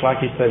deliverance, just like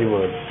He said He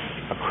would,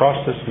 across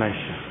this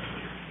nation.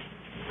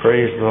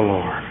 Praise the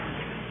Lord.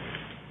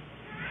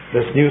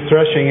 This new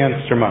threshing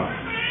instrument.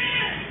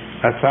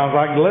 That sounds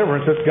like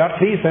deliverance. It's got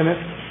teeth in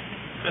it.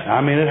 I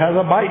mean, it has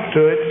a bite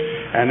to it.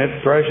 And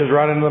it threshes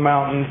right into the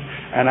mountains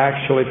and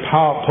actually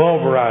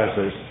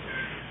pulverizes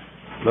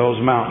those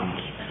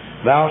mountains.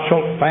 Thou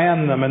shalt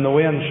fan them, and the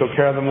wind shall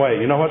carry them away.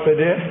 You know what they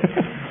did?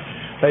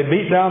 They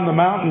beat down the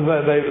mountains.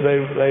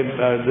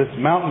 These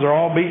mountains are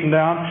all beaten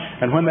down.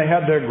 And when they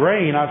had their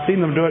grain, I've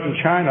seen them do it in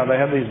China. They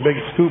have these big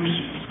scoops,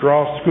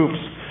 straw scoops,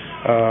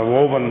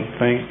 woven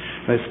thing.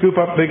 They scoop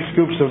up big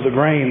scoops of the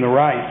grain, the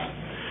rice,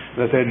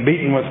 that they'd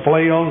beaten with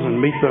flails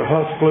and beat the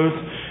husk loose.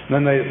 And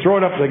then they throw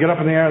it up. They get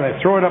up in the air and they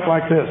throw it up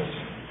like this.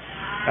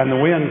 And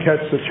the wind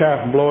catches the chaff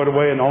and blow it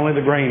away, and only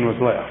the grain was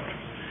left.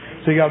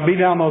 So you got to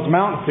beat down those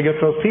mountains to get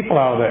those people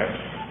out of there.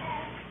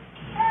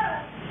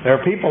 There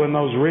are people in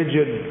those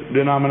rigid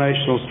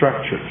denominational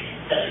structures.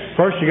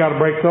 First you got to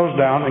break those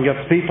down and get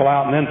the people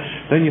out, and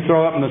then you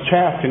throw it up and the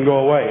chaff can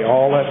go away.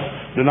 All that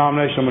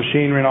denominational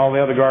machinery and all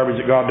the other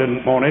garbage that God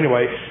didn't want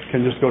anyway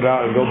can just go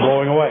down and go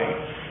blowing away.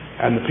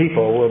 And the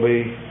people will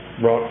be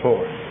brought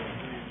forth.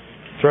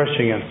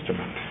 Threshing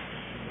instrument.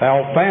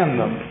 They'll fan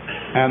them,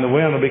 and the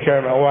wind will be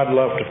carried. Oh, I'd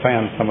love to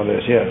fan some of this,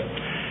 yes.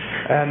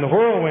 And the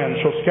whirlwind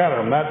shall scatter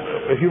them.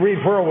 If you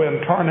read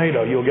whirlwind,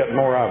 tornado, you'll get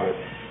more of it.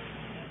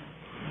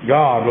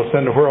 God will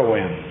send a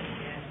whirlwind.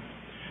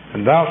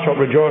 And thou shalt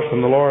rejoice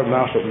in the Lord, and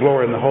thou shalt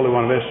glory in the Holy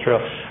One of Israel.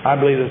 I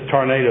believe this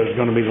tornado is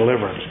going to be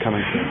deliverance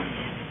coming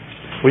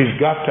through. We've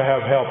got to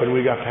have help, and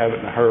we've got to have it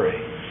in a hurry.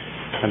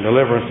 And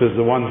deliverance is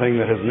the one thing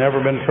that has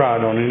never been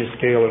tried on any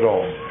scale at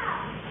all.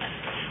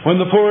 When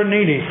the poor and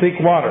needy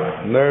seek water,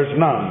 and there is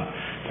none,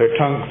 their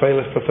tongue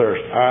faileth for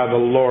thirst. I, the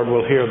Lord,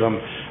 will hear them.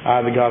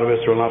 I, the God of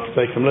Israel, will not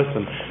forsake them.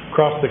 Listen,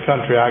 across the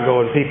country I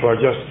go, and people are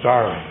just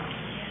starving.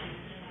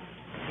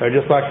 They're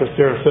just like this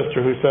dear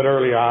sister who said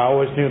earlier, I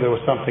always knew there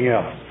was something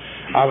else.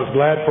 I was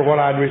glad for what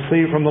I'd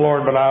received from the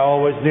Lord, but I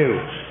always knew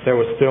there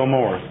was still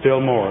more, still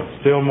more,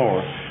 still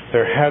more.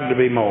 There had to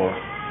be more.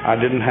 I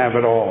didn't have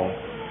it all.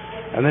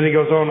 And then he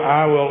goes on,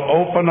 I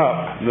will open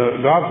up.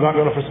 God's not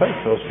going to forsake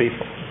those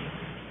people.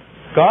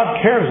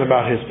 God cares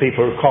about His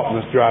people who are caught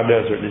in this dry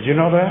desert. Did you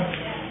know that?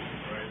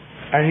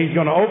 And He's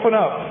going to open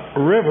up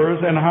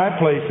rivers in high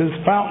places,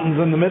 fountains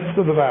in the midst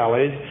of the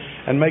valleys,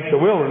 and make the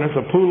wilderness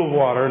a pool of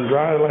water and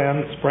dry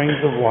land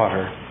springs of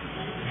water.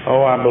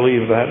 Oh, I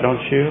believe that, don't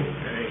you?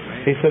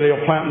 He said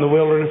He'll plant in the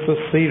wilderness the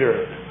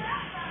cedar,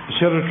 the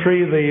cedar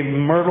tree, the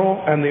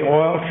myrtle, and the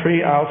oil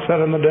tree. I'll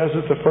set in the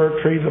desert the fir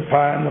tree, the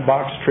pine, and the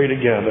box tree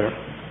together,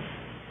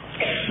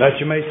 that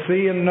you may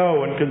see and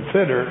know and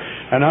consider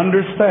and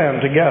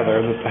understand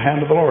together that the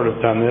hand of the Lord has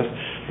done this.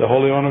 The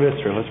Holy One of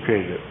Israel has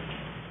created it.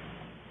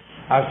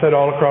 I've said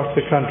all across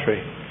the country,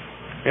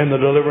 in the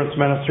deliverance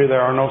ministry,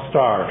 there are no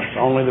stars,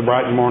 only the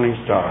bright morning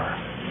star.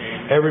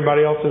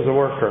 Everybody else is a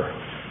worker.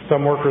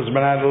 Some workers have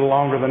been at it a little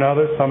longer than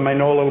others. Some may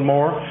know a little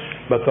more.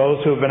 But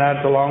those who have been at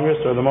it the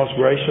longest are the most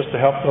gracious to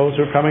help those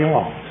who are coming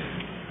along.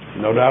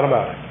 No doubt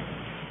about it.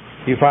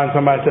 You find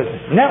somebody that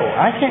says, no,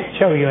 I can't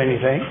show you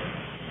anything.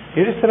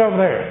 You just sit over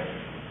there.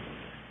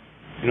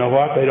 You know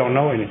what? They don't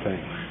know anything.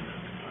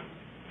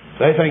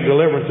 They think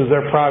deliverance is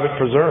their private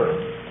preserve.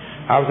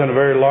 I was in a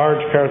very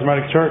large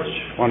charismatic church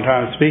one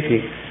time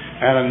speaking.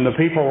 And the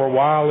people were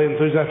wildly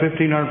enthusiastic,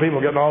 1,500 people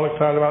getting all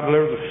excited about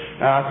deliverance.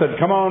 And I said,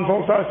 come on,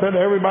 folks. I said,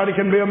 everybody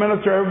can be a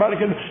minister. Everybody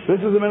can.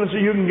 This is a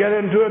ministry. You can get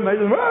into it. And they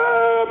just,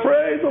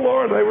 praise the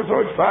Lord. They were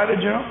so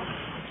excited, you know.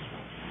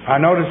 I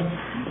noticed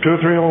 2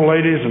 or 3 old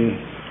ladies and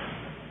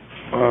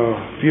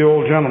a few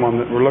old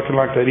gentlemen that were looking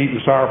like they'd eaten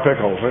sour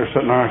pickles. They were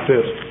sitting there like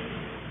this.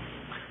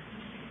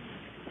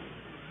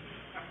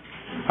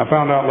 I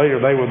found out later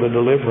they were the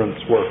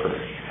deliverance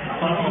workers.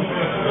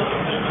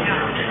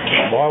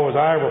 Boy, was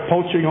I ever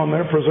poaching on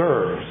their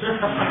preserves.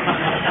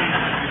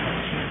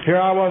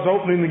 Here I was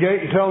opening the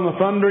gate and telling the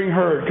thundering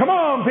herd, come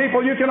on,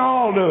 people, you can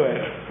all do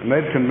it. And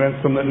they'd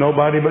convinced them that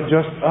nobody but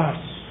just us.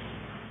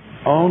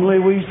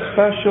 Only we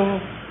special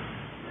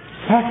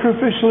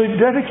sacrificially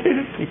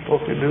dedicated people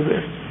can do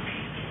this.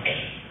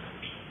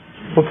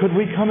 Well, could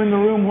we come in the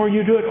room where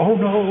you do it? Oh,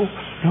 no,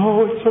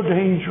 it's so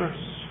dangerous.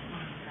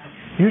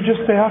 You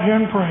just stay out here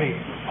and pray.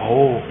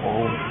 Oh.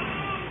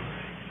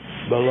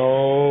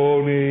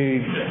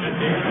 Baloney.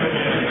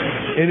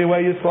 Any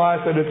way you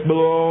slice it, it's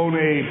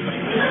baloney.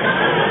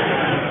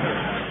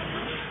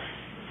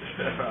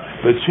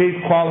 The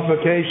chief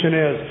qualification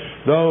is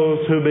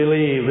those who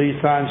believe.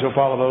 These signs shall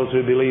follow those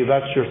who believe.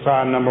 That's your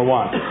sign number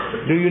one.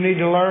 Do you need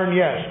to learn?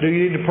 Yes. Do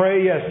you need to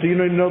pray? Yes. Do you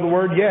need to know the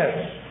Word? Yes.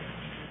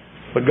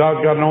 But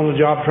God's got an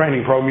on-the-job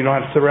training program. You don't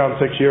have to sit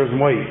around 6 years and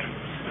wait.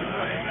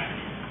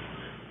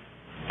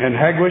 In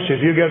Hegwish,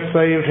 if you get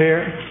saved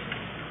here,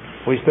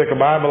 we stick a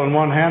Bible in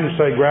one hand and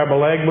say, grab a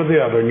leg with the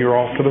other, and you're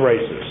off to the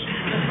races.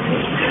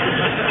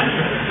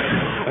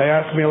 They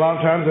ask me a lot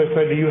of times, they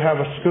say, do you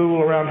have a school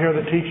around here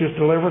that teaches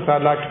deliverance?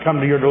 I'd like to come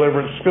to your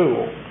deliverance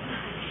school.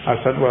 I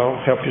said, well,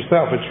 help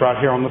yourself. It's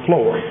right here on the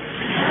floor.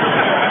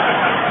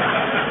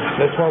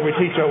 That's where we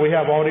teach. We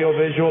have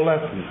audio-visual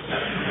lessons.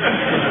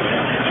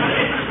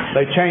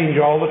 They change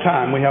all the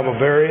time. We have a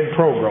varied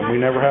program. We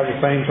never have the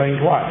same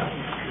thing twice.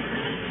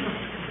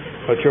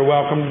 But you're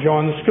welcome to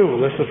join the school.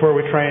 This is where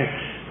we train.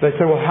 They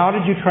say, well, how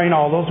did you train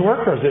all those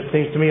workers? It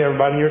seems to me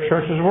everybody in your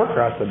church is a worker.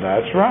 I said,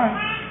 that's right.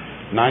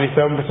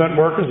 97%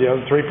 workers, the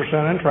other 3%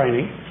 in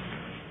training.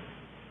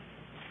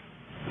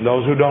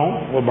 Those who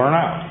don't will burn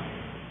out.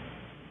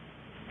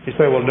 You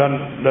say, well,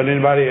 doesn't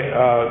anybody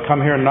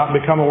come here and not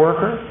become a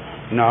worker?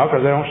 No,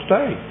 because they don't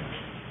stay.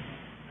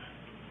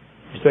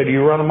 You say, do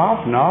you run them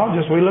off? No,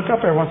 just we look up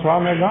every once in a while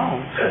and they're gone.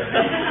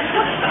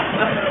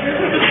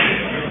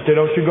 You say,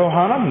 don't you go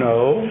hunt them?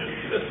 No.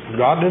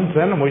 God didn't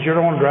send them. We sure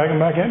don't want to drag them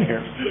back in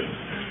here.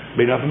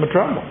 Be nothing but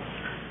trouble.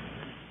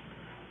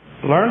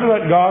 Learn to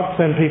let God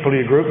send people to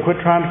your group.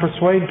 Quit trying to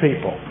persuade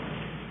people.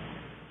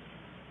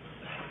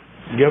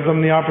 Give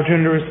them the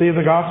opportunity to receive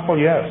the gospel?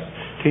 Yes.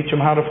 Teach them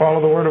how to follow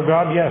the Word of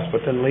God? Yes.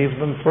 But then leave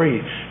them free.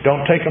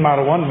 Don't take them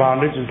out of one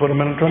bondage and put them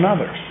into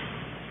another.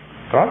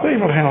 God's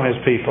able to handle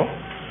His people.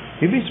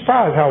 You'd be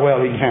surprised how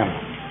well He can handle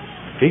them.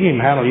 He can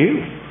even handle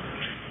you.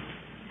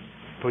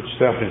 Put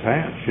yourself in His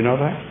hands. You know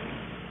that?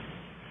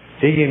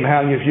 He can even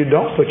handle you if you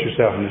don't put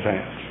yourself in His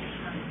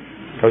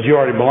hands. Because you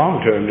already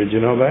belong to Him. Did you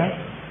know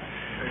that?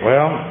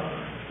 Well,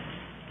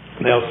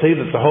 they'll see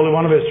that the Holy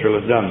One of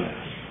Israel has done this.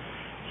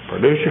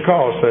 Produce your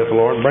cause, saith the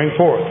Lord. Bring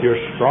forth your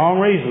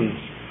strong reasons,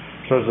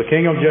 says the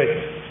King of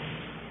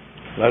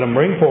Jacob. Let them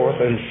bring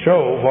forth and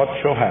show what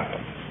shall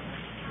happen.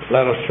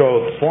 Let us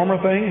show the former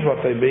things,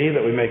 what they be,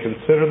 that we may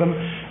consider them,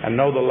 and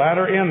know the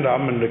latter end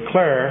of them, and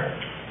declare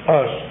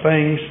us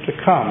things to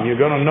come.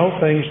 You're going to know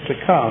things to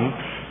come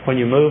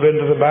when you move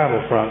into the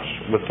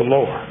battlefronts with the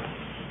Lord.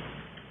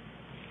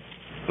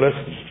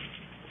 Listen.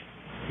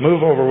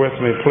 Move over with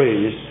me,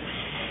 please,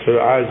 to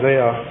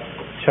Isaiah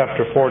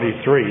chapter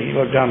 43.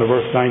 Look down to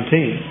verse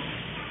 19.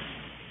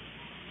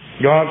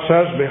 God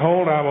says,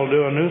 behold, I will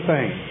do a new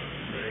thing.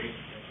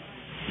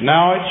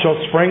 Now it shall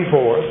spring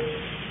forth,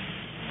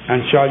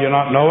 and shall you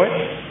not know it?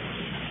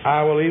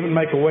 I will even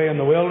make a way in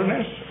the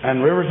wilderness,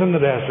 and rivers in the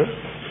desert.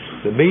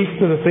 The beasts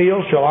of the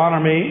field shall honor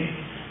me,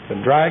 the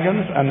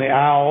dragons and the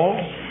owls,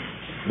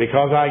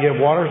 because I give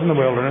waters in the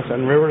wilderness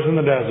and rivers in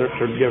the desert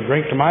to give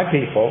drink to my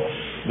people.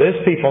 This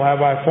people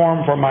have I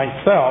formed for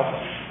myself,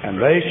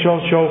 and they shall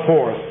show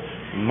forth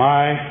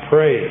my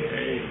praise.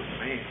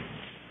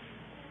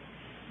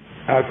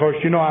 Now, of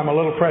course, you know I'm a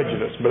little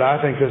prejudiced, but I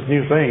think this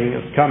new thing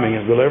that's coming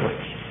is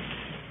deliverance.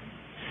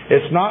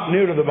 It's not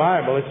new to the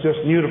Bible, it's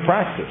just new to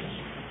practice.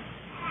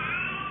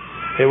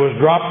 It was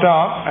dropped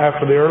off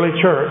after the early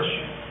church.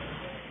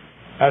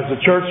 As the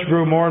church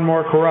grew more and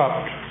more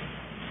corrupt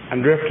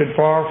and drifted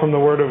far from the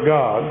Word of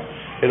God,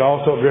 it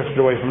also drifted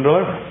away from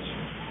deliverance.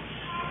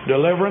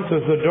 Deliverance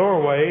is the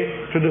doorway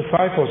to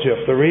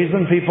discipleship. The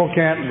reason people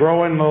can't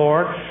grow in the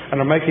Lord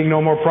and are making no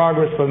more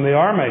progress than they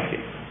are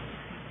making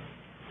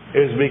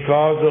is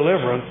because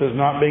deliverance is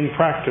not being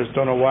practiced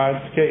on a wide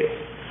scale.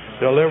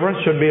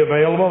 Deliverance should be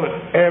available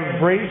at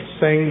every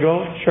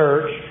single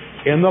church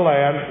in the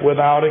land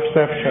without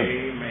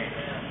exception.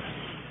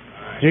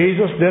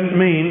 Jesus didn't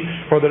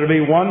mean for there to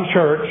be one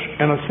church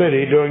in a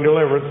city doing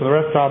deliverance and the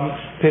rest of them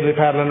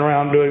piddly-paddling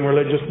around doing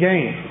religious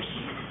games.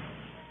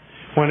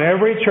 When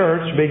every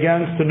church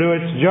begins to do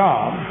its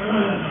job,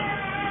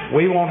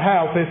 we won't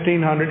have 1,500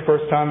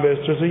 first-time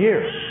visitors a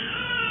year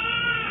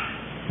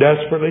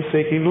desperately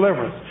seeking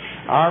deliverance.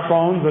 Our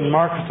phones and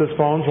Marcus's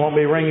phones won't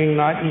be ringing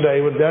night and day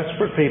with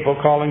desperate people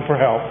calling for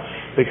help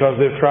because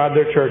they've tried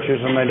their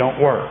churches and they don't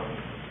work.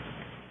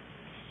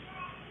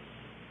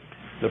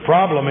 The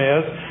problem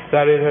is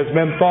that it has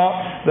been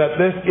thought that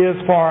this is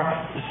for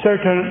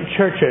certain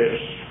churches.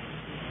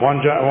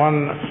 One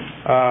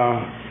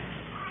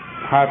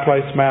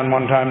high-placed man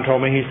one time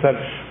told me, he said,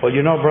 well,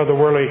 you know, Brother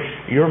Worley,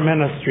 your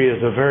ministry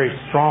is a very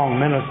strong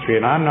ministry,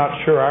 and I'm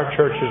not sure our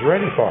church is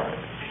ready for it.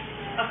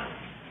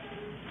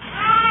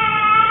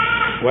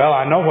 Well,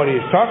 I know what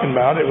he's talking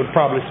about. It would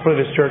probably split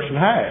his church in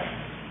half.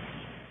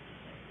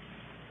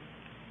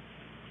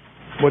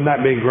 Wouldn't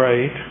that be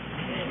great?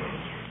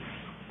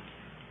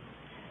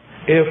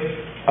 If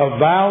a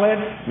valid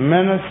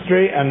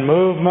ministry and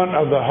movement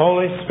of the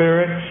Holy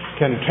Spirit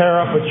can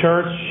tear up a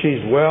church,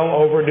 she's well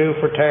overdue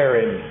for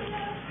tearing.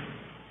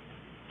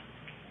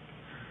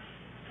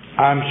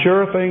 I'm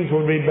sure things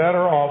would be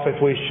better off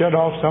if we shut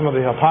off some of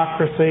the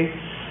hypocrisy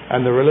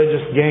and the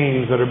religious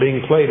games that are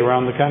being played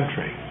around the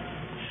country.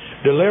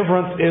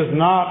 Deliverance is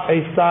not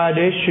a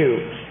side issue.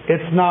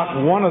 It's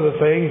not one of the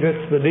things.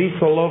 It's the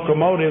diesel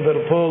locomotive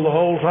that'll pull the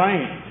whole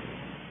train.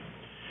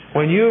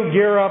 When you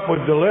gear up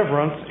with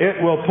deliverance, it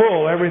will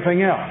pull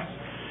everything else.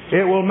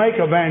 It will make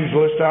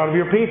evangelists out of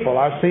your people.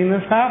 I've seen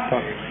this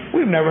happen.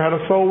 We've never had a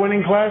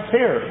soul-winning class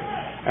here.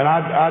 And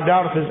I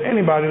doubt if there's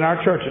anybody in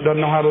our church that doesn't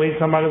know how to lead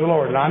somebody to the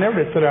Lord. And I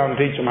never did sit down and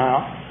teach them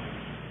how.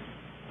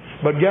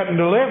 But getting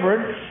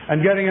delivered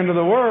and getting into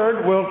the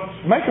Word will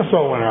make a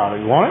soul winner out of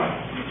you, won't it?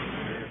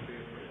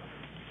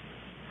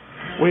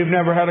 We've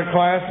never had a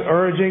class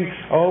urging,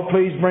 oh,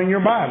 please bring your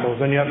Bibles,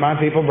 and yet my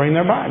people bring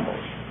their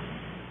Bibles.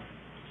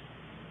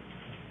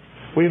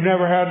 We've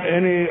never had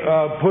any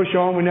push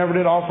on. We never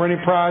did offer any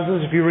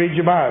prizes if you read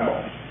your Bible.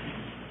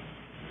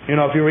 You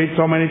know, if you read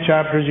so many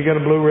chapters, you get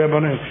a blue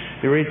ribbon, and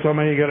you read so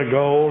many, you get a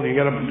gold, you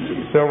get a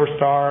silver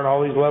star, and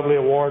all these lovely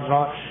awards and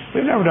all that.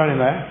 We've never done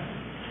any of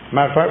that.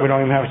 Matter of fact, we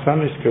don't even have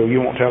Sunday school. You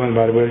won't tell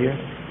anybody, will you?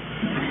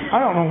 I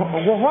don't know.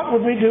 Well, what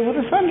would we do with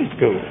a Sunday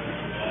school?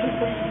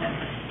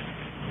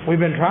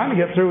 We've been trying to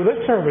get through with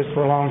this service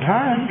for a long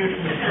time.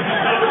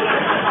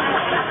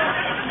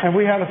 And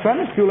we had a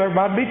Sunday school,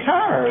 everybody'd be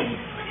tired.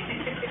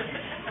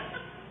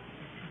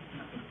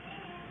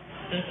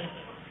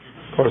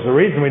 Of course, the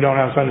reason we don't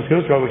have Sunday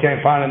school is because we can't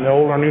find it in the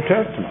Old or New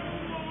Testament.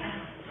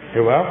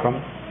 You're welcome.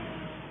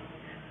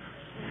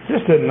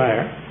 Just isn't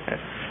there.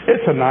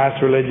 It's a nice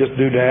religious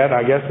doodad,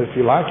 I guess, if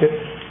you like it.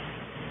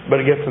 But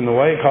it gets in the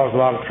way. It causes a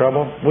lot of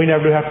trouble. We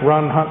never do have to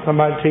run and hunt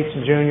somebody to teach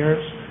the juniors.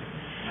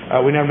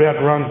 We never do have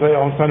to run and say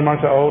on Sunday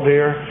morning, say, oh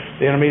dear,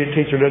 the intermediate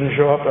teacher doesn't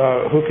show up.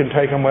 Who can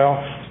take them? Well,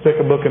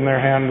 stick a book in their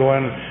hand, go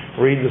in,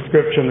 read the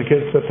scripture, and the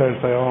kids sit there and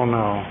say, oh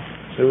no.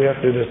 So we have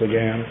to do this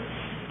again.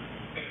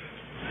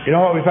 You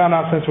know what we found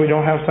out since we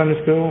don't have Sunday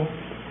school?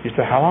 You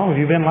say, how long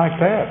have you been like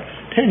that?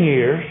 10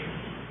 years.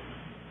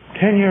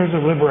 10 years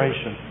of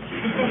liberation.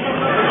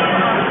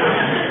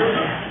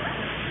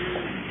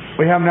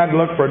 We haven't had to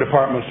look for a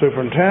department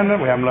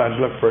superintendent. We haven't had to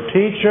look for a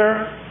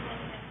teacher.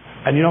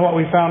 And you know what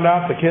we found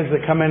out? The kids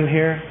that come in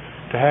here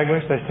to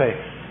Haglish, they say,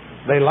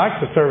 they like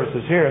the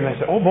services here. And they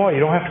say, oh boy, you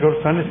don't have to go to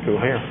Sunday school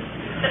here.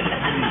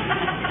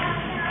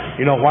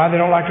 You know why they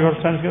don't like to go to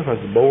Sunday school?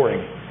 Because it's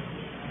boring,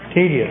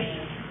 tedious,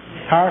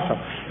 tiresome.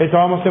 It's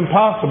almost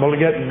impossible to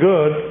get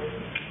good,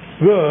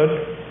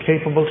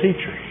 capable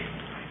teachers.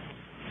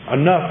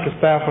 Enough to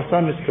staff a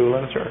Sunday school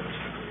in a church.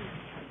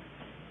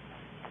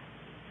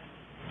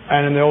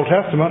 And in the Old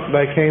Testament,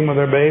 they came with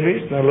their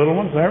babies, their little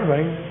ones, and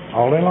everything,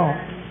 all day long.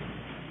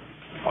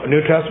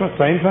 New Testament,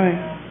 same thing.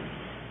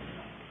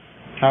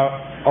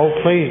 Now, oh,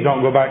 please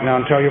don't go back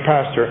now and tell your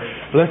pastor,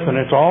 listen,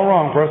 it's all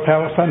wrong for us to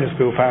have a Sunday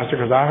school, pastor,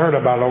 because I heard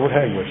about it over at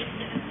Haglish.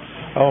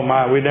 Oh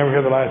my, we'd never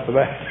hear the last of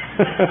that.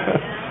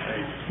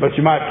 But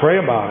you might pray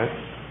about it.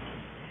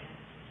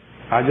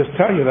 I just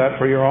tell you that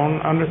for your own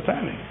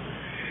understanding.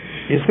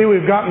 You see,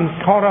 we've gotten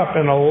caught up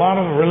in a lot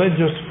of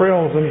religious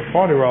frills and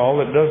folderol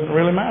that doesn't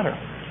really matter.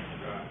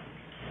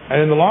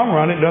 And in the long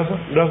run, it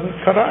doesn't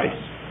cut ice.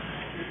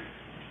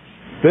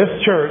 This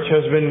church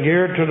has been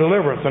geared to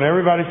deliverance, and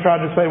everybody's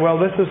tried to say, well,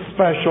 this is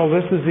special,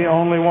 this is the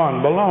only one.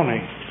 Baloney.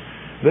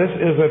 This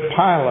is a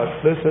pilot.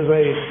 This is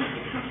a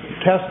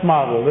test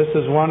model. This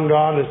is one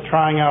God is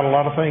trying out a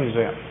lot of things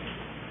in.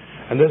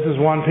 And this is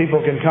one people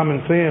can come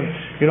and see. And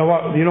you know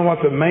what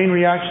the main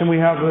reaction we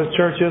have to this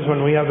church is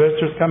when we have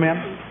visitors come in?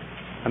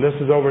 And this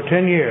is over 10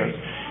 years.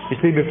 You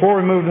see, before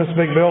we moved in this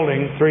big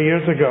building 3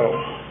 years ago,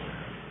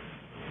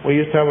 we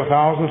used to have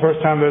 1,000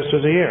 first-time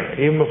visitors a year.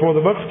 Even before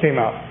the books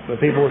came out, the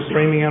people were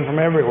streaming in from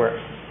everywhere.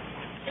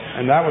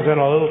 And that was in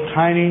a little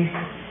tiny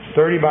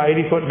 30 by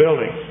 80 foot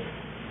building.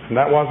 And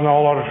that wasn't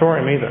all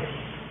auditorium either.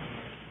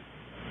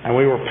 And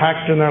we were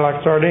packed in there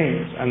like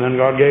sardines. And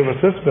then God gave us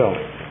this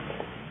building,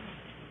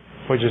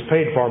 which is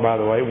paid for, by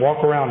the way.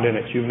 Walk around in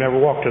it. You've never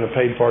walked in a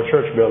paid-for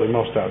church building,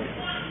 most of you.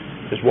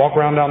 Just walk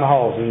around down the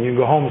halls and you can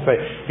go home and say,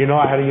 you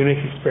know, I had a unique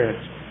experience.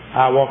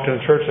 I walked in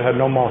a church that had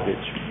no mortgage.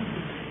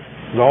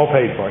 It was all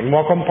paid for. You can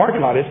walk on the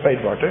parking lot, it's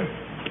paid for too.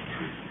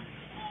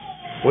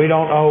 We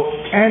don't owe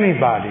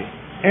anybody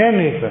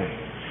anything.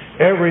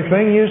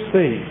 Everything you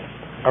see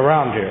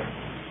around here,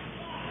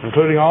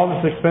 including all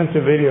this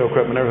expensive video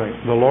equipment and everything,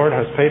 the Lord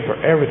has paid for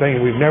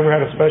everything. We've never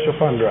had a special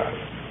fund drive.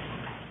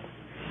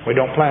 We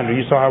don't plan to.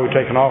 You saw how we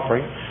take an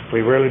offering.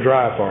 We rarely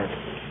drive for it.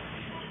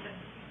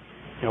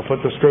 You know,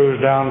 put the screws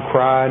down,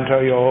 cry and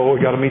tell you, oh,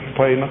 we got to meet the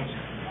payments.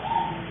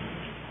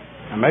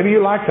 And maybe you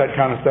like that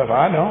kind of stuff.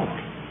 I don't.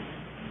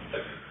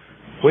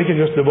 We can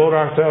just devote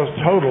ourselves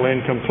totally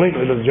and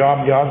completely to the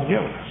job God's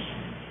given us.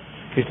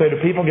 You say,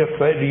 do people get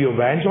saved? Do you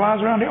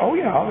evangelize around here? Oh,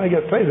 yeah, they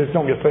get saved. They just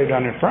don't get saved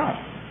down in front.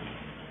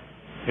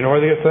 You know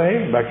where they get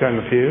saved? Back there in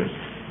the pews.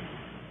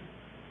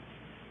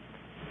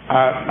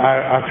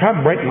 I try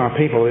to break my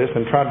people this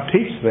and try to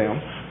teach them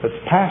that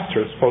the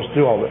pastor is supposed to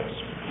do all this.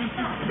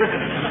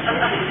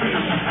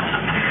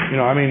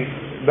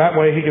 That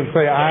way he can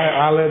say,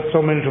 I led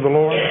so many to the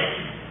Lord.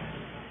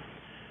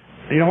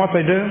 You know what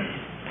they do?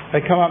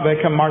 They come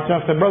marching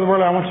up and say, Brother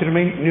Worley, I want you to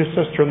meet your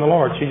sister in the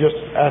Lord. She just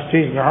asked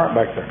Jesus in her heart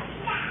back there.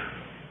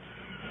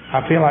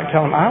 I feel like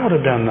telling them, I would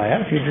have done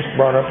that if you just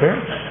brought her up here.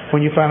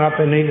 When you found out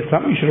they needed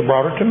something, you should have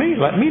brought her to me.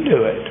 Let me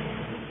do it.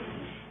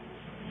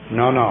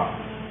 No.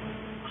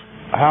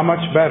 How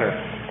much better?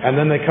 And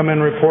then they come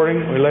in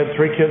reporting, we led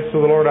 3 kids to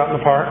the Lord out in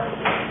the park.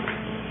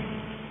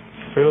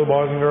 3 little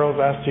boys and girls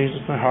asked Jesus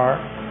in their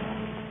heart.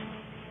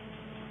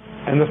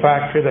 In the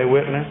factory, they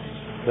witness.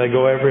 They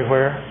go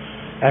everywhere.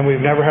 And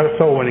we've never had a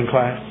soul winning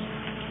class.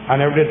 I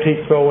never did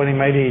teach soul winning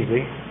made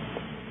easy.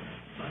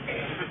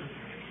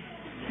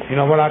 You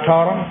know what I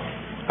taught them?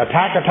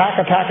 Attack, attack,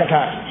 attack,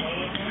 attack.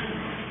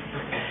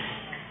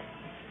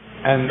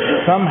 And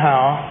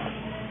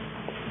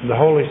somehow the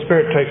Holy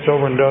Spirit takes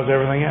over and does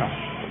everything else.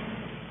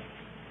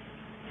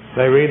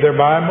 They read their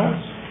Bibles.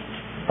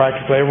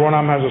 Practically every one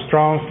of them has a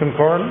Strong's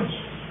Concordance.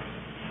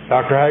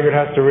 Dr. Haggard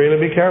has to really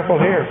be careful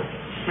here.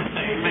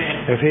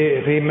 Amen.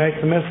 If he makes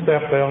a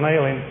misstep, they'll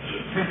nail him.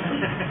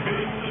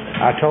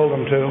 I told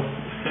them to.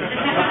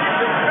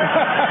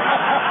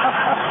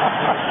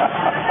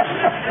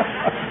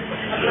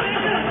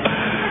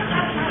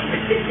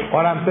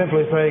 What I'm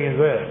simply saying is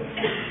this.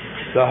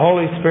 The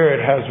Holy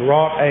Spirit has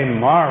wrought a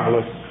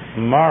marvelous,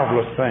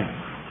 marvelous thing.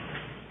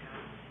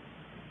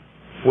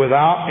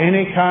 Without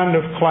any kind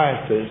of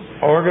classes,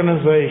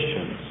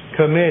 organizations,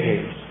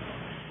 committees.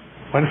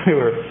 When we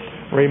were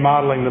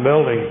remodeling the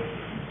building,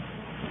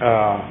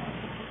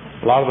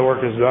 a lot of the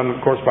work is done,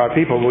 of course, by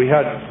people. We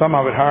had some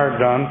of it hired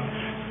done,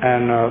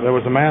 and there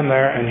was a man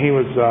there, and he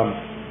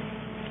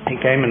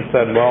came and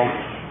said, well,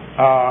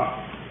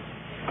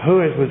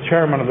 who is the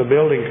chairman of the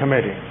building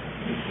committee?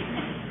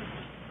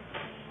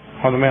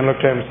 One of the men looked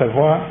at him and said,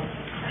 what?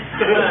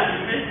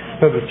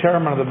 Said, the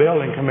chairman of the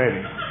building committee.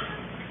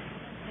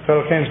 The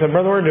fellow came and said,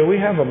 Brother Worley, do we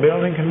have a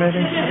building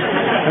committee?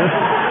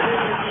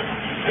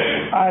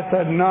 I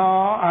said,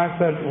 no. I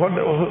said,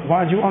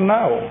 why'd you want to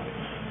know?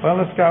 Well,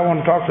 this guy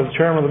wanted to talk to the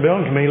chairman of the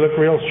building committee. He looked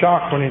real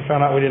shocked when he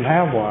found out we didn't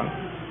have one.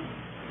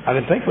 I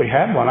didn't think we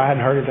had one. I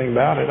hadn't heard anything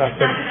about it. I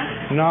said,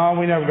 no,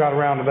 we never got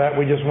around to that.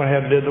 We just went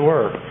ahead and did the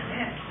work.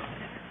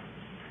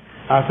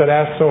 I said,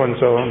 ask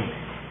so-and-so.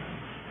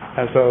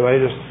 And so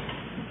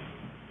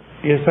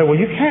you say, well,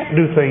 you can't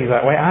do things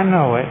that way. I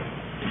know it.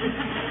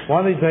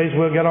 One of these days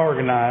we'll get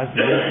organized,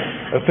 and be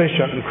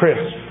efficient and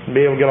crisp, and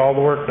be able to get all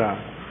the work done.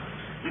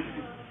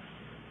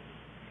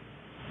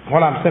 What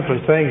I'm simply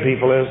saying,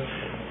 people, is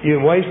you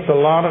waste a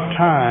lot of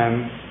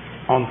time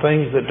on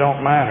things that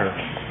don't matter.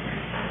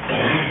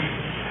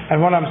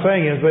 And what I'm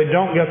saying is they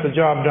don't get the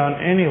job done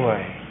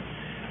anyway.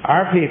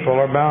 Our people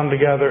are bound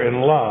together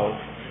in love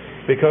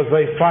because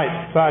they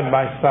fight side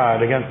by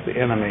side against the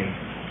enemy.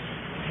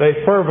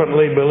 They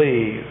fervently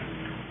believe.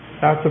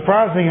 Now,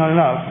 surprisingly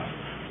enough,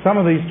 some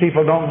of these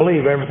people don't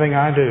believe everything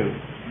I do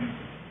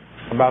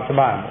about the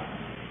Bible.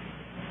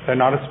 They're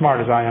not as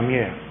smart as I am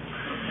yet.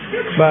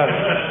 But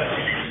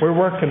we're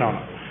working on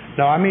it.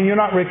 Now, you're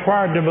not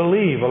required to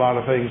believe a lot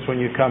of things when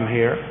you come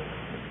here.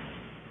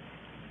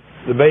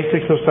 The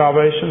basics of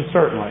salvation,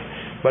 certainly.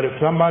 But if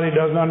somebody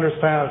doesn't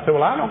understand, I say,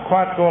 well, I don't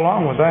quite go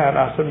along with that.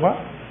 I said, well,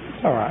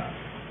 it's all right.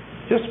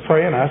 Just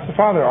pray and ask the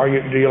Father,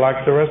 do you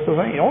like the rest of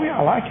the thing? Oh, yeah,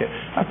 I like it.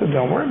 I said,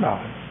 don't worry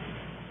about it.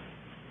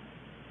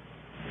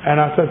 And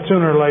I said,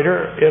 sooner or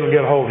later, it'll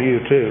get a hold of you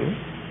too.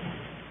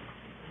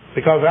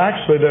 Because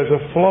actually there's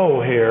a flow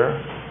here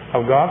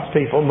of God's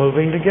people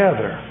moving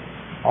together.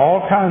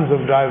 All kinds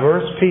of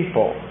diverse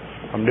people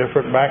from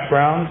different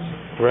backgrounds,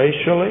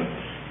 racially,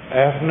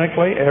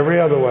 ethnically,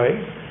 every other way,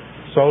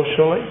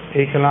 socially,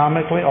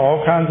 economically,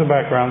 all kinds of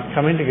backgrounds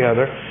coming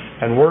together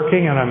and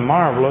working in a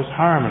marvelous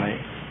harmony.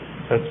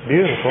 That's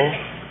beautiful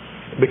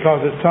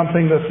because it's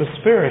something that the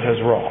Spirit has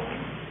wrought.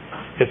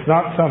 It's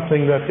not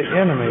something that the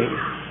enemy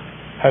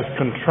has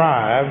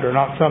contrived or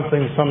not some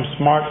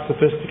smart,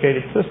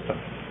 sophisticated system.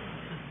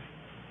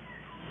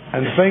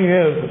 And the thing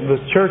is,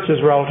 the church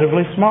is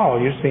relatively small.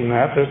 You've seen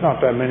that. There's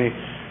not that many.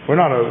 We're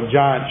not a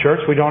giant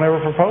church. We don't ever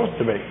propose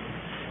to be.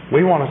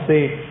 We want to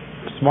see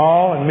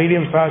small and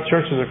medium-sized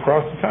churches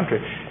across the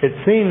country. It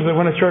seems that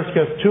when a church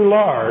gets too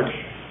large,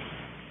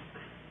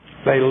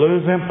 they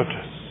lose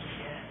impetus.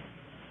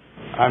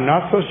 I'm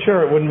not so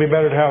sure it wouldn't be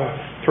better to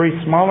have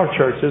 3 smaller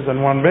churches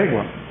than 1 big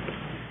one.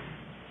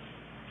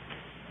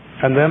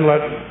 And then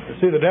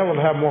the devil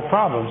would have more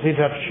problems. He'd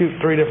have to shoot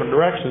 3 different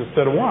directions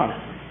instead of 1.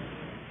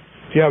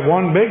 If you have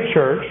 1 big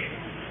church,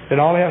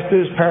 then all he has to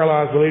do is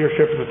paralyze the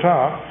leadership at the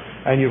top,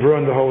 and you've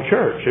ruined the whole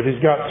church. If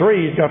he's got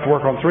 3, he's got to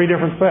work on 3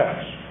 different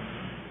sets.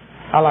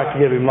 I like to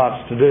give him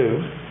lots to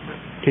do.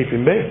 Keep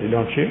him busy,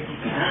 don't you?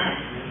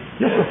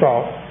 Just a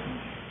thought.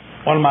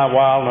 One of my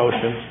wild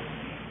notions.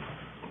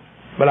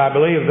 But I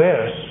believe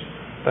this,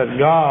 that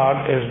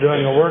God is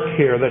doing a work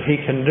here that He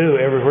can do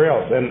everywhere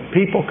else. And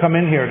people come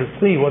in here to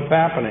see what's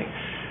happening.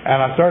 And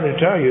I started to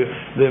tell you,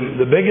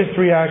 the biggest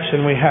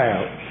reaction we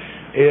have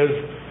is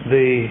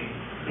the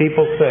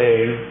people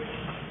saying,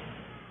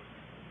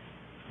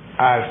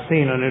 I've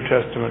seen a New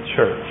Testament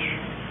church.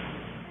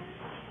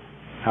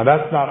 Now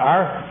that's not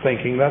our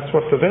thinking, that's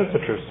what the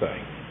visitors say.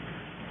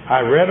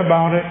 I read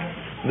about it.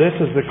 This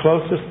is the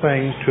closest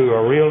thing to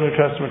a real New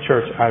Testament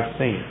church I've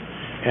seen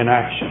in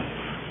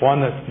action. One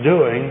that's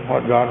doing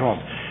what God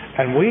wants.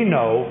 And we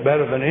know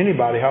better than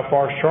anybody how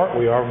far short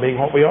we are of being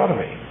what we ought to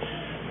be.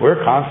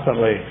 We're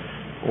constantly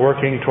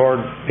working toward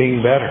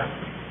being better.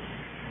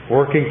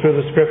 Working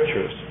through the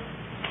Scriptures.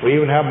 We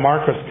even have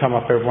Marcus come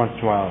up every once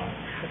in a while.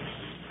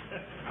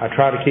 I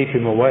try to keep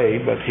him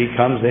away, but he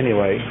comes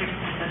anyway.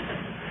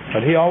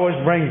 But he always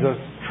brings us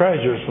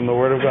treasures from the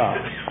Word of God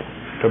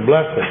to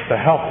bless us, to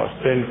help us,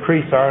 to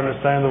increase our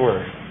understanding of the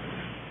Word.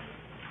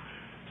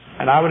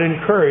 And I would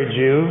encourage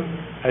you,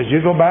 as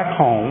you go back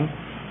home,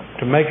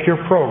 to make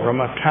your program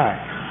attack.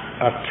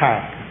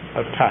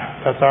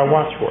 That's our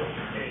watchword.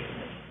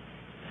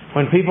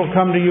 When people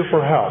come to you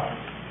for help,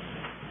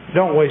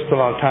 don't waste a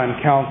lot of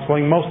time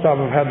counseling. Most of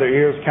them had their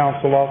ears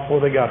counseled off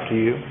before they got to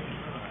you.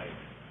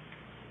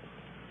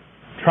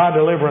 Try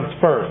deliverance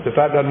first. If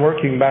that doesn't work,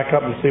 you can back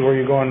up and see where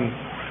you're going.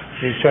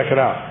 You can check it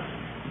out.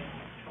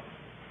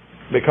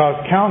 Because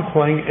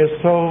counseling is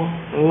so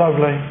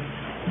lovely.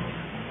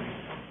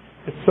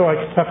 It's so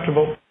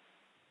acceptable.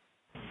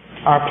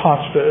 Our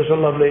pastor is a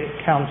lovely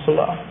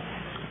counselor.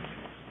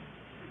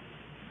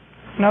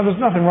 Now,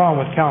 there's nothing wrong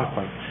with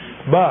counseling.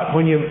 But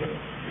when you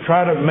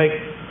try to make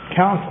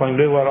counseling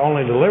do what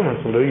only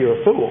deliverance will do,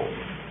 you're a fool.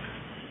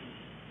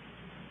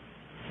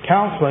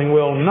 Counseling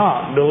will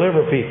not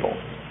deliver people.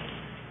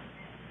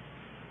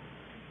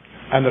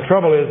 And the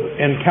trouble is,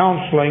 in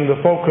counseling,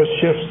 the focus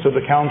shifts to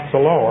the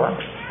counselor.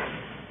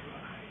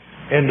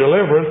 In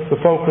deliverance, the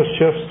focus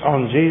shifts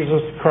on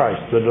Jesus Christ,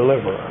 the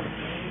deliverer.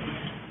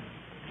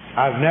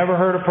 I've never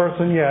heard a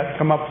person yet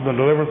come up to the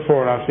deliverance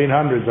floor, and I've seen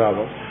hundreds of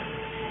them,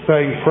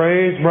 saying,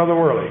 praise Brother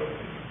Worley,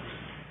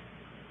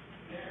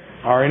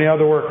 or any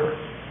other worker.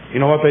 You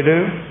know what they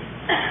do?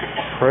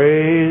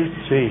 Praise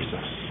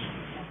Jesus.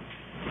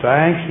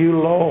 Thank you,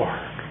 Lord.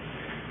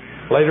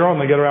 Later on,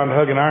 they get around to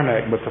hugging our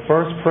neck, but the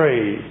first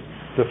praise,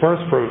 the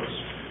first fruits,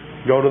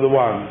 go to the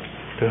one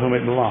to whom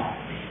it belongs.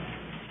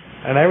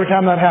 And every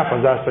time that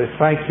happens, I say,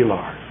 thank you,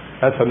 Lord.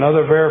 That's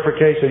another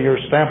verification,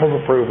 your stamp of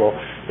approval,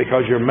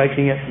 because you're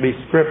making it be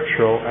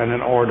scriptural and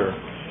in order.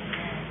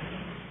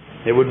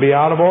 It would be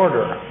out of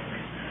order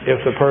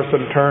if the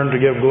person turned to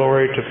give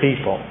glory to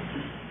people.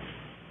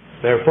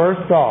 Their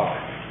first thought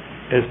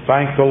is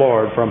thank the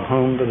Lord from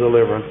whom the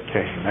deliverance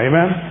came.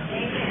 Amen?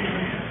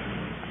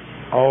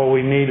 Oh,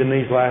 we need in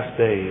these last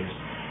days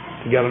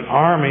to get an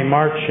army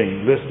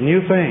marching, this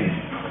new thing.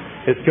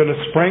 It's going to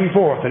spring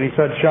forth. And he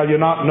said, shall you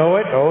not know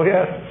it? Oh,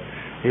 yes.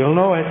 You'll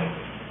know it.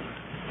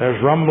 There's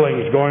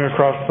rumblings going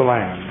across the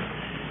land.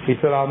 He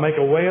said, I'll make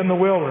a way in the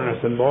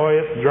wilderness. And boy,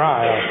 it's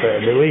dry out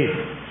there. Believe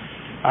me.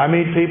 I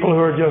meet people who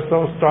are just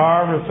so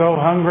starved and so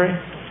hungry.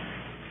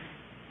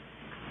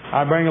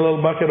 I bring a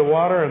little bucket of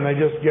water and they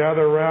just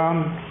gather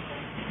around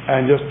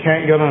and just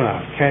can't get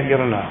enough. Can't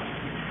get enough.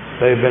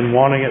 They've been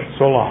wanting it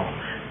so long.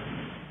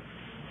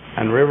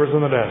 And rivers in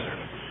the desert.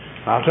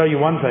 I'll tell you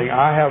one thing,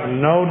 I have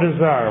no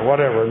desire,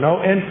 whatever,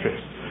 no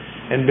interest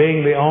in being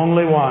the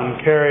only one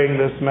carrying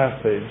this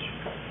message.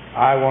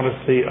 I want to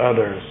see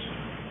others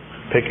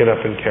pick it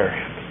up and carry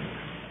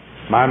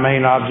it. My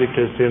main object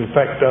is to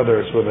infect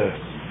others with this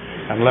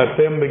and let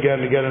them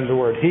begin to get into the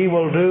Word. He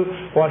will do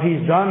what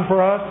He's done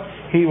for us,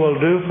 He will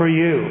do for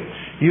you.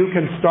 You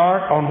can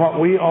start on what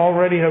we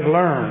already have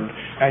learned,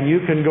 and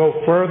you can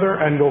go further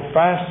and go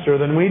faster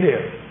than we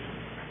did.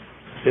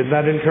 Isn't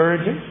that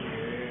encouraging?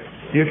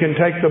 You can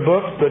take the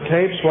books, the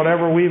tapes,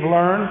 whatever we've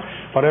learned,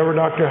 whatever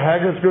Dr.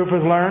 Haggard's group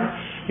has learned,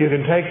 you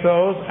can take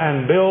those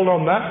and build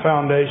on that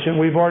foundation.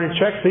 We've already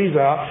checked these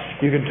out.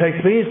 You can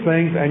take these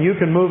things and you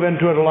can move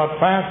into it a lot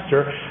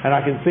faster, and I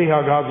can see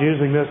how God's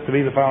using this to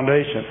be the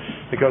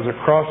foundation, because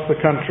across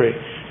the country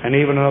and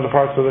even in other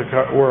parts of the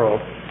world,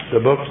 the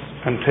books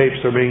and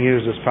tapes are being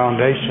used as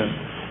foundation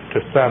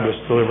to establish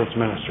deliverance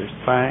ministries.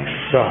 Thank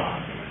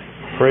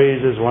God.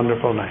 Praise His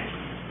wonderful name.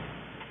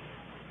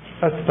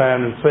 Let's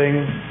stand and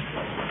sing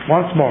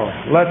once more.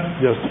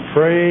 Let's just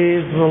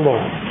praise the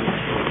Lord.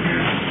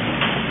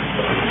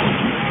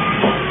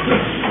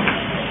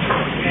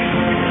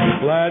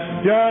 Let's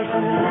just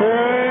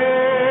praise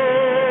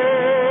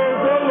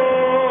the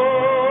Lord.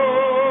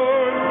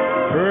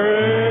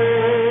 Praise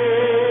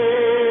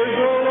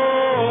the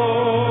Lord.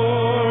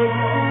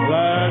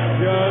 Let's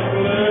just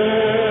lift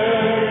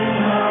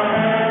our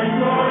hands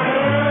to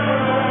heaven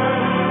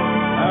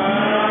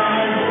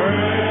and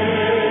praise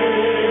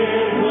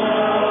the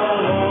Lord.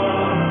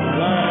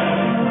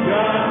 Let's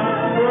just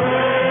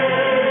praise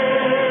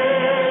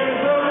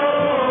the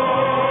Lord.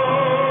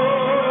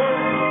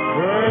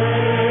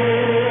 Praise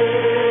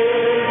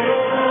the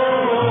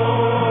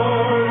Lord.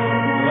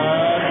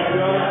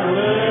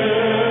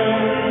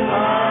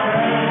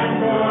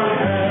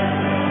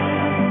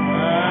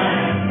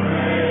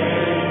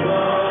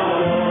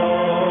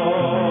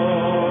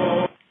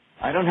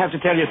 have to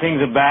tell you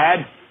things are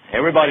bad.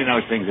 Everybody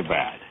knows things are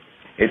bad.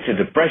 It's a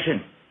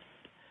depression.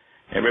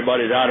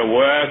 Everybody's out of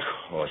work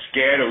or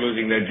scared of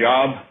losing their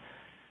job.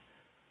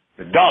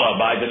 The dollar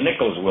buys a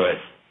nickel's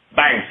worth.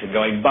 Banks are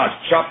going bust.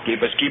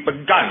 Shopkeepers keep a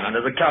gun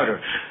under the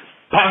counter.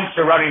 Punks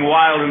are running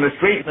wild in the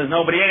street. There's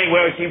nobody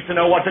anywhere who seems to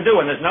know what to do,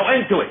 and there's no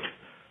end to it.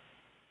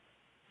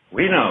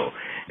 We know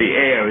the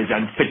air is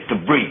unfit to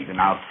breathe and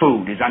our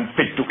food is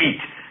unfit to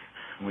eat.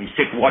 We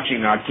sit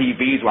watching our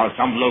TVs while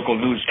some local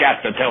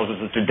newscaster tells us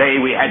that today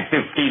we had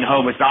 15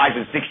 homicides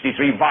and 63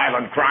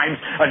 violent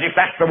crimes, as if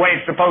that's the way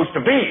it's supposed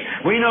to be.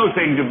 We know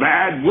things are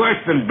bad,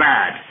 worse than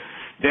bad.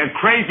 They're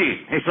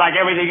crazy. It's like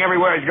everything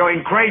everywhere is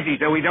going crazy,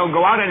 so we don't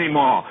go out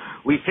anymore.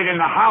 We sit in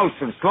the house,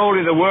 and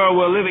slowly the world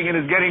we're living in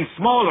is getting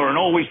smaller, and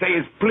all we say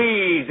is,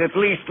 please, at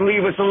least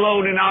leave us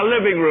alone in our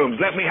living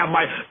rooms. Let me have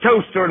my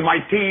toaster and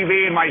my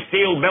TV and my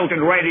steel-belted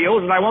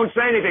radios, and I won't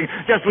say anything.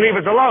 Just leave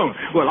us alone.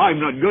 Well,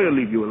 I'm not going to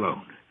leave you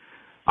alone.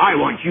 I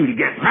want you to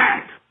get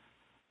mad.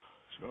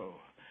 So,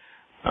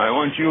 I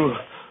want you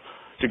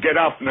to get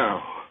up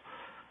now.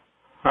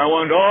 I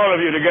want all of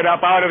you to get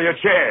up out of your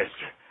chairs.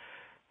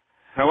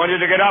 I want you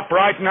to get up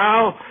right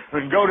now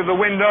and go to the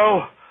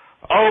window,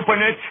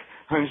 open it,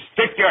 and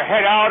stick your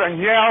head out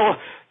and yell,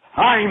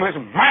 I'm as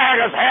mad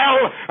as hell,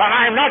 and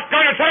I'm not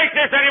going to take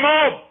this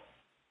anymore!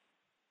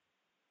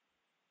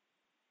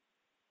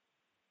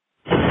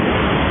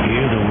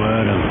 Hear the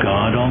word of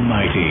God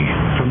Almighty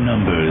from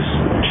Numbers,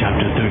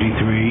 chapter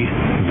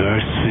 33,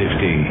 verse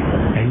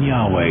 50. And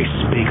Yahweh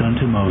spake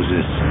unto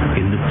Moses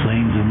in the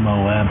plains of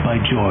Moab by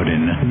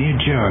Jordan, near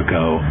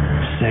Jericho,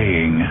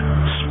 saying,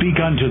 Speak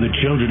unto the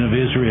children of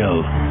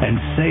Israel, and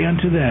say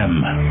unto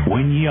them,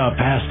 When ye are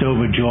passed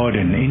over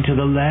Jordan into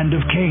the land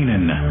of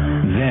Canaan,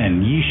 then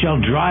ye shall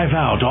drive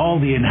out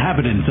all the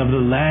inhabitants of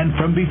the land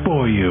from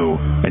before you,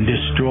 and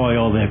destroy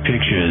all their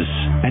pictures,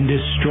 and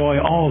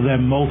destroy all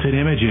their molten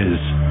images,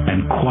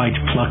 and quite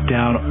pluck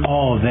down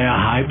all their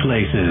high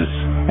places.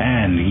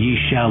 And ye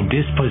shall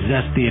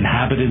dispossess the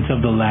inhabitants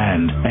of the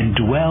land, and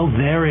dwell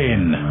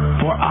therein,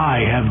 for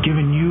I have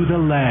given you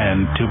the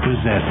land to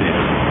possess it.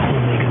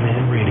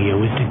 Omegaman Radio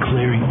is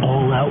declaring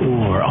all-out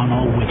war on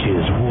all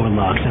witches,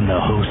 warlocks, and the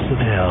hosts of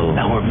hell.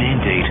 Our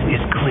mandate is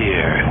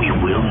clear. We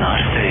will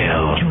not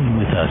fail. Join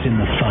with us in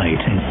the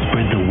fight and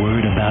spread the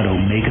word about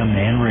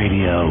Omegaman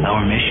Radio.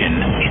 Our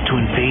mission is to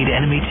invade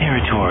enemy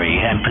territory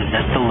and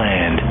possess the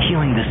land,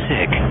 healing the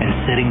sick and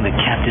setting the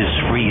captives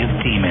free of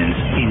demons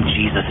in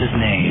Jesus'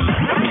 name.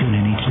 Tune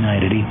in each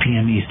night at 8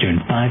 p.m. Eastern,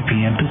 5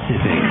 p.m.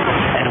 Pacific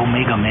at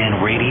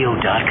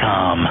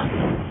OmegamanRadio.com.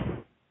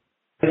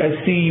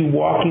 I see you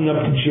walking up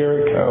to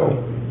Jericho,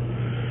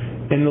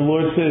 and the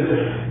Lord says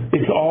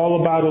it's all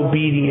about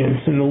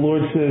obedience, and the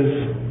Lord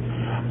says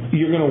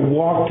you're going to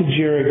walk to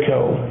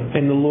Jericho,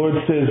 and the Lord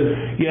says,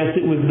 yes,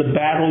 it was the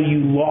battle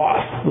you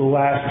lost the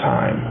last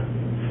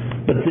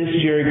time, but this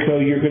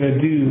Jericho you're going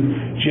to do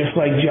just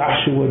like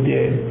Joshua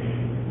did.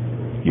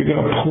 You're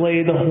going to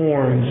play the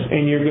horns,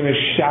 and you're going to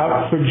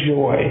shout for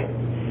joy.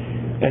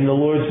 And the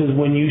Lord says,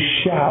 when you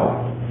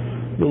shout,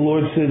 the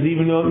Lord says,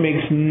 even though it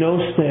makes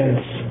no sense,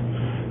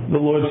 the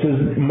Lord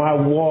says, my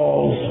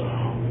walls,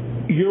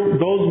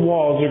 those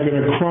walls are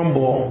going to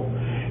crumble.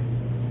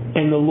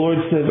 And the Lord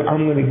says,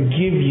 I'm going to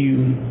give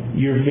you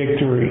your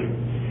victory.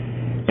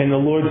 And the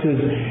Lord says,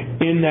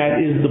 in that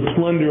is the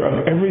plunder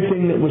of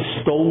everything that was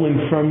stolen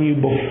from you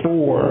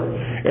before.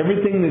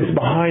 Everything that's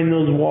behind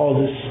those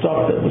walls is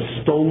stuff that was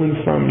stolen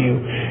from you.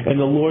 And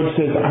the Lord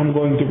says, I'm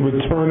going to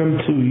return them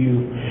to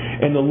you.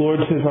 And the Lord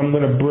says, I'm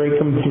going to break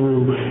them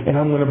through. And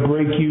I'm going to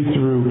break you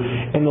through.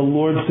 And the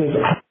Lord says,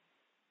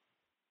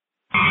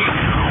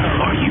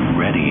 are you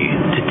ready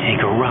to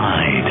take a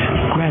ride?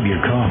 Grab your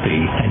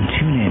coffee and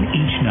tune in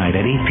each night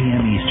at 8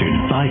 p.m. Eastern,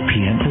 5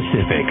 p.m.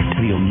 Pacific to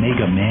the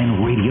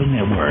Omegaman Radio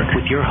Network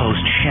with your host,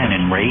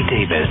 Shannon Ray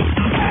Davis.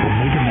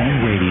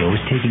 Omegaman Radio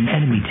is taking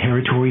enemy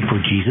territory for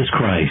Jesus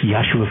Christ,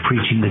 Yahshua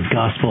preaching the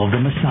gospel of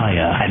the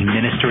Messiah, and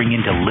ministering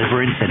in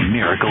deliverance and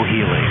miracle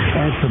healing.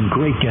 Add some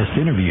great guest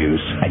interviews,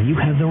 and you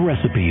have the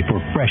recipe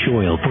for fresh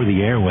oil for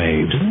the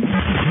airwaves.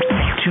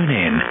 Tune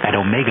in at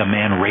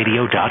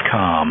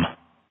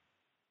OmegamanRadio.com.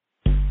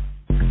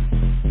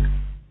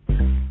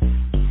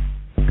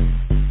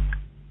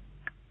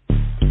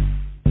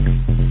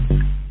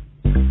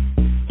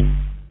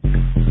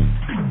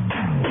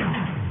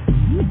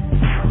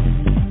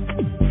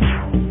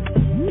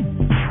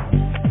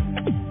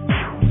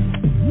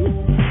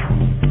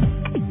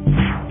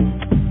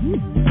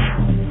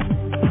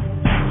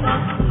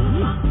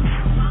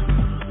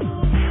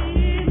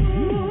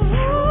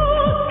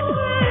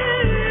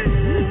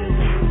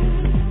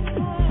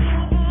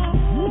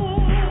 Oh,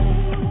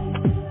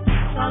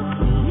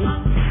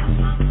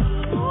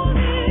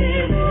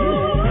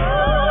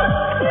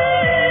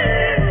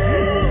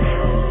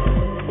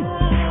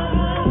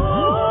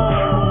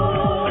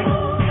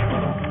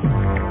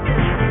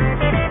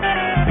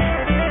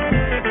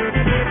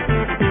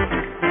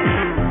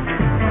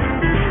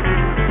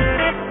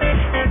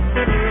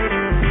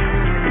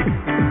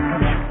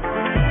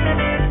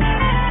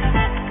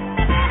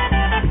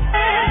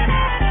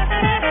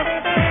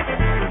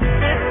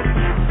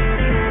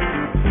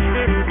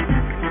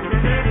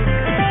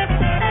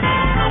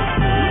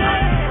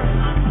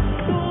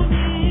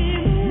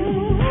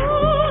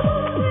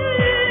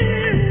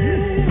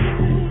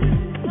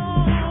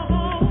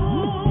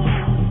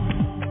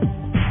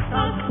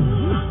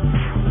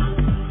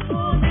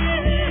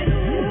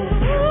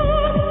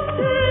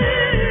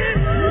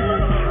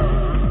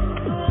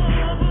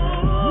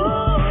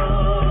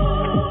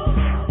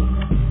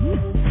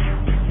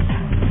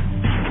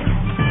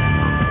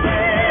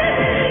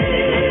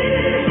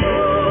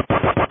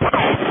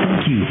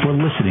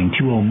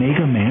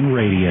 Omegaman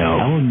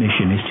Radio. Our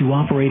mission is to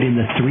operate in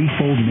the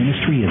threefold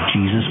ministry of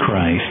Jesus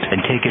Christ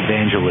and take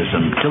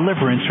evangelism,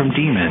 deliverance from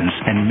demons,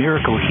 and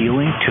miracle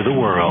healing to the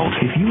world.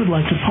 If you would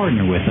like to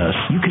partner with us,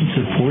 you can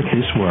support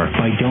this work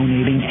by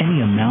donating any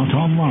amount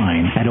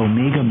online at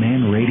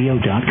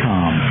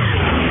OmegamanRadio.com.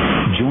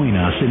 Join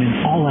us in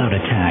an all-out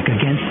attack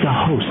against the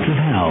hosts of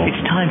hell.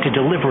 It's time to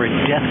deliver a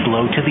death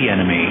blow to the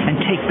enemy and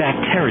take back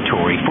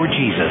territory for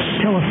Jesus.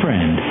 Tell a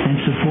friend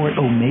and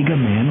support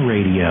Omegaman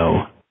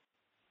Radio.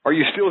 Are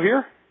you still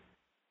here?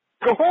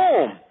 Go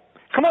home.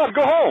 Come on,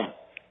 go home.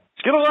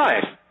 Get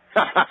alive.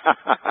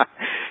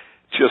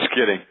 Just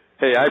kidding.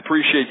 Hey, I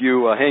appreciate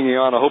you hanging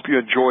on. I hope you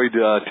enjoyed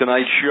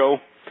tonight's show.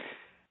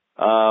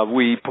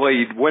 We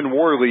played When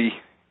Worley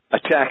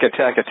Attack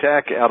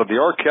out of the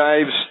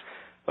archives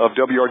of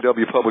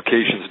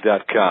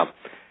WRWPublications.com.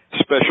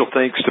 Special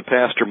thanks to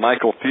Pastor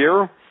Michael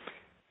Thier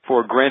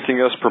for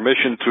granting us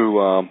permission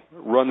to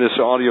run this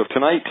audio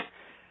tonight.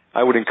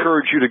 I would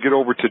encourage you to get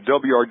over to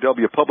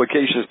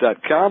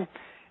WRWPublications.com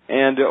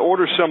and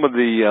order some of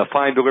the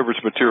fine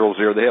deliverance materials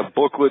there. They have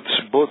booklets,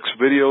 books,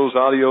 videos,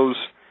 audios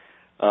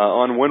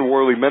on When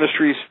Worley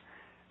Ministries,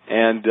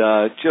 and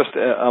just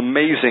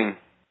amazing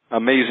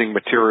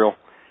material.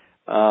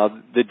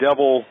 The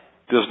devil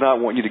does not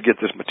want you to get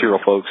this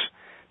material, folks.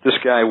 This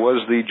guy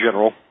was the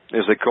general,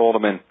 as they called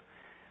him, and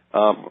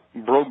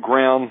broke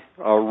ground,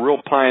 a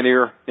real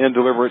pioneer in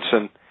deliverance,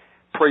 and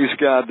praise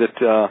God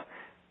that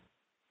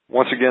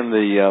once again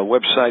the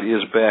website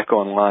is back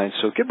online.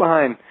 So get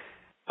behind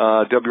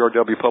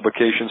WRW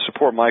Publications,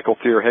 support Michael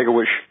Thier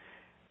Hegewisch,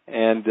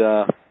 and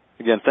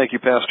again, thank you,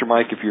 Pastor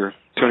Mike, if you're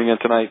tuning in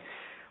tonight.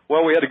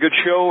 Well, we had a good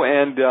show,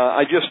 and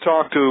I just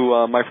talked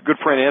to my good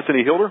friend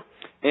Anthony Hilder.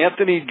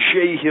 Anthony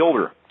J.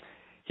 Hilder.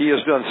 He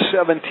has done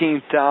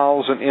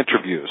 17,000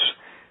 interviews.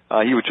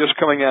 He was just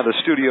coming out of the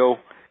studio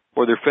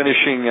where they're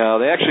finishing.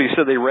 They actually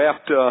said they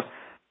wrapped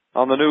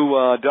on the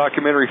new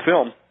documentary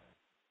film,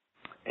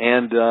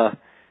 and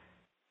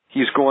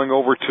he's going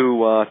over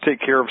to take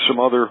care of some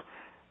other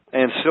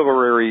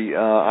ancillary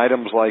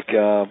items like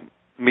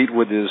meet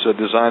with his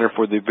designer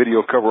for the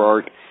video cover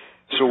art.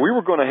 So we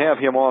were going to have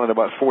him on in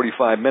about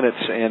 45 minutes,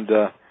 and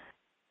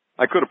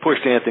I could have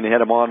pushed Anthony and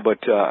had him on,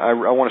 but I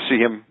want to see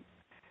him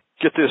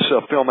get this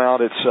film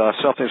out. It's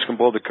something that's going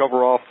to blow the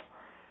cover off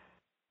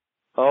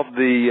of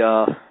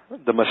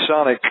the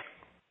Masonic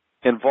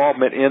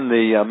involvement in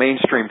the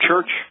mainstream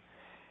church.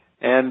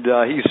 And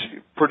he's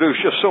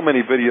produced just so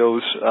many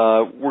videos.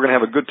 We're going to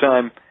have a good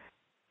time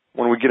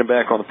when we get him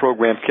back on the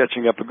program,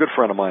 catching up, a good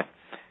friend of mine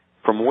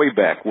from way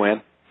back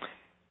when.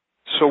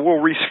 So we'll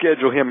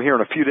reschedule him here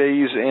in a few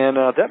days, and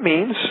that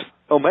means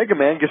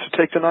Omegaman gets to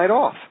take the night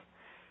off.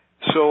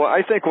 So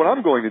I think what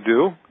I'm going to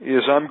do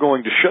is I'm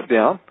going to shut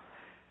down,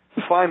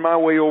 find my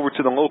way over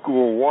to the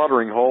local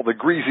watering hole, the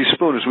Greasy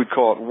Spoon, as we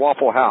call it,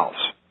 Waffle House,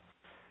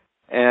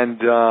 and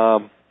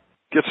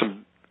get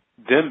some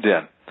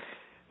din-din.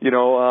 You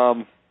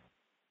know,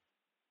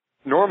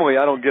 normally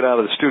I don't get out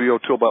of the studio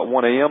till about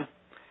 1 a.m.,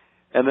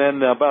 and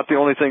then about the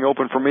only thing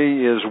open for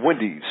me is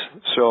Wendy's.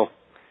 So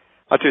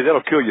I'll tell you,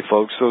 that'll kill you,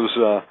 folks.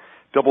 Those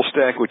double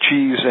stack with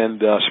cheese and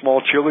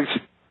small chilies,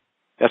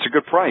 that's a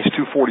good price,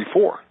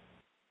 $2.44.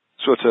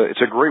 So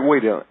it's a great way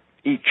to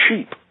eat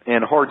cheap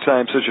in hard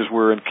times such as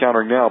we're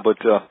encountering now.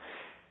 But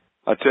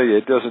I tell you,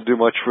 it doesn't do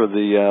much for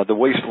the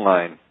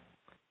waistline.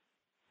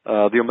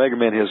 The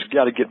Omegaman has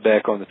got to get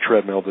back on the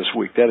treadmill this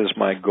week. That is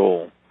my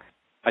goal.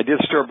 I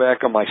did start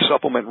back on my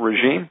supplement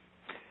regime.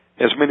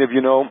 As many of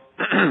you know,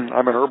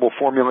 I'm an herbal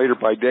formulator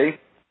by day.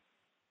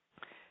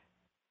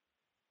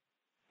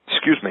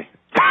 Excuse me.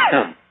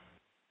 A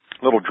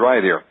little dry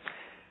there.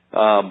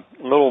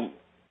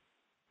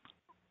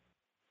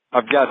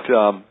 I've got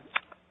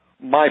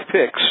my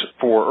picks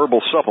for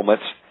herbal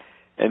supplements,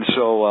 and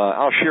so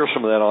I'll share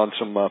some of that on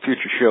some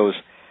future shows.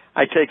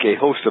 I take a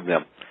host of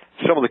them,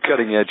 some of the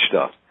cutting-edge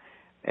stuff.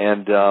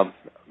 And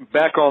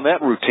back on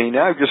that routine,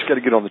 now I've just got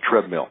to get on the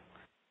treadmill.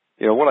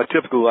 You know, what I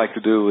typically like to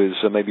do is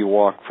maybe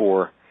walk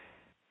for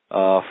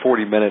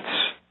 40 minutes,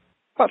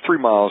 about 3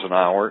 miles an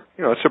hour.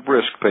 You know, it's a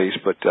brisk pace,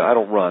 but I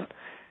don't run.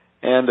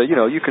 And, you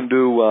know, you can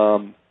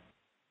do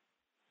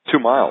 2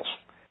 miles.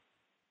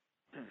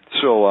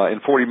 So in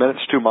 40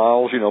 minutes, 2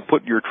 miles, you know,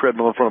 put your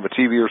treadmill in front of a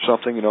TV or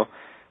something, you know,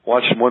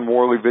 watch some When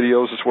Worley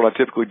videos. That's what I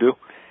typically do.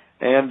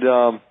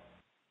 And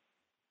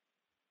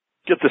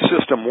get the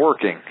system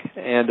working.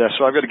 And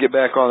so I've got to get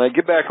back on that.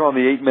 Get back on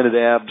the 8-minute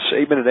abs.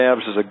 8-minute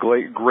abs is a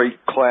great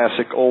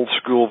classic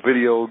old-school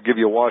video, give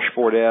you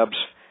washboard abs.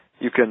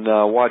 You can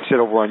watch it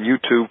over on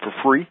YouTube for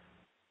free.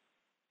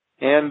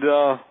 And,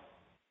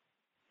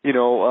 you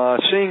know,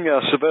 seeing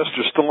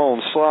Sylvester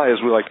Stallone, Sly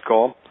as we like to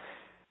call him,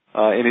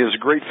 in his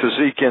great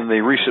physique in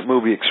the recent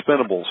movie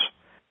Expendables,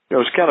 you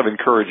know, it's kind of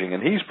encouraging.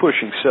 And he's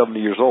pushing 70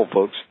 years old,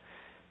 folks.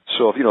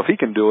 So, if he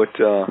can do it,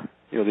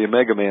 you know, the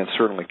Omegaman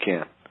certainly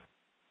can.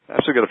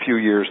 I've still got a few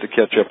years to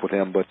catch up with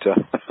him, but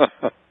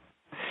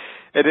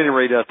at any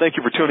rate, thank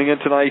you for tuning in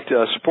tonight.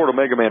 Support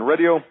Omegaman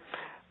Radio.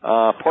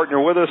 Partner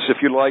with us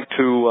if you'd like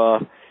to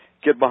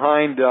get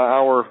behind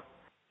our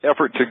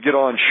effort to get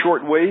on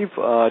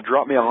shortwave,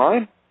 drop me a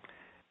line.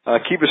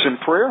 Keep us in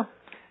prayer.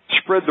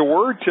 Spread the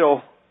word.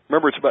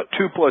 Remember, it's about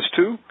 2 plus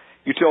 2.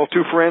 You tell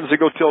 2 friends, they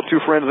go tell 2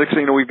 friends. Next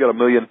thing you know, we've got 1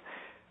 million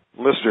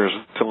listeners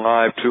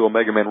live to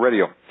Omegaman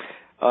Radio.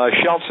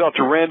 Shouts out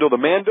to Randall the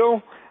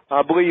Mando.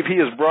 I believe he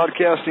is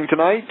broadcasting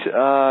tonight.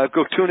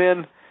 Go tune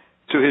in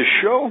to his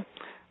show.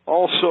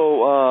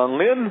 Also,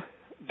 Lynn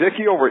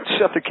Dickey over at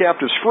Set the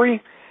Captives Free.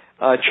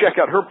 Check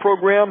out her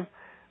program.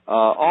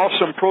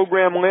 Awesome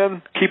program,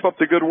 Lynn. Keep up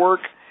the good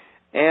work.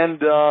 And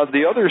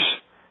the others,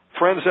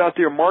 friends out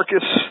there,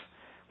 Marcus,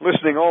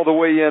 listening all the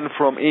way in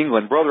from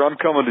England. Brother, I'm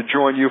coming to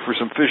join you for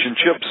some fish and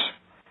chips.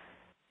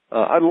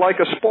 I'd like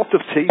a spot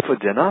of tea for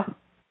dinner.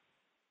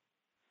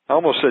 I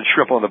almost said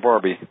shrimp on the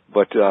Barbie,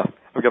 but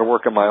I've got to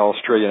work on my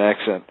Australian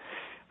accent.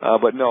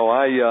 But no,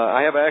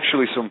 I have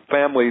actually some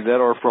family that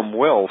are from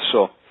Wales,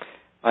 so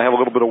I have a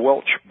little bit of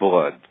Welsh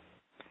blood.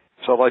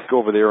 So I'd like to go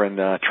over there and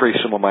trace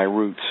some of my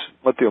roots.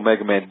 Let the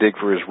Omegaman dig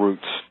for his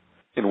roots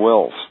in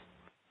Wales.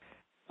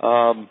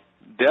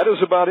 That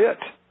is about it.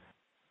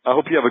 I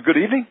hope you have a good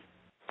evening.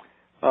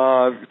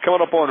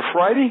 Coming up on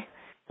Friday,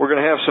 we're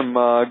going to have some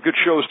good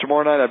shows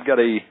tomorrow night. I've got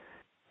a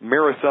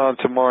marathon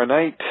tomorrow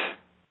night.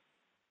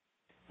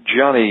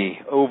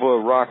 Johnny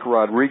Ova Rock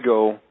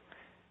Rodrigo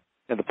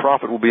and the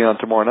Prophet will be on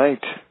tomorrow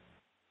night.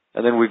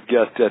 And then we've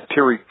got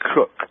Terry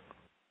Cook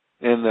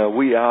in the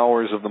wee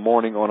hours of the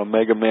morning on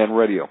Omegaman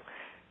Radio.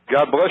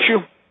 God bless you,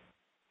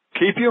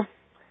 keep you,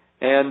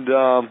 and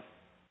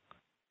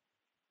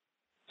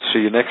see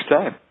you next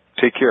time.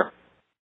 Take care.